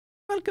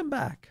 Welcome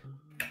back.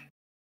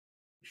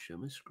 Share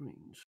my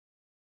screens.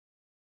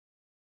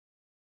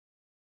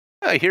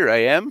 Here I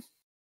am.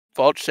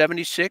 Vault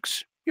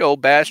 76, you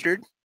old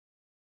bastard.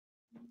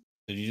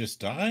 Did you just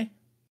die?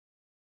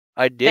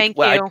 I did. Thank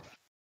well, you.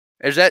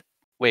 Is that...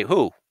 Wait,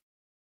 who?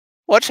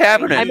 What's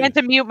happening? I meant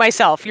to mute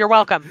myself. You're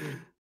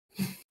welcome.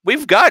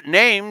 We've got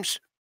names.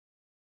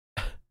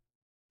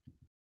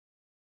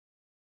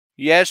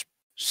 Yes,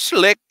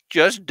 Slick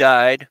just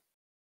died.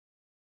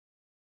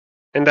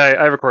 And I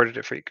recorded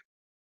it, Freak.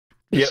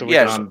 Yeah, So we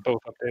yes. can both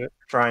update it.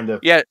 Trying to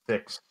Yeah.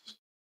 fix.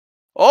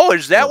 Oh,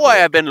 is that why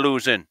Okay. I've been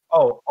losing?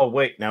 Oh,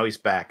 wait, now he's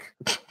back.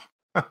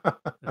 Oh,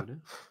 no.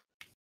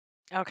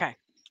 Okay.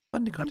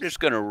 I'm just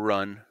going to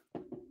run.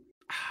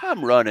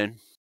 I'm running.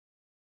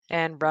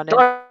 And running.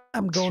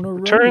 I'm going to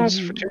Returns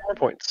run for you. 2 more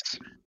points.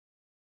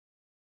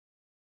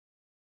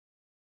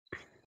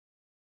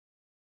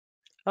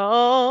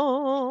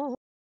 Oh,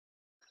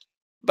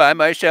 By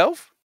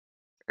myself?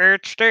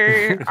 it's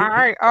the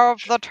eye of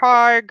the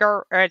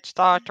tiger. It's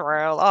the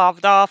thrill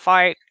of the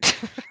fight.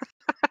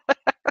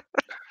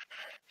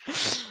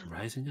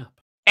 Rising up.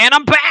 And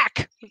I'm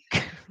back.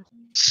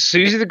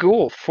 Susie the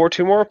Ghoul for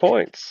 2 more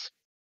points.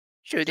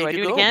 Sure, Do I did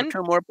do you it go again? for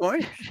 2 more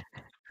points?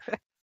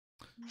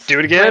 Do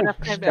it again.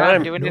 I'm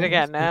Time. doing it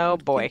again. Oh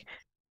boy.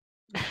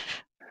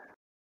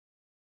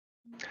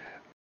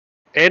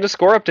 And a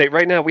score update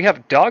right now. We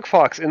have Dog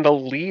Fox in the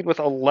lead with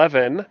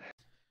 11.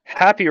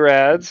 Happy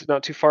Rads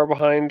not too far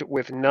behind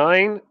with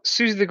 9.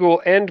 Susie the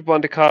Ghoul and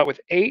Bundicott with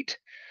 8.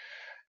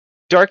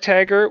 Dark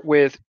Tiger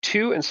with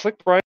 2 and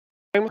Slick Brian.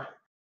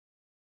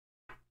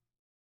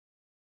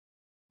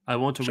 I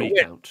want to So wait.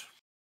 recount.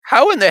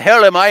 How in the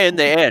hell am I in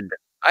the end?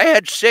 I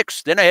had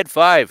 6, then I had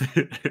 5.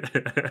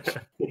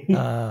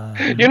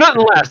 You're not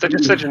in last. I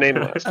just said your name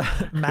last.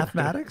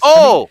 Mathematics?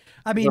 Oh!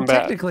 I mean I'm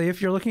bad. technically,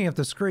 if you're looking at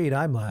the screen,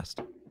 I'm last.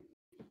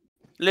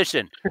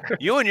 Listen,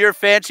 you and your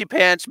fancy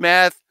pants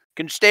math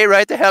can stay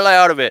right the hell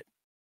out of it.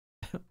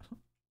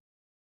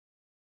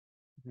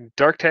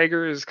 Dark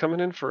Tiger is coming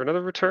in for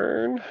another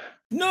return.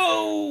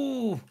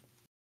 No!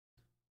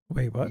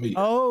 Wait, what? Me.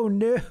 Oh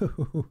no!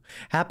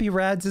 Happy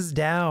Rads is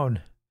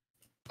down.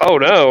 Oh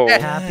no.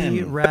 Happy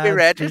Damn. Rads,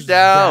 Rads is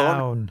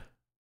down.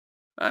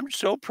 I'm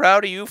so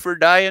proud of you for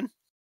dying.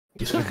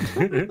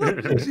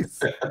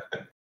 Jeez.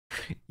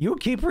 You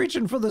keep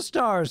reaching for the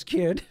stars,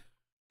 kid.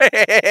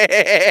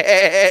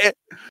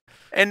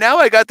 And now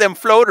I got them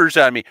floaters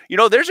on me. You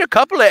know, there's a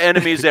couple of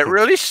enemies that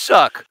really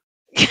suck.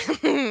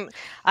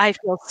 I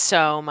feel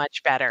so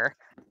much better.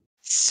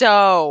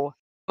 So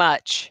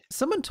much.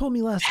 Someone told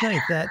me last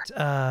night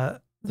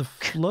that the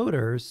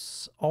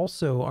floaters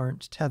also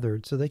aren't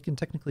tethered, so they can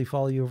technically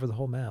follow you over the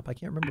whole map. I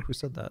can't remember who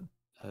said that.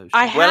 Oh, shit.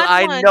 I had Well,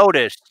 I one,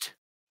 noticed.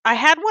 I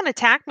had one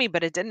attack me,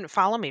 but it didn't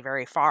follow me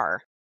very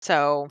far.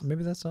 So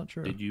Maybe that's not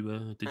true. Did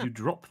you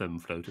drop them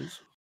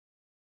floaters?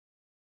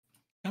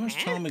 How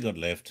much time we got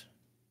left?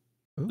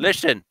 Ooh.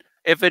 Listen,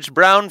 if it's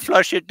brown,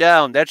 flush it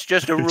down. That's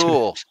just a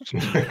rule.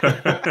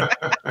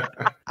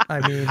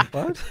 I mean,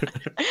 what?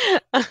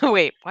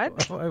 wait,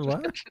 what?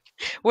 What?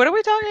 What are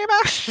we talking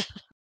about?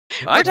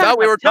 I thought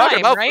we were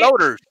talking about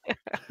floaters.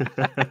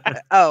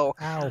 Oh,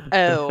 Ow.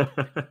 oh,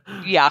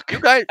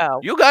 yuck.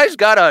 You guys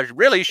got a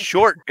really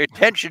short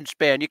attention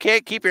span. You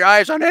can't keep your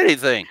eyes on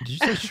anything. Did you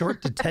say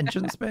short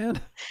detention span?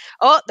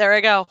 Oh, there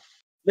we go.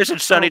 Listen,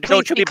 Sonny, Oh,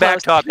 don't please you be back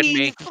close. talking please,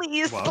 me.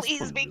 Please, Well, that's please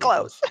fun, be really.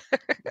 close.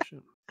 Shit.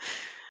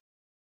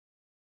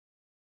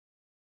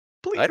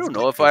 I don't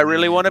know if I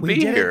really want to We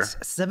be did here. it.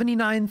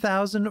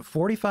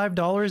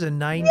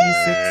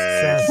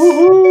 $79,045.96.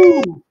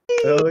 Woohoo!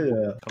 Hell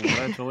yeah.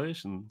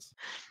 Congratulations.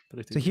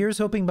 Pretty So here's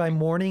hoping by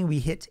morning we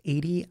hit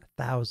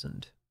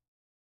 80,000.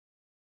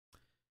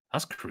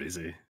 That's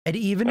crazy. And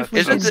even if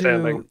That's we can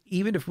outstanding. do,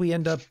 even if we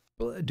end up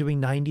doing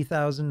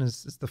 90,000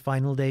 as the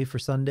final day for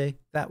Sunday,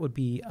 that would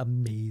be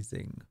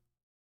amazing.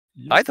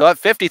 I thought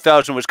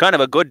 50,000 was kind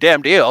of a good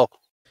damn deal.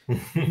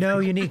 No,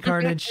 Unique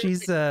Carnage,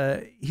 he's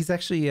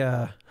actually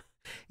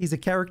he's a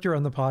character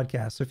on the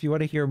podcast. So if you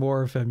want to hear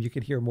more of him, you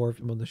can hear more of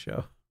him on the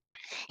show.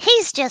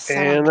 He's just so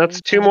And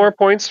that's 2 amazing. more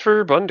points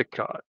for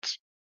Bundicott.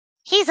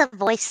 He's a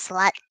voice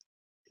slut.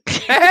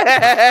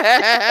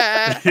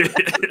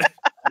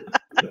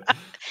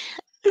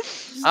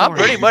 I'll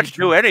pretty much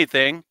do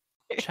anything.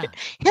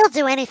 He'll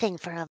do anything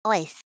for a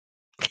voice.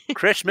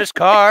 Christmas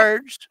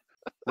cards,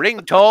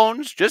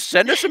 ringtones. Just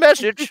send us a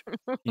message.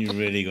 You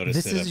really got to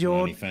This set is up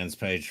your- an OnlyFans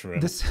page for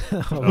him. This,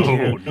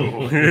 Oh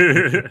no.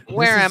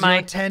 Where am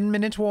I?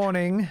 10-minute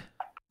warning.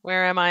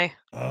 Where am I?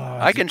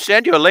 I can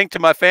send you a link to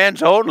my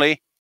fans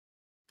only.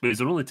 Wait, is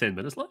there only 10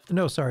 minutes left?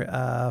 No, sorry,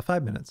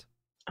 5 minutes.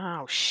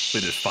 Oh,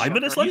 shit. Wait, there's 5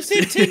 minutes You left?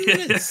 said 10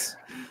 minutes.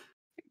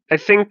 I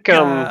think,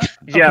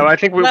 okay. I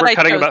think we Glad were I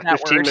cutting chose about that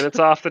 15 word. minutes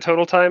off the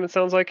total time, it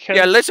sounds like. Ken.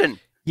 Yeah, listen.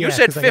 Yeah, You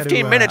said 'cause I gotta,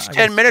 15 minutes I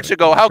 10 gotta minutes split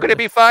ago. it How could it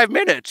be 5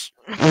 minutes?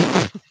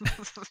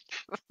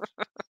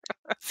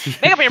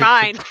 Make up your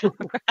mind.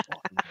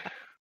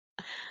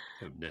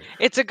 Oh, no.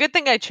 It's a good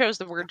thing I chose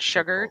the word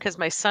sugar because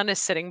my son is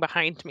sitting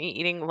behind me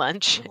eating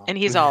lunch and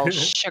he's all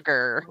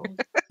sugar.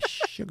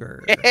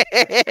 Sugar.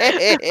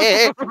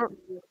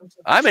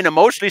 I'm in a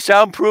mostly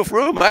soundproof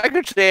room. I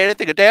could say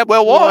anything I damn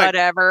well want.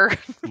 Whatever.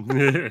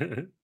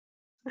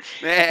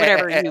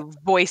 Whatever, you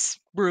voice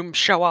room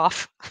show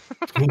off.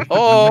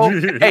 Oh,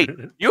 hey,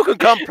 you can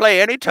come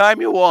play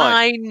anytime you want.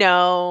 I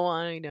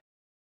know.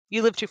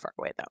 You live too far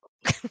away,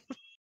 though.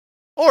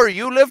 Or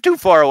you live too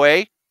far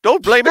away.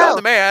 Don't blame it on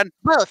the man.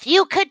 Both.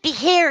 You could be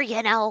here,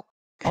 you know.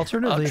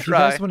 Alternatively, I'll if you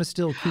guys try. want to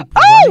still keep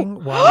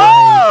running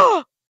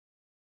while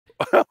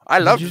I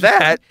Did love you just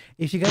that.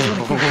 if you guys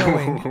want to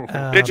keep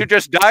going, Did you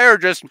just die or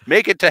just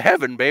make it to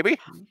heaven, baby?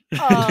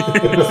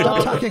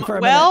 stop talking for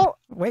a well,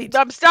 minute. Wait.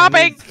 I'm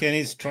stopping.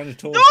 Kenny's trying to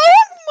talk. Oh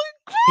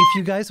my God. If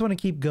you guys want to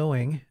keep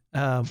going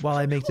while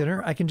I make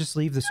dinner, I can just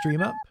leave the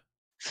stream up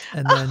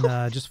and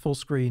then just full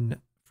screen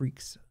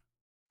freaks.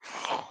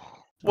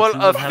 Well,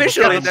 That's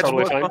officially, that's that's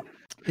totally what. fine.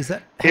 Is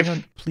that? Hang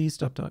on, please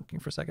stop talking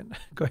for a second.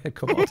 Go ahead,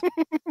 Cobalt.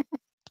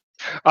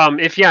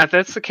 If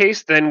that's the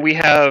case, then we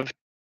have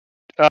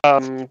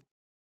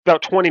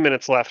about 20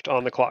 minutes left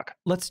on the clock.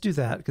 Let's do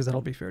that because that'll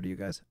be fair to you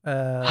guys.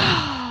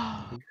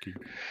 Oh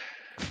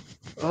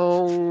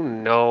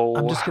no!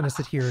 I'm just gonna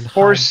sit here and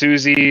Poor hide.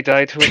 Susie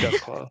died to a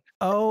death claw.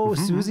 Oh,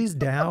 Susie's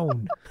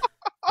down.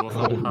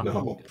 Oh,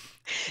 no.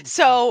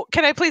 So,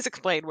 can I please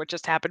explain what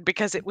just happened?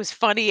 Because it was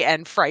funny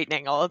and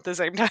frightening all at the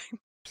same time.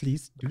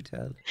 Please do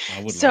tell.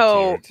 I would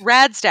So, like to hear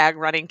Radstag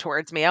running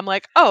towards me. I'm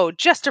like, oh,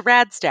 just a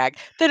Radstag.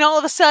 Then all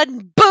of a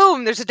sudden,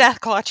 boom, there's a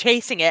Deathclaw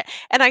chasing it.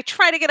 And I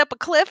try to get up a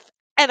cliff,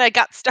 and I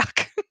got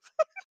stuck.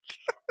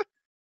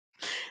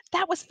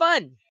 That was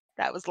fun.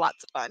 That was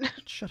lots of fun.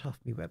 Shut off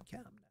me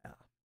webcam now.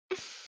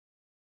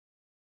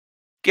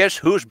 Guess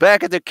who's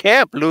back at the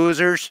camp,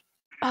 losers?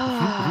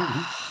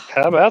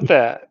 How about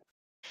that?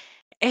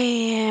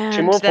 And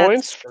 2 more that's-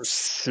 points for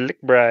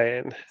Slick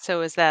Brian.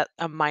 So is that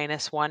a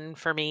 -1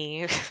 for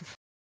me?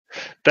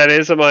 That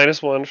is a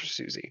 -1 for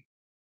Susie.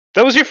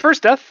 That was your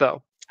first death,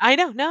 though. I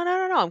know. No.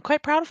 I'm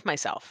quite proud of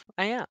myself.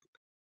 I am.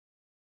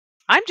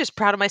 I'm just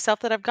proud of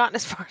myself that I've gotten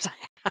as far as I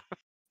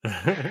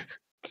have.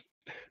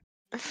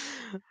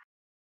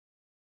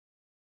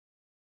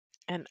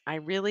 And I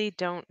really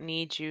don't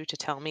need you to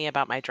tell me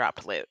about my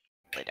dropped loot.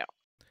 I don't.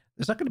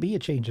 There's not going to be a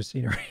change of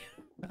scenery.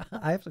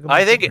 I have to go.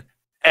 I make think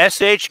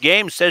SH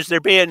Games says they're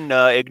being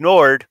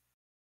ignored.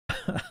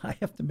 dinner. I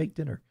have to make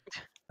dinner.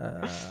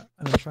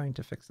 I'm trying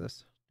to fix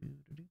this.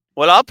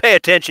 Well, I'll pay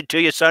attention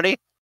to you, Sonny.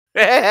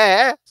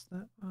 Is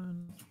that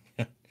one?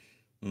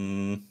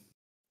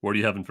 What are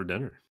you having for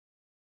dinner?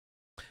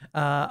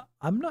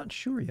 I'm not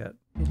sure yet.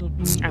 It'll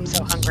be. I'm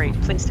so hungry.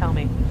 Please tell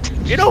me.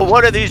 You know,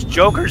 one of these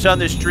jokers on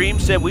the stream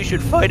said we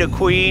should fight a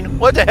queen.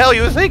 What the hell are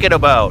you thinking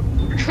about?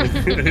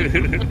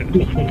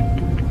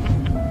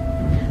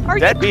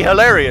 That'd be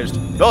hilarious.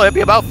 No, it'd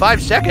be about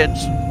 5 seconds.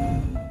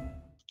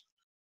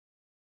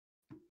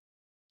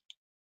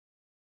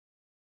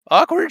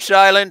 Awkward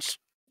silence.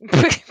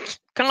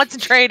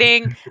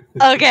 Concentrating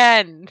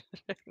again.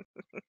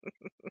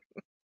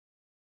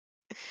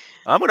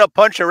 I'm gonna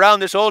punch around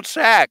this old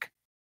sack,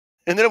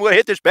 and then I'm gonna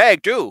hit this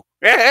bag too.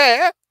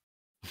 Oh.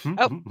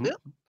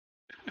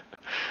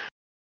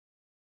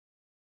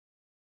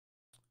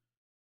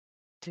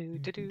 Do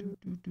do do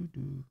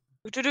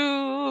do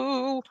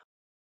do.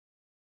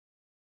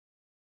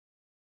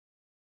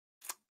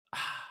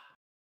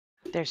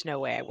 There's no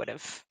way I would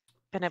have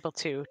been able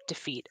to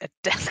defeat a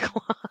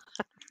Deathclaw.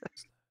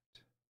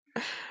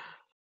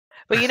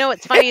 But you know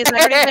what's funny is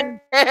I don't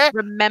even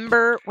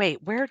remember.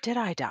 Wait, where did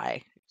I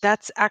die?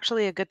 That's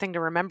actually a good thing to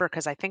remember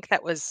because I think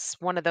that was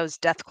one of those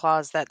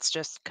Deathclaws that's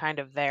just kind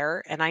of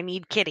there, and I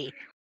need Kitty.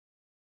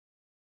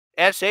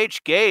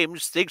 SH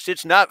Games thinks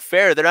it's not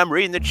fair that I'm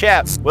reading the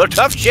chat. Well,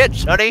 tough shit,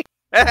 Sonny.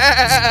 To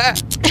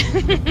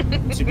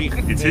be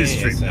It's fair, his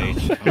stream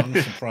SH, I'm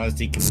surprised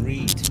he can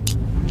read.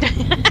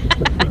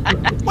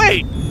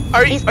 Wait,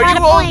 are you He's got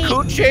a old point.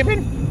 coot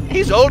shaming?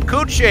 He's old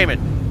coot shaming.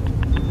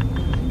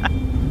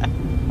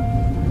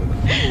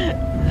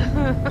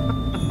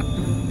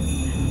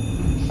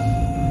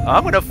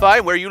 I'm gonna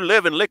find where you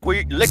live and lick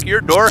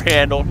your door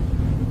handle.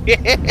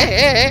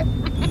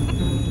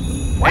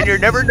 And you're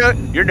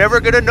never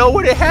gonna know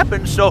when it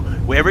happens. So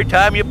every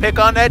time you pick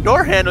on that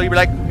door handle, you'll be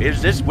like,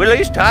 "Is this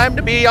Willie's time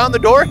to be on the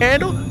door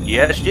handle?"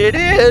 Yes, it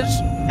is.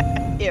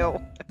 Ew.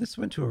 This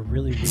went to a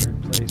really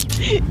weird place.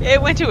 It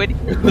went to an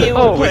ew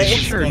Oh, place. it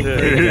sure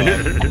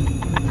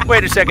did.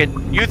 Wait a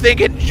second. You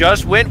think it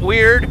just went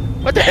weird?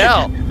 What the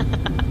hell?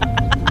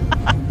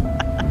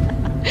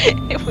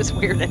 It was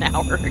weird an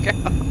hour ago.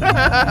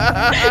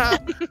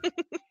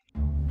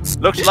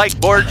 Looks like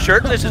Bored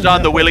Shirtless is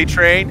on the Willy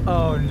train.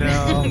 Oh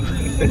no.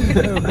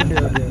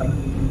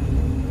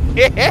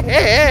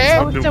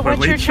 Oh, so what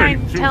you're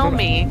trying to tell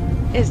me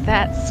is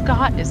that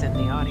Scott is in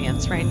the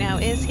audience right now,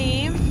 is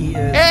he? He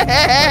is. But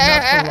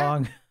not for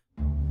long.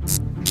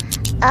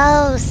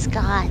 Oh,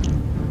 Scott.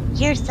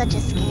 You're such a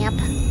scamp.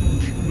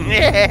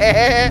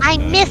 I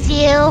miss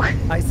you.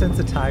 I sense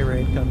a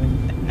tirade coming.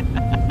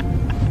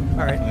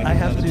 All right, I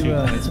have to.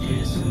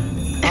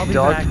 I'll be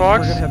Dog back.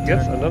 Fox We're gonna have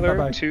gets dinner. another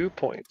Bye-bye. 2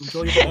 points.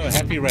 Oh,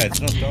 Happy Reds,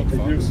 not Dog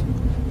Fox.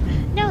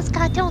 No,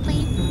 Scott, don't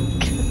leave.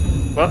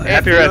 Well,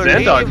 Happy Reds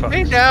and Dog Fox.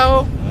 Me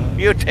now,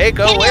 you take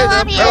Kenny, away I the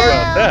love you. How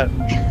about that?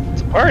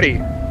 It's a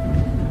party.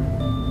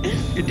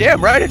 You're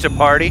damn right it's a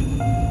party.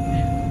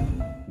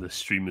 The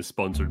stream is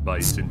sponsored by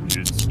St.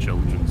 Jude's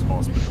Children's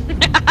Hospital.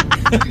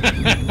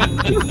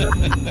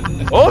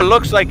 Oh,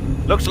 looks like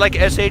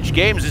SH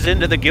Games is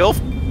into the GILF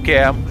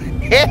cam.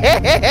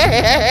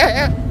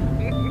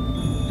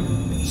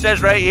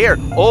 Says right here,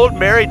 old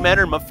married men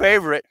are my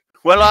favorite.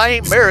 Well, I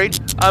ain't married.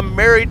 I'm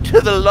married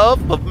to the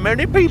love of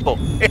many people.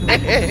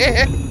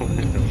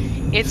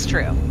 It's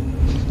true.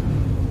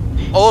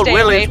 Old Stay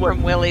away Willie's what,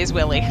 from Willie's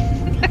Willie.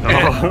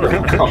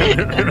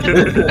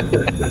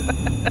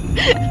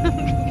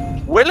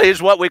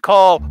 Willie's what we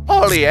call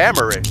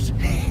polyamorous.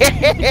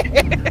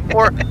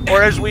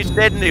 or as we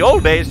said in the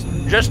old days,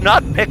 just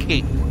not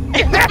picky.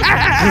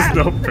 Just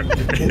no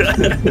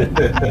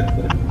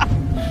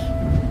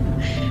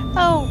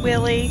Oh,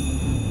 Willie.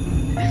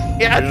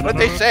 Yeah, that's what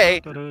they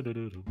say.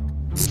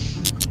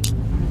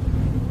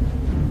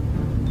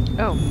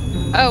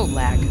 Oh,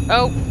 lag.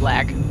 Oh,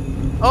 lag.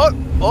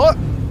 Oh,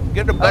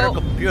 get a better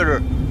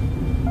computer.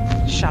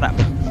 Shut up.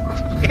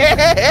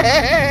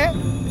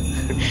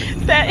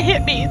 That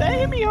hit me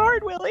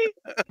hard, Willie.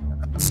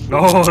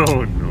 No.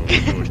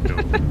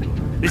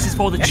 This is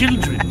for the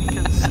children. You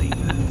can't say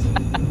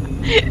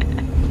that.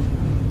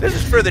 This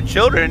is for the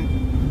children.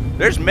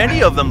 There's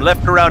many of them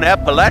left around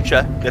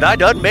Appalachia that I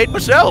done made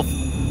myself.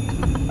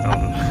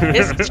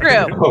 It's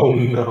true. Oh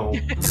no.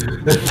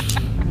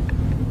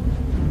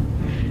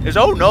 Is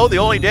oh no the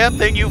only damn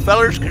thing you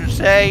fellers can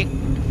say?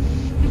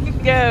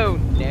 No.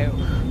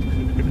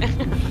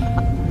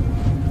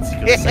 It's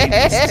gonna say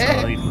this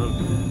time, look.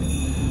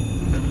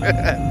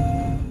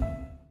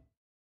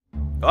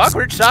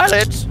 Awkward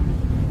silence.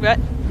 What?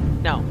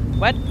 No.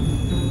 What?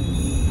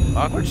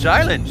 Awkward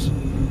silence.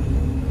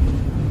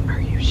 Are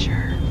you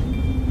sure?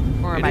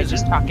 Or am It I is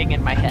just a- talking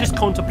in my I'm head? just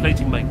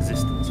contemplating my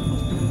existence.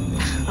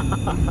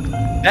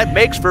 That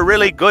makes for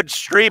really good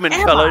streaming,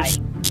 Am fellas.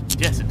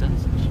 Yes, it does.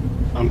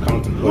 I'm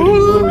contemplating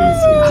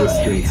Willie's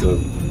existence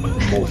of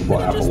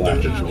multiple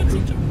Appalachian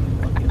children.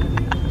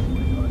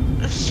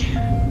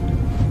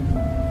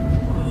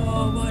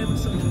 Oh, why am I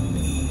so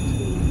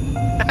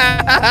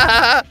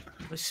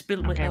I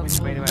spilled my Okay, which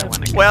way do I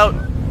want to go? Well,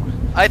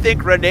 I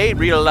think Renee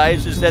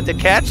realizes that the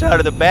cat's out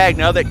of the bag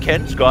now that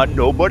Ken's gone.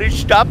 Nobody's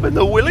stopping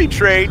the Willie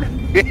train.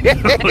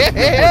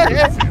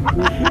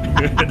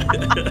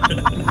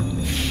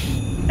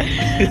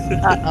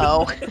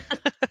 Uh-oh.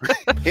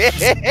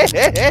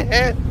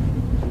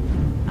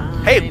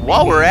 Hey,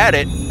 while we're at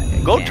it,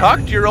 go talk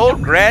to your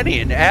old granny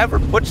and have her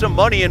put some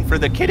money in for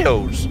the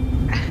kiddos.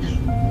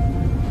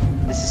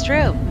 This is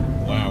true.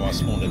 Wow, I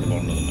spawned at the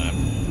bottom of the map.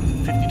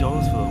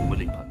 $50 for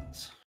Willy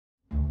buttons.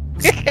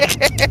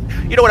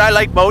 You know what I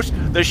like most?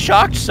 The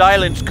shocked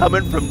silence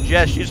coming from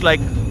Jess. She's like,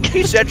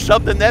 he said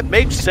something that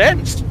makes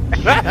sense.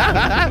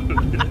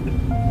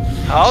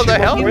 How the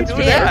hell do we do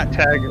that?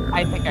 Tagger.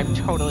 I think I'm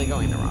totally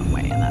going the wrong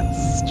way, and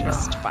that's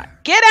just fine.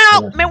 Get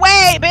out my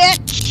way,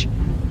 bitch!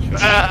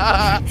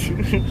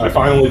 I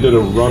finally did a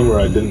run where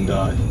I didn't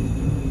die.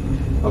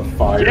 A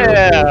fire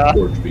Yeah.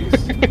 or torch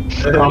beast.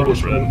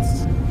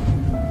 Accomplishments.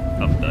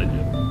 Haven't died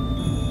yet.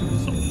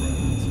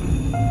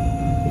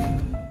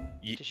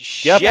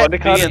 Yeah, Shit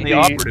Buttercup is being the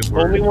operative the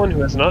word. only one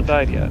who has not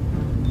died yet.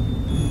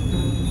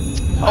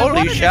 I Holy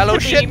wanted it shallow to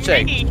be shit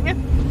sakes. me.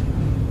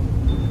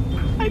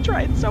 I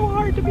tried so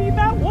hard to be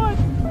that one.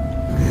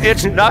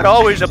 It's not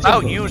always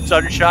about you,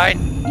 Sunshine.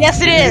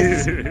 Yes, it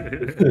is.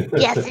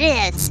 Yes, it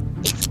is.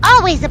 It's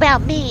always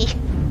about me.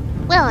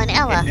 Will and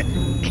Ella.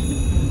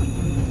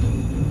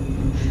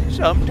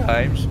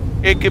 Sometimes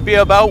it could be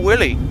about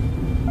Willie.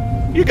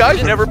 You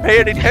guys never pay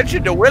any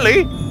attention to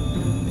Willie.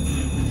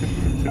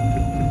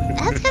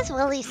 That's because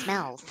Willie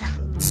smells.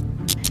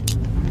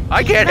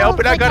 I can't help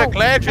it. I got a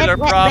glandular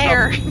wet problem.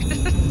 bear.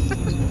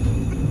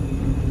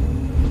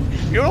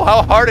 You know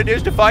how hard it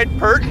is to find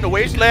pert in the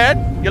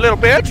wasteland, you little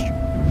bitch?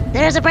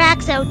 There's a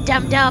Braxo,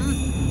 dum-dum.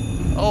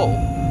 Oh,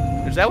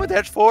 is that what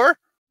that's for?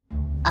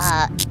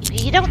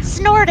 You don't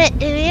snort it,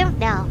 do you?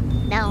 No.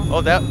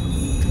 Oh, that.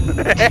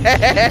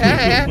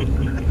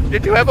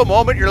 Did you have a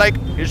moment you're like,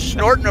 is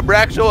snorting a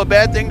Braxo a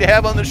bad thing to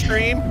have on the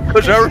stream?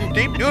 Because they're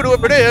deep due to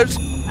if it is.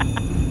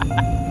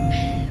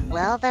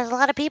 Well, there's a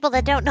lot of people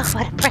that don't know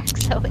what a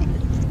Braxo is.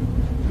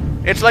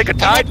 It's like a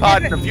Tide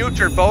Pod in the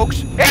future,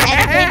 folks.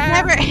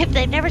 And if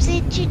they've never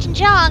seen Cheech and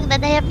Chong, then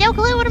they have no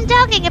clue what I'm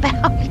talking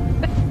about.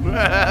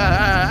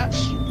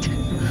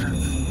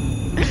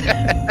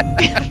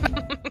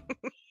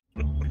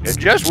 It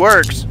just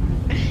works.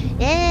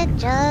 It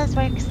just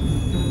works.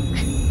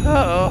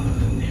 Oh,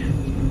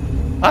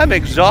 I'm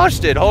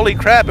exhausted. Holy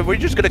crap! Are we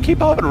just gonna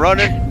keep on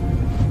running?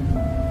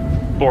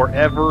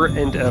 Forever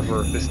and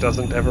ever. This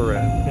doesn't ever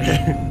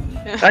end.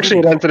 Actually,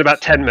 it ends in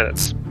about 10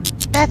 minutes.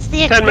 That's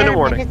the 10-minute experiment,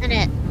 warning. isn't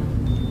it?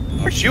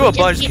 Aren't you a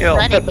Just keep buzzkill?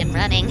 running and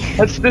running.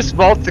 That's this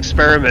vault's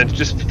experiment.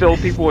 Just fill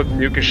people with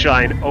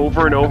Nukashine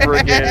over and over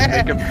again and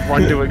make them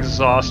run to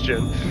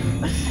exhaustion.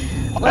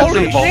 That's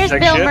some vault Where's tech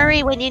Bill shit.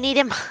 Murray when you need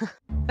him?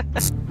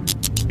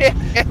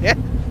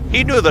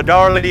 He knew the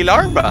Darley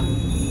Larva.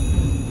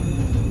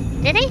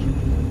 Did he?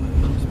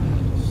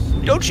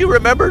 Don't you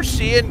remember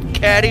seeing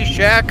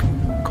Caddyshack?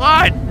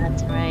 God,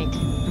 That's right.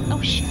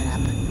 Oh, shut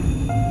up.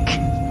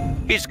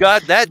 he's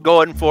got that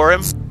going for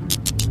him.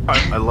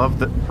 I love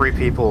that 3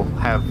 people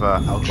have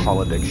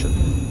alcohol addiction.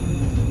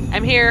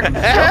 I'm here.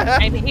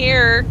 I'm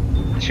here.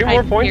 2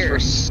 more I'm points here. for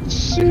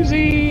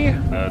Susie.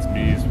 That's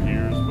me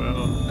here as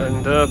well.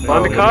 And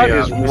Bondicott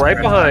is right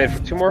behind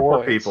for 2 more 4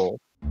 points. people.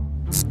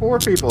 4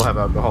 people have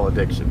alcohol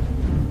addiction.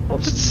 Well,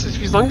 just,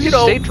 as long as you You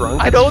know, stay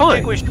drunk, I it's don't fine.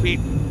 think we should be.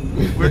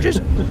 We're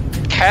just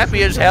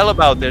happy as hell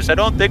about this. I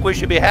don't think we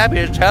should be happy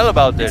as hell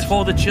about this. It's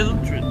for the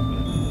children.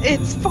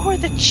 It's for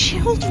the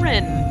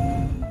children.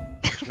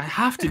 I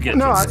have to get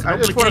No, this. I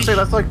It's an just want to say obligation.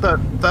 that's like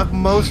the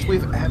most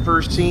we've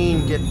ever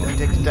seen get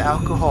addicted to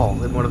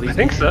alcohol in one of these I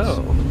think games.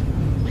 so.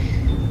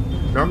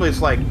 Normally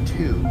it's like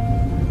 2.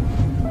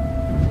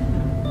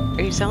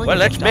 Are you selling? Well, a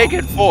let's doll? make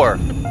it 4.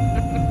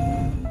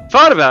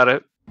 Thought about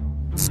it.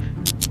 He's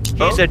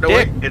a no,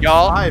 dick, wait, it's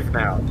y'all. 5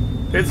 now.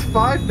 It's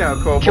 5 now,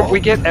 Cobalt. Can we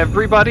get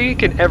everybody?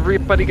 Can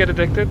everybody get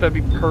addicted? That'd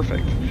be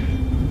perfect.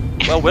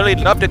 Well,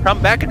 Willie'd love to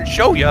come back and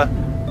show ya.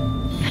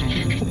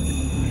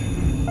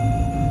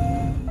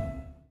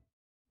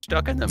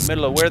 Stuck in the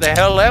middle of where the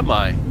hell am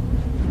I?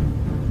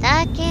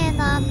 Stuck in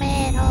the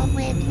middle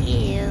with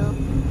you.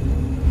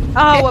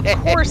 Oh, of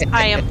course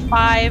I am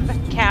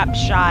 5 caps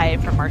shy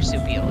from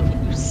marsupial.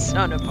 You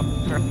son of a.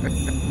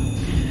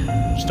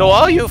 So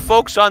all you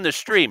folks on the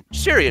stream,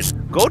 serious,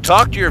 go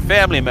talk to your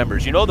family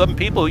members. You know them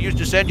people who used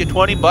to send you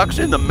 $20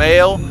 in the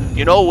mail,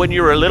 you know, when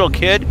you were a little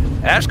kid?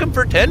 Ask them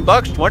for $10,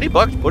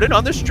 $20, put it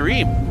on the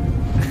stream.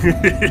 Do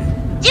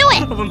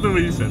it! I love the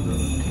way you said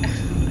that.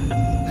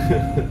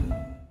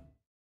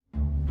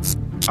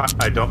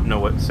 I don't know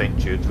what St.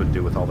 Jude's would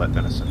do with all that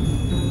venison.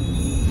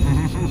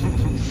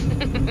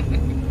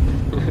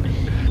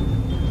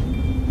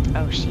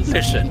 Oh, she's.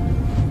 Listen,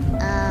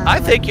 I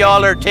think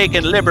y'all are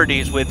taking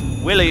liberties with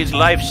Willie's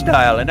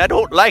lifestyle, and I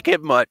don't like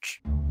it much.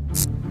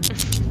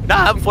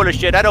 Nah, I'm full of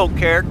shit. I don't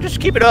care. Just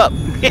keep it up.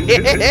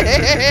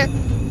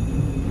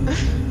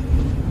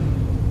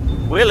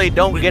 Willie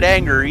don't get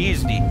angry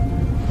easy.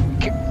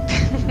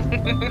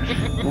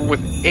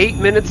 With 8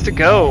 minutes to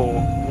go,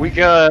 we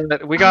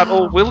got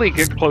old Willie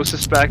get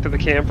closest back to the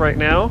camp right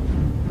now.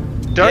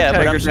 Dark Yeah,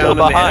 but I'm Tiger's still down in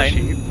the behind.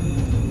 ash heap.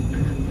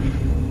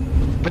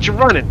 But you're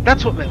running.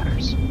 That's what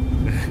matters.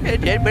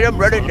 But I'm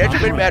running.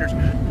 That's what matters.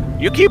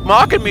 You keep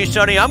mocking me,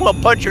 Sonny. I'm gonna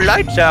punch your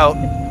lights out.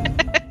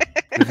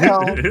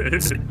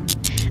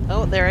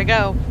 Oh, there I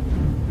go.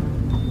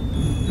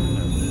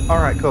 All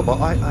right, Cobalt,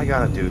 I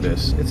gotta do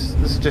this. This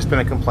has just been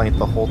a complaint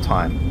the whole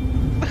time.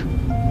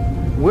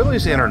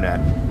 Willie's internet.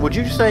 Would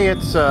you say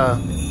it's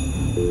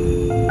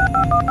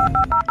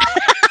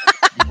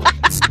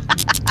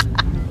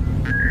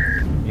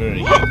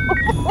Very good.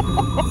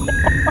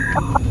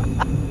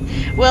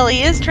 Well,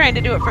 he is trying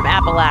to do it from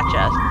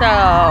Appalachia,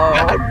 so.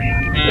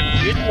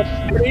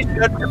 He's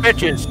good for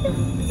bitches.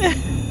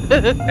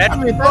 That's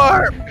I mean,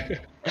 farm.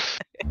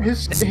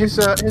 his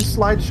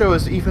slideshow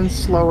is even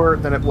slower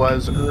than it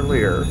was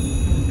earlier.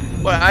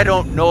 Well, I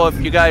don't know if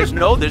you guys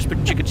know this,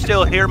 but you can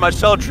still hear my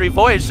sultry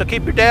voice, so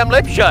keep your damn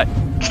lips shut.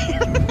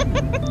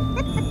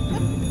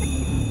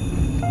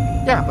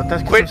 Yeah, but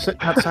that's because I'm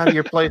sitting outside of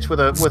your place with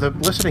a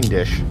listening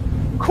dish.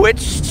 Quit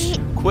I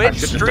shouldn't have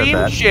said stream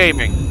that.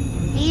 shaming.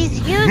 He's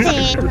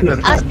using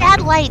a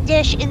satellite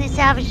dish in the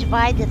Savage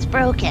Divide that's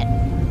broken.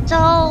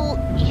 So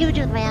you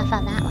do the math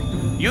on that one.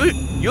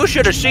 You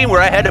should have seen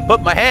where I had to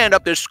put my hand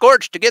up this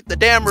scorch to get the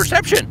damn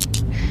reception.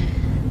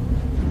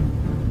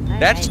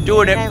 That's Alright,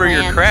 doing where it did for I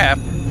your land?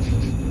 craft.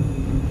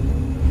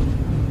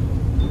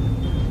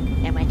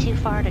 Am I too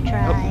far to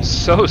try? Oh,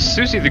 so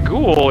Susie the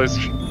Ghoul is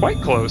quite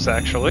close,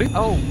 actually.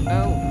 Oh.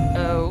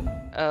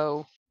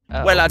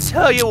 Well, I'll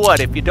tell you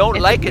what, if you don't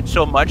like it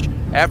so much,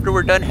 after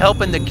we're done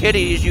helping the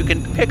kiddies, you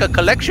can pick a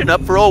collection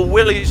up for old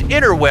Willie's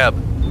interweb.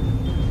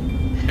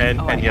 And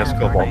Oh, and yes, yeah,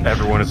 Cobalt, right.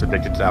 everyone is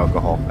addicted to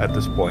alcohol at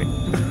this point.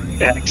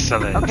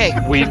 Excellent. Okay,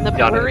 We've can the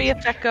done blurry it.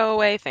 effect go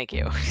away? Thank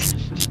you.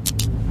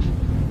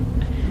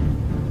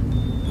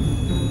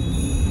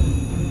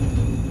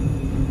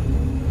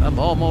 I'm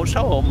almost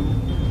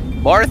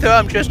home. Martha,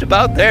 I'm just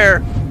about there.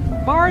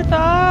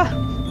 Martha!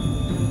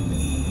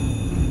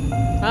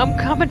 I'm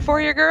coming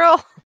for you,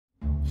 girl.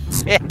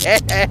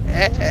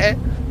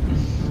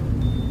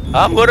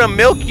 I'm gonna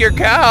milk your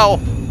cow.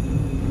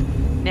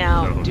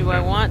 Now, Oh, do I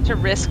okay. want to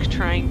risk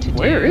trying to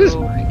Where do... is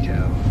my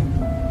cow?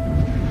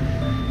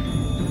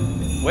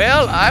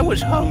 Well, I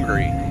was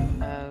hungry.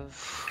 Of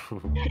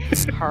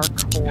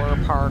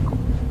Parkour.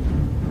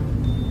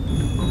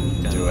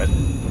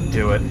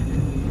 Do it.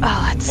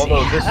 Oh, let's see.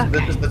 Although this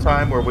is the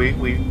time where we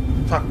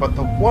talk about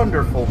the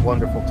wonderful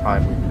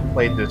time we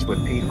played this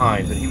with Pete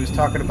Hines, and he was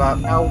talking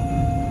about how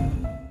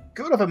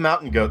good of a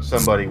mountain goat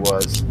somebody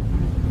was.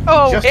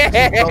 Oh, Just as he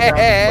fell down the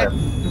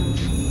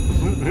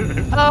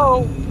cliff.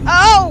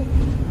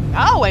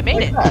 oh, I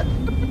made it.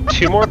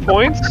 2 more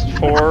points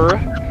for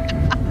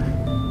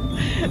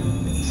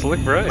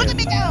Slick Brian. Look at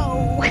me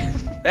go.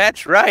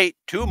 That's right.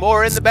 2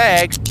 more in the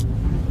bag.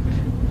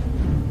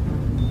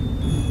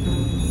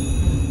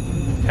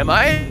 Am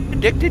I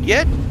addicted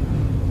yet?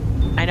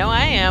 I know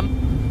I am.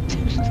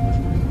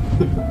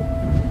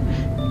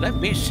 Let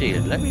me see.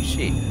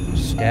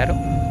 Statum.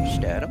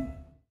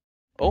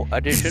 Oh, I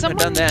just shouldn't have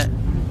done that.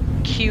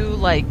 Cue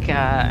like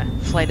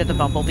Flight of the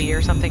Bumblebee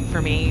or something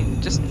for me,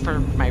 just for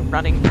my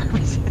running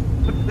purposes.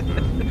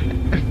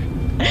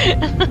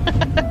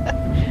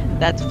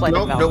 That's Flight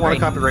of Valkyrie. Don't want a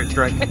copyright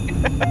strike.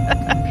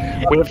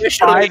 We have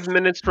 5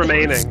 minutes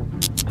remaining.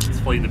 It's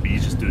funny the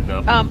bees just doing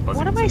that.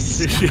 What am I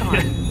stuck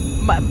on?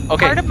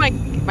 Part of my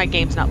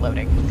game's not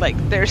loading. Like,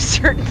 there's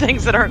certain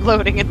things that aren't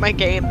loading in my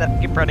game that I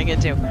keep running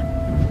into.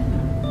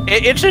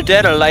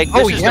 Incidental, like,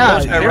 this is the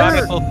most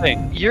ironical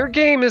thing. Your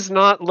game is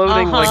not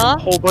loading like a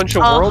whole bunch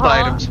of world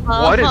items.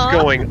 What is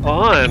going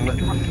on?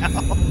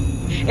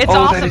 It's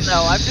awesome,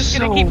 though. I'm just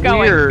going to keep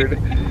going. Weird.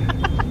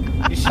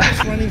 She's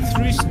just running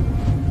through.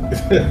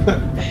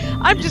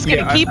 I'm just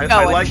going to keep going.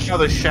 I like how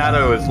the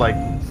shadow is, like,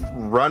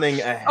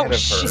 running ahead of her.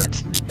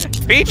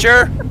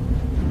 Feature!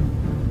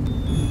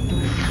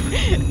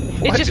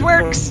 It just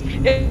works.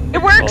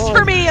 It works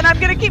for me, and I'm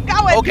going to keep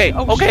going. Okay.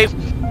 Shit.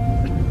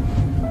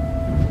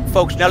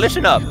 Folks, now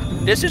listen up.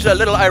 This is a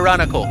little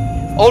ironical.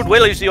 Old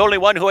Willie's the only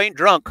one who ain't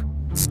drunk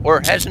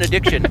or has an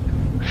addiction.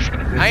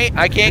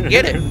 I can't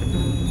get it.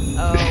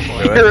 Oh,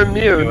 boy. You're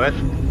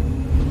immune.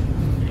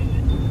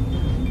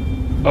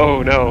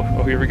 Oh no.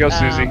 Oh, here we go,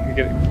 Susie. You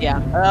get it.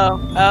 Yeah. Oh.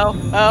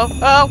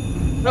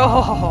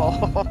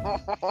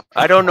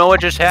 I don't know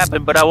what just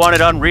happened, but I want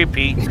it on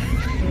repeat.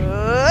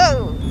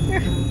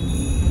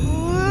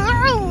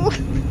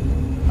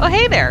 Oh,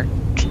 hey there.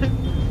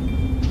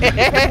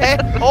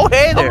 Oh,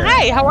 hey there. Oh,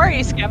 hi. How are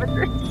you,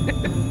 scavenger?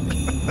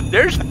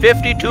 There's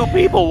 52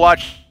 people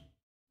watching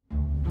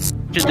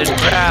this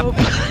crap.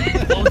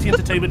 Quality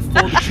entertainment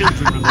for the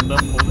children, remember?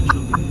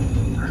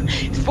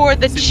 For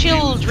the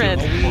children.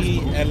 Are we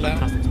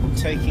allowed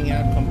taking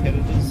out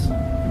competitors?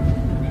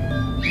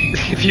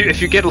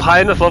 If you get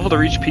high enough level to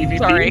reach PvP,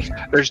 Sorry.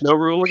 There's no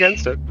rule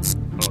against it.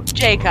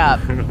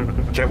 Jacob.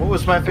 Okay, what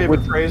was my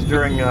favorite phrase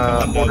during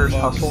Hoarder's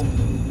Hustle?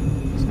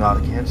 It's not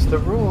against the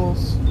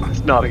rules.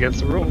 It's not against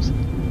the rules.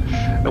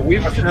 And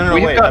wait.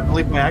 I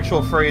believe my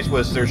actual phrase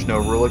was, "There's no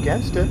rule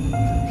against it."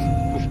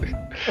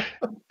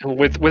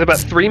 With about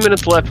 3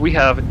 minutes left, we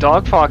have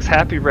Dog Fox,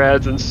 Happy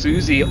Rads, and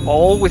Susie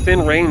all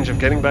within range of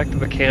getting back to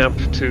the camp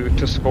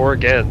to score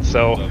again.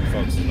 So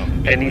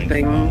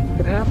anything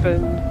could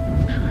happen.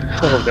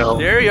 Oh no!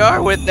 There you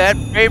are with that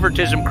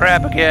favoritism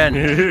crap again.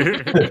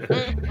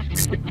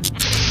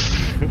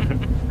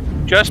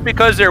 Just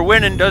because they're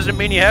winning doesn't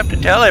mean you have to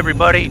tell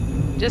everybody.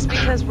 Just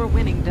because we're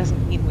winning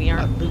doesn't mean we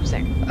aren't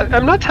losing.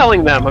 I'm not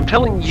telling them. I'm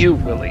telling you,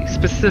 Willie,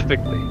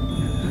 specifically.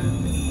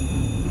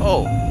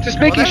 Oh. Just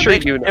making sure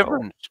you know.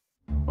 Difference.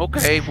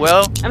 Okay,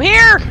 well. I'm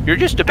here! You're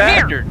just a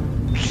bastard.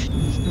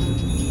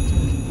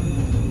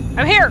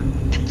 I'm here!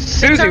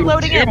 Susie, Things are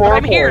loading in, but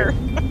I'm here.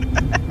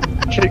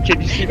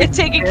 Can you see It's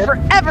taking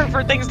forever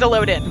for things to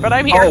load in, but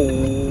I'm here.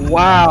 Oh,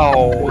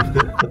 wow.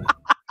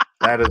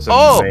 That is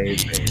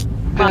amazing.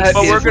 That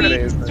But is we're gonna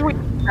amazing. Sweet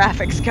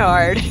graphics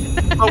card.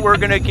 But we're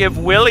gonna give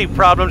Willie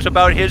problems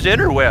about his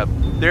interweb.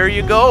 There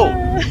you go.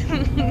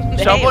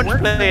 Someone's we're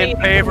playing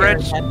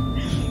favorites.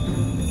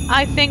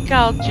 I think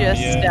I'll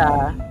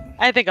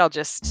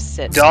just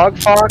sit. Dog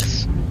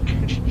Fox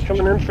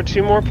coming in for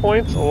 2 more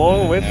points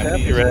along with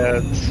Happy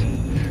Rads.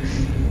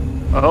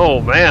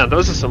 Oh man,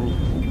 those are some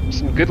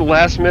good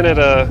last minute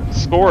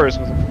scores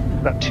with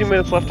about 2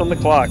 minutes left on the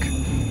clock.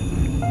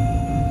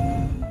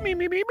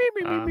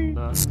 I'm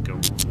not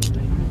going to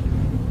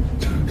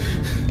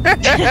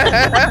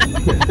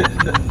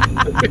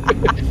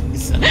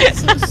So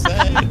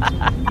sad.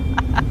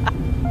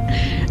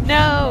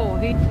 No,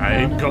 I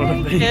ain't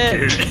gonna make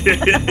it.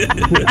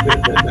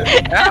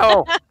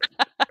 Ow!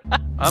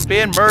 I'm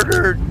being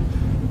murdered.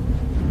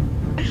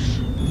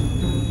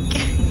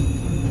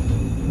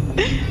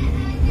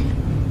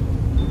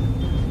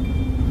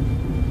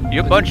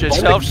 You bunch of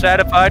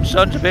self-satisfied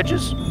sons of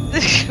bitches.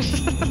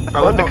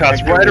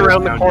 Thundercut's right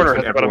around the corner.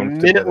 Has about a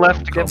minute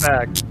left to get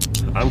back.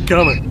 I'm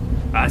coming.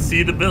 I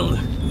see the building.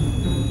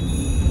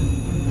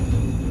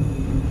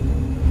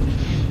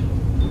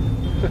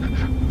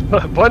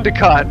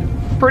 Bundicott,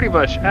 pretty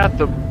much at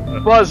the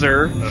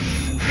buzzer. I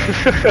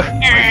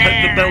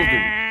hit the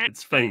building.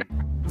 It's fine.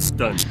 It's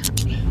done.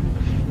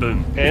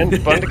 Boom. And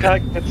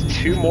Bundicott gets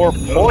 2 more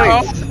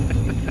points.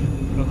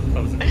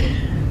 That was it.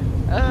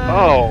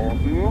 Oh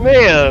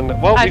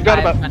man! Well, we've got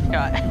about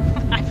Bundicott.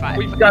 High five.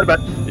 We've got about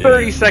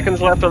 30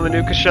 seconds left on the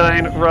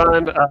Nukashine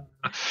run.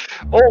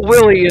 Old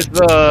Willie is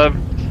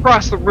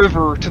across the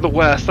river to the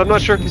west. I'm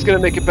not sure if he's going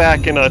to make it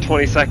back in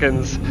 20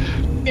 seconds.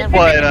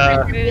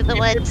 But Through the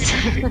woods.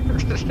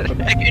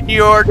 In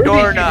your Maybe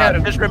doorknob.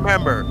 you Just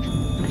remember.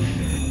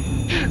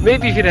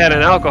 maybe if you'd had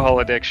an alcohol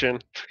addiction,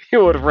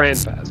 you would have ran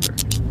faster.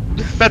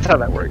 That's how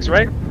that works,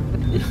 right?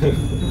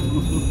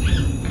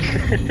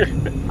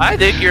 I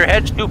think your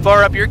head's too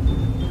far up your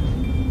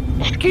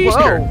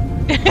keister.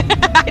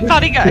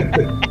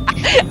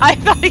 I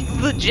thought he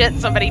legit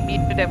somebody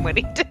muted him when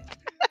he did.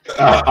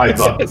 I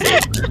thought the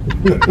same.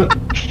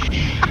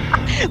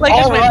 Like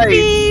just went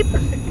beep.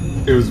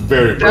 It was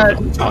very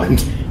perfectly timed.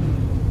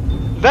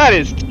 That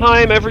is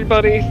time,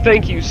 everybody.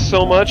 Thank you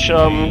so much.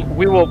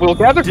 We'll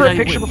gather for a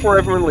picture before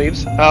everyone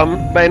leaves.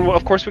 And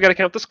of course we got to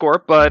count the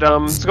score. But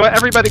so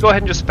everybody go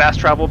ahead and just fast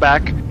travel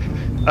back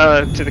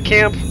to the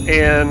camp,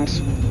 and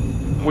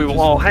we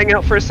will all hang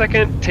out for a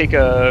second, take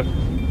a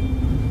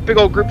big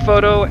old group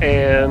photo,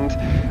 and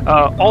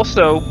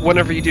also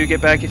whenever you do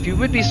get back, if you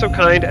would be so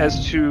kind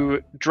as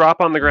to drop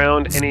on the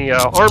ground any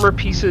armor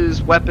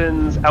pieces,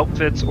 weapons,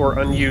 outfits, or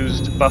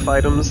unused buff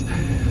items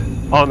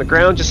on the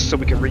ground, just so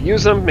we can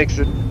reuse them. Makes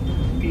it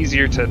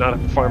easier to not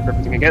have to farm for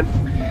everything again.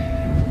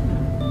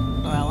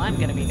 Well, I'm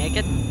gonna be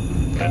naked.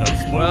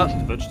 Well,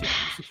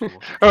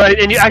 all right,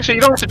 and you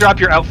don't have to drop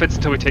your outfits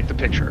until we take the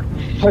picture.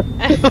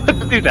 Let's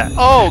do that.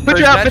 Oh, Put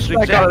your outfits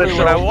that's back on exactly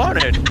what I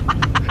wanted.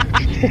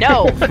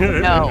 No,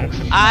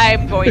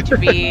 I'm going to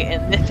be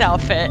in this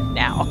outfit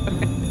now.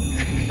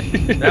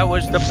 That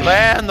was the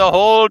plan the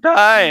whole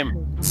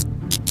time.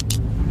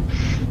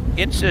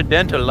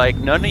 Incidental, like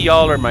none of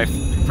y'all are my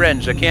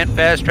friends. I can't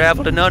fast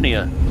travel to none of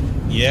you.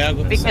 Yeah, I've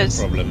got the same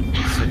problem.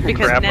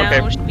 Because Crap,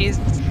 now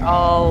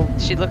okay.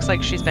 she looks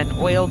like she's been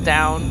oiled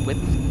down with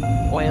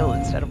oil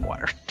instead of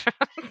water.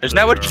 Is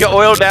that what you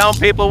oil down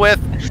people with?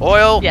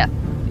 Oil?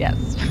 Yes.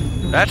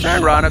 That's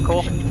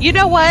ironical. You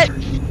know what?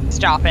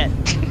 Stop it.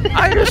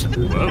 I just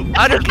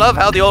love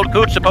how the old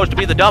coot's supposed to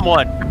be the dumb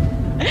one.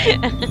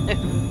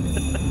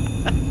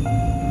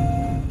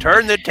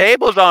 Turn the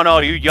tables on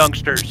all you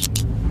youngsters.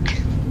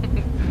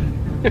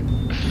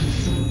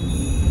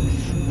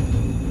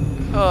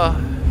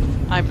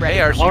 I'm ready.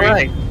 Hey,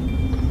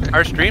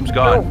 our stream's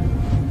gone.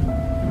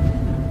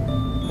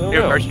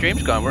 Oh, Our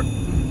stream's gone.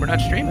 We're not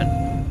streaming.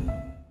 Uh-oh.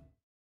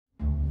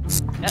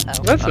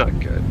 That's not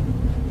good.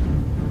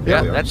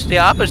 Yeah, that's the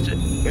opposite.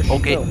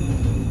 Okay.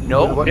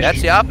 No, What that's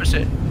issue? the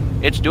opposite.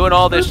 It's doing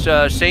all this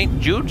St.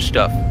 Jude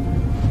stuff.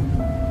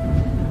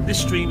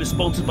 This stream is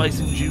sponsored by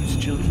St. Jude's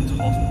Children's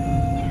Hospital.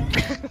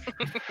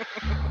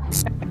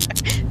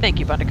 Thank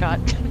you, Buttercup.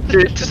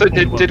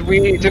 Did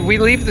we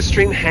leave the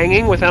stream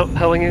hanging without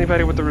telling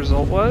anybody what the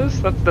result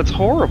was? That's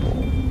horrible.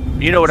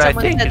 You know what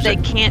Someone I think? said Is they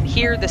that- can't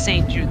hear the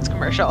St. Jude's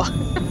commercial.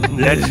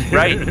 That's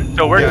right.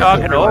 So we're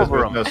talking over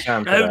them. No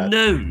sound for Oh that.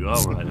 no!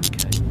 Alright,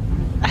 okay.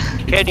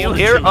 Can you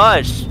hear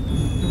us?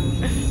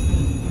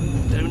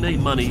 Donate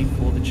money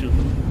for the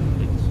children,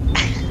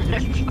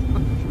 please.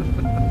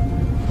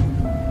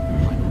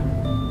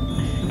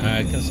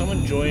 Can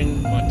someone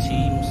join my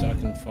team so I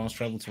can fast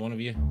travel to one of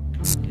you?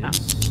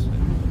 Yes.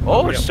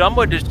 Oh,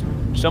 someone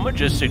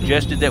just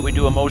suggested that we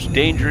do a most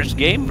dangerous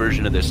game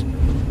version of this.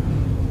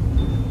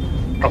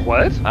 A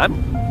what?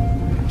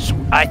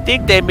 I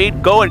think they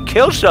mean go and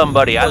kill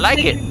somebody. I like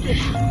it.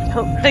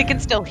 They can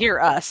still hear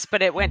us,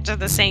 but it went to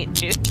the St.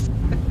 Jude's.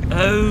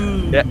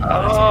 Oh. Yeah.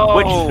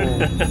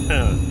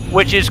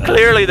 Which is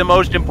clearly the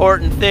most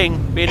important thing,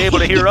 being able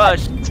to hear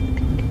us.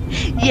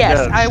 Yes,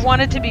 Yes. I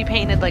wanted to be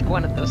painted like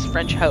one of those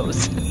French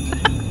hoes.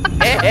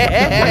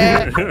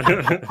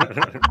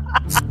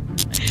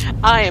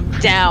 I am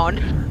down.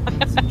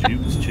 St.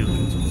 Jude's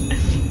Children's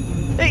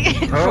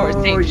Hospital. For Oh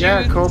St.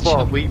 yeah, Jude's.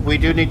 Cobalt. We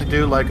do need to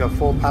do like a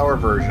full power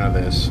version of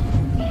this.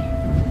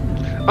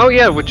 Oh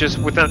yeah, which is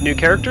without new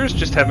characters,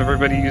 just have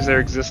everybody use their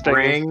existing.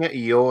 Bring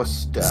your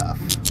stuff.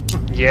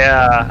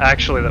 Yeah,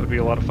 actually, that would be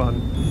a lot of fun.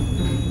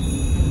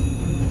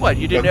 What,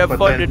 you didn't have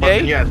fun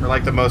today? Yeah,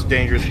 like the most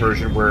dangerous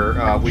version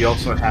where we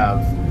also have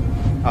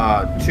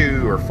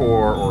 2 or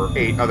 4 or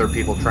 8 other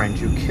people trying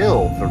to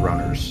kill the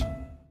runners.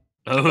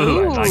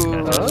 Oh, I like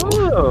that.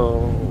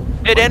 Oh.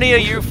 Did any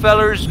of you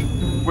fellers,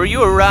 were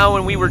you around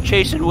when we were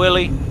chasing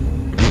Willie?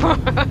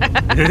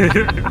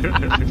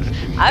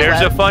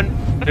 There's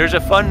a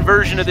fun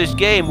version of this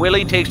game.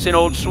 Willie takes an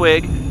old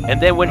swig,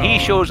 and then when he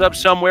shows up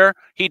somewhere,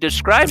 he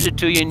describes it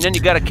to you, and then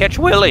you got to catch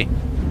Willie.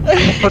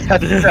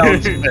 That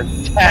sounds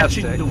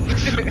fantastic.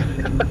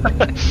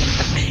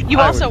 You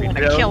also want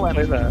to kill him.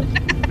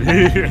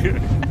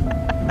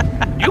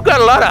 You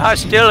got a lot of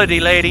hostility,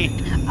 lady.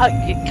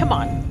 Come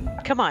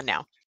on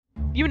now.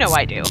 You know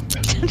I do.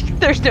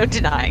 There's no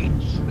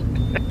denying.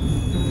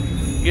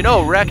 You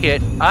know,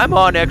 Wreck-It, I'm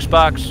on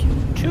Xbox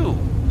too.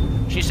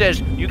 She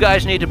says, you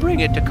guys need to bring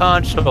it to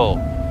console.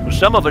 Well,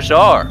 some of us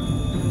are.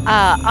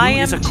 I Who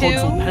am is a too.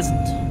 console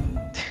peasant?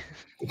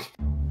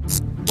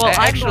 Well,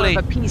 Actually-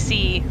 I'm more of a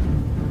PC.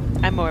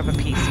 I'm more of a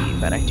PC,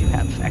 but I do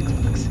have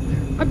Xbox.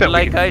 I bet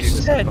Like we could I do this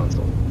on said.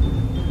 console.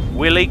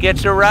 Willie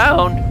gets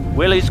around.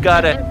 Willie's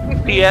got a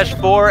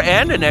PS4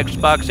 and an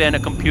Xbox and a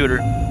computer.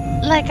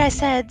 Like I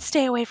said,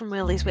 stay away from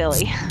Willie's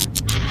Willy.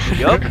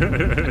 Yup.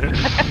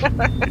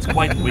 It's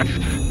quite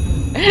wiggly.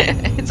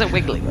 It's a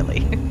wiggly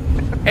Willy.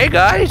 Hey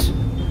guys,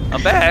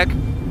 I'm back.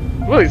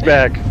 Willie's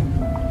back.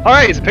 All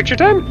right, is it picture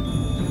time?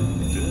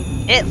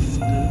 It's.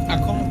 I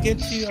can't get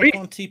you. Sweet. I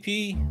can't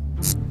TP.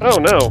 Oh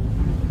no.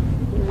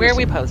 Where are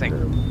we posing?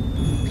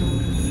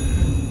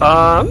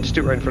 Just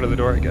do it right in front of the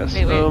door, I guess.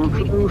 Wait,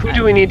 Who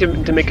do we need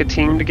to make a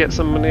team to get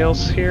somebody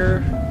else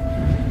here?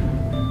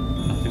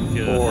 I think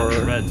Or-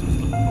 Reds was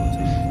looking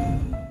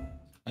for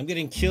I'm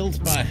getting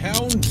killed by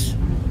hounds.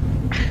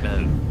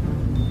 No.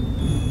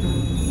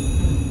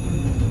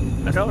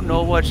 I don't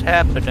know what's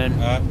happening.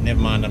 Never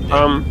mind. I'm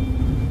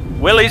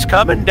dead. Willie's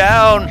coming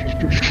down.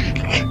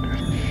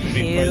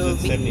 Big place at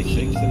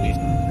 76 at least.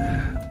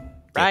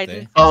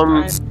 Riding.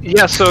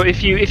 Yeah. So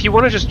if you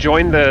want to just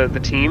join the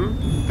team,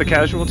 the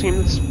casual team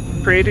that's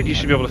created, you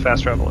should be able to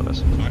fast travel on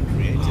us. I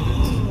created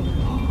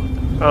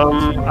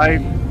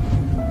it.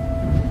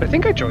 I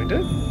think I joined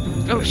it.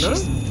 Oh, Did I not?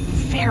 she's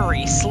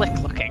very slick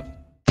looking.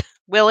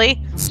 Willie,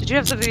 did you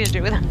have something to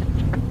do with that?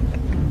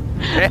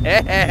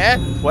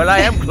 Well, I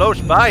am close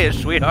by you,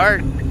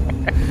 sweetheart. I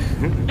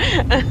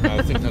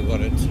think I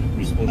got it.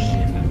 Respawning on the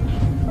tap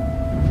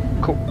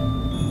now. Cool.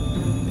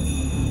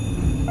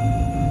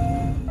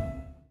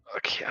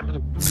 Okay, I'm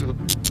gonna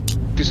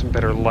do some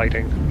better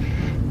lighting.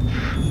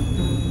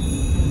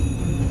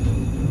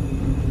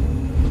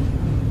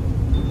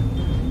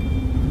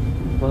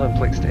 Come on,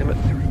 please, damn it.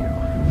 There we go.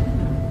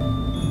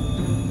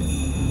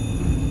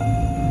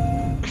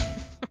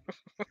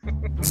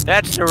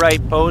 That's the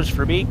right pose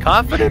for me,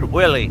 Confident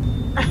Willie.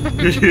 I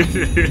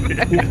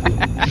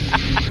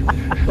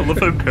love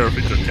how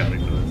perfect your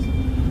character is.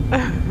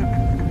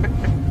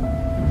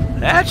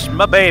 That's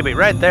my baby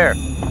right there.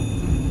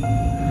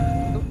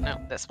 Ooh, no,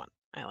 this one.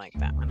 I like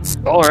that one.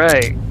 All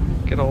right,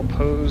 get all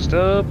posed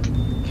up.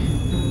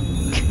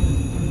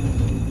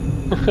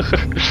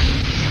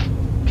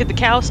 Could the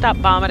cow stop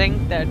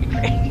vomiting? That'd be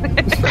great.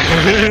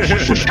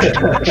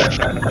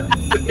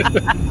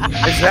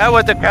 Is that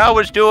what the cow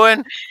was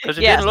doing? Because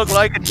it Yes. didn't look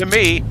like it to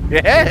me.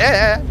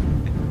 Yeah.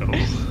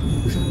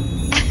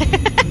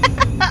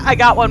 I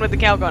got one with the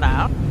cow going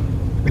out.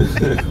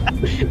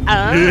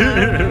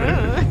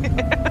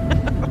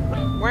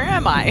 Where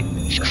am I?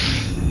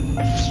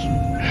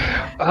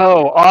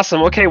 Oh,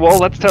 awesome. Okay, well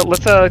let's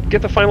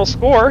get the final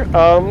score.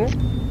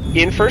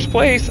 In first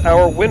place,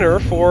 our winner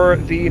for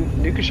the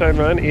Nukashine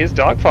run is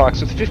Dogfox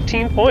with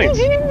 15 points.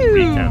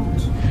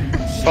 Recount.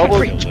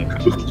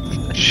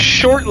 Followed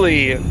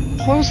shortly,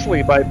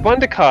 closely by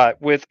Bundicott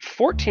with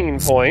 14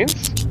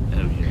 points.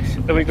 Oh, yes.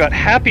 Then we've got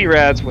Happy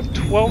Rads with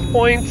 12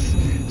 points.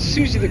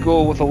 Susie the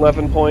Ghoul with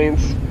 11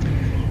 points.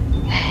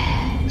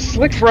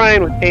 Slick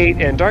Brian with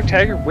 8, and Dark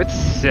Tiger with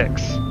 6.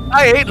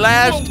 I ate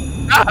last.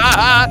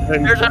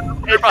 There's a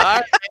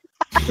behind.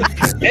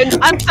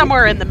 I'm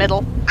somewhere in the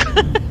middle.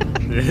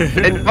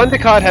 And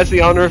Bundicott has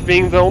the honor of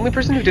being the only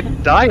person who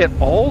didn't die at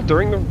all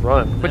during the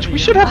run, which we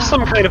should have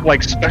some kind of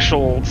like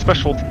special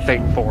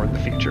thing for in the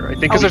future. I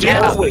think because there's yeah.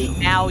 always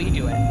Now you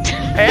do it.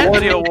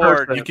 Pansy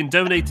Award. You can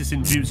donate to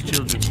St. Jude's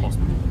Children's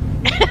Hospital.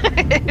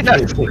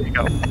 yes, there you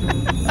go.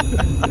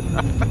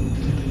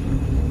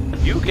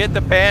 You get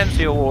the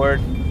Pansy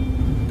Award.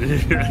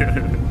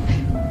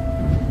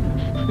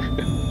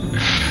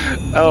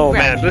 Oh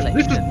man,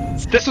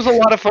 this was a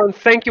lot of fun.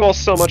 Thank you all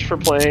so much for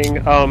playing.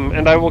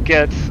 And I will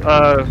get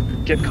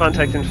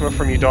contact info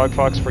from you,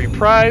 Dogfox, for your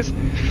prize.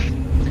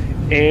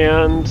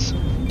 And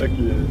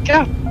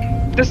yeah,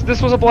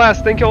 this was a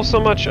blast. Thank you all so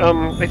much.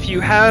 If you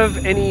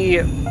have any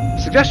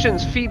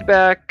suggestions,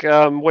 feedback,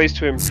 ways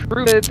to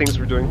improve it, things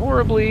we're doing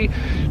horribly,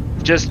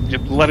 just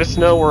let us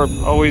know. We're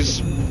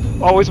always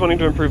wanting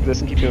to improve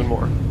this and keep doing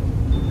more.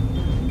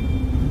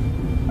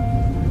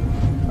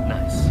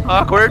 Nice.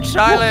 Awkward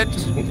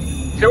silence.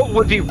 You know what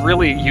would be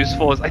really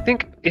useful is I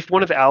think if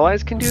one of the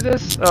allies can do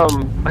this.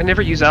 I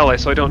never use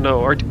allies, so I don't know.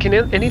 Or can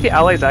any of the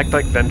allies act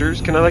like vendors?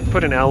 Can I like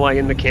put an ally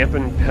in the camp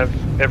and have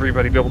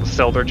everybody be able to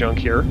sell their junk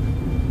here?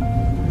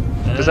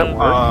 Does that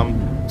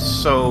work?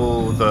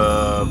 So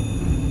the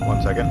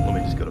 1 second, let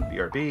me just go to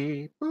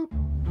BRB. Boop.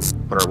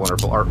 Put our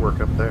wonderful artwork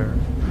up there.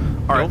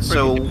 All right,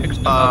 so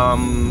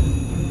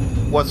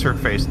what's her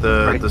face?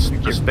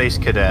 The space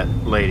cadet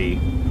lady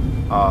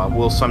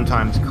will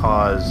sometimes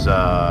cause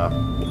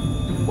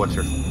what's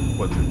her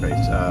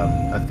face?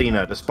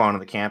 Athena to spawn in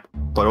the camp,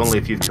 but only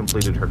if you've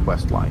completed her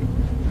quest line.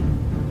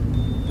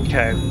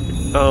 Okay.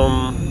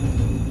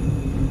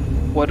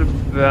 What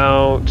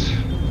about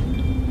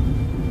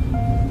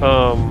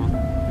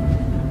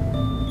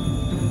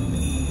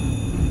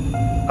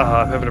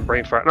I'm having a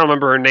brain fart. I don't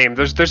remember her name.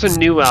 There's a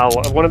new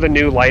ally, one of the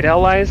new light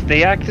allies.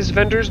 They act as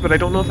vendors, but I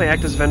don't know if they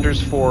act as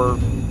vendors for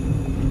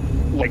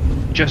like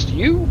just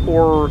you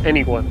or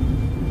anyone.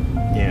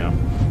 Yeah.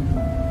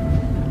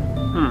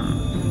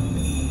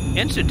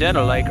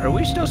 Incidental, like, are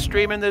we still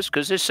streaming this?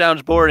 Because this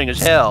sounds boring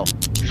as hell.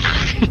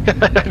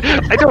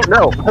 I don't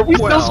know. Are we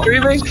still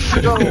streaming?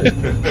 So,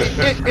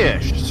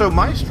 ish. So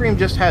my stream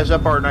just has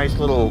up our nice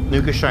little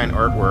Nukashine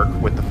artwork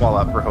with the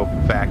Fallout for Hope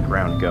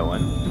background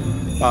going.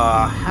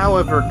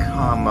 However,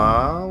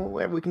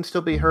 we can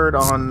still be heard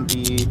on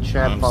the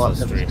chat Fallout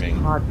streaming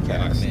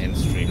podcast. End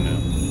stream now.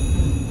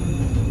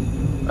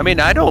 I mean,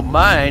 I don't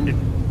mind,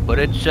 but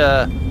it's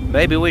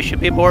maybe we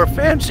should be more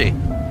fancy.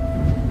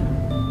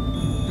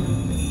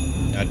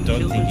 I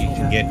don't think you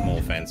can get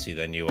more fancy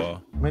than you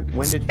are. When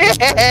did you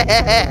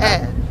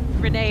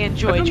Renee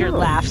enjoyed your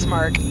laughs,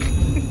 Mark.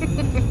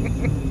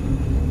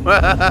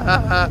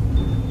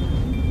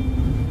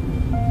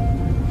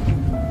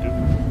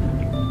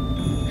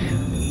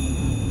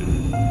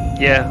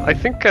 Yeah, I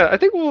think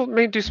we'll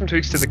maybe do some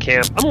tweaks to the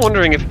camp. I'm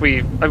wondering if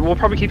we'll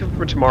probably keep it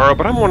for tomorrow,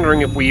 but I'm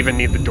wondering if we even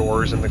need the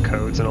doors and the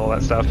codes and all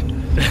that stuff.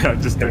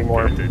 Just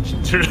anymore.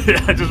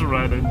 I just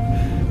ran in.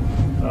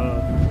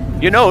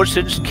 You know,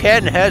 since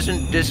Ken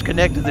hasn't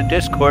disconnected the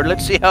Discord,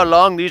 let's see how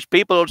long these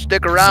people will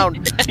stick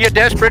around. You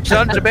desperate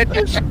sons of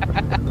bitches.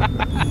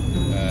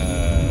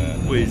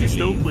 Wait, is he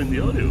still playing the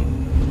audio?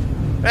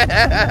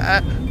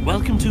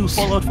 Welcome to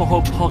Fallout for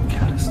Hope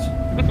podcast.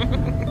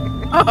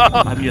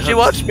 She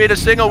wants me to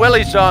sing a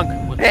Willie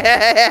song.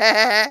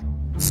 I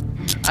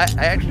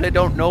actually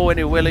don't know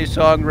any Willie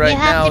song right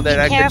now that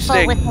I can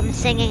sing. You have to be careful with them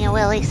singing a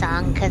Willie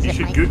song because it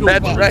might Google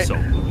That's Willie right.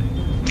 song.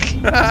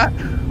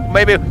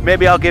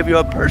 Maybe I'll give you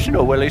a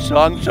personal Willie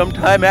song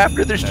sometime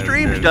after the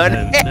stream's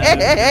done.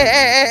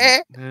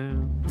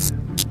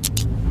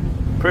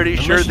 Pretty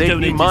sure they'd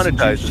be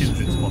monetized.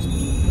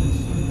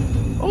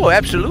 Oh,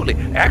 absolutely.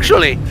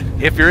 Actually,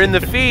 if you're in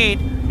the feed,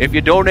 if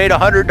you donate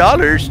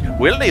 $100,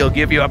 Willie will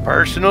give you a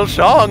personal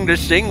song to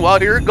sing while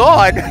you're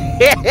gone. A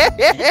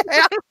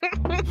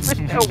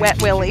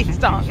Wet Willie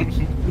song.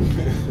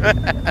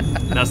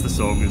 That's the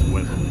song is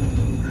Wet.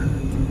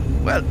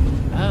 Well,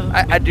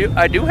 I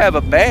do have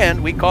a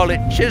band. We call it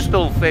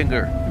Chisel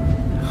Finger.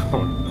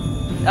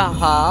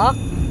 Uh-huh.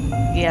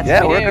 Yes,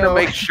 Yeah, we we're do. gonna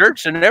make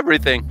shirts and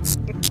everything.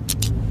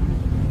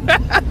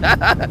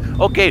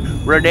 Okay,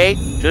 Renee,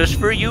 just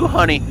for you,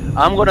 honey,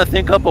 I'm gonna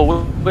think up a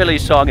Willie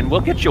song and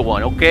we'll get you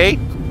one, okay?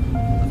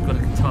 I've got a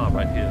guitar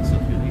right here, so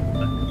if you need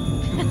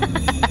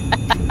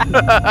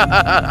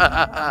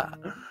that.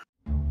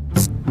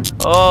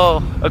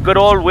 Oh, a good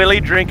old Willie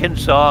drinking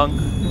song.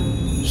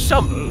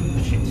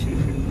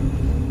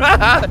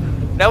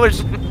 That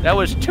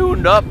was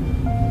tuned up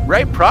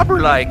right proper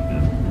like.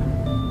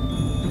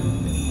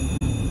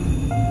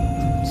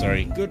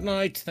 Sorry. Good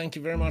night. Thank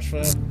you very much for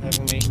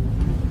having me.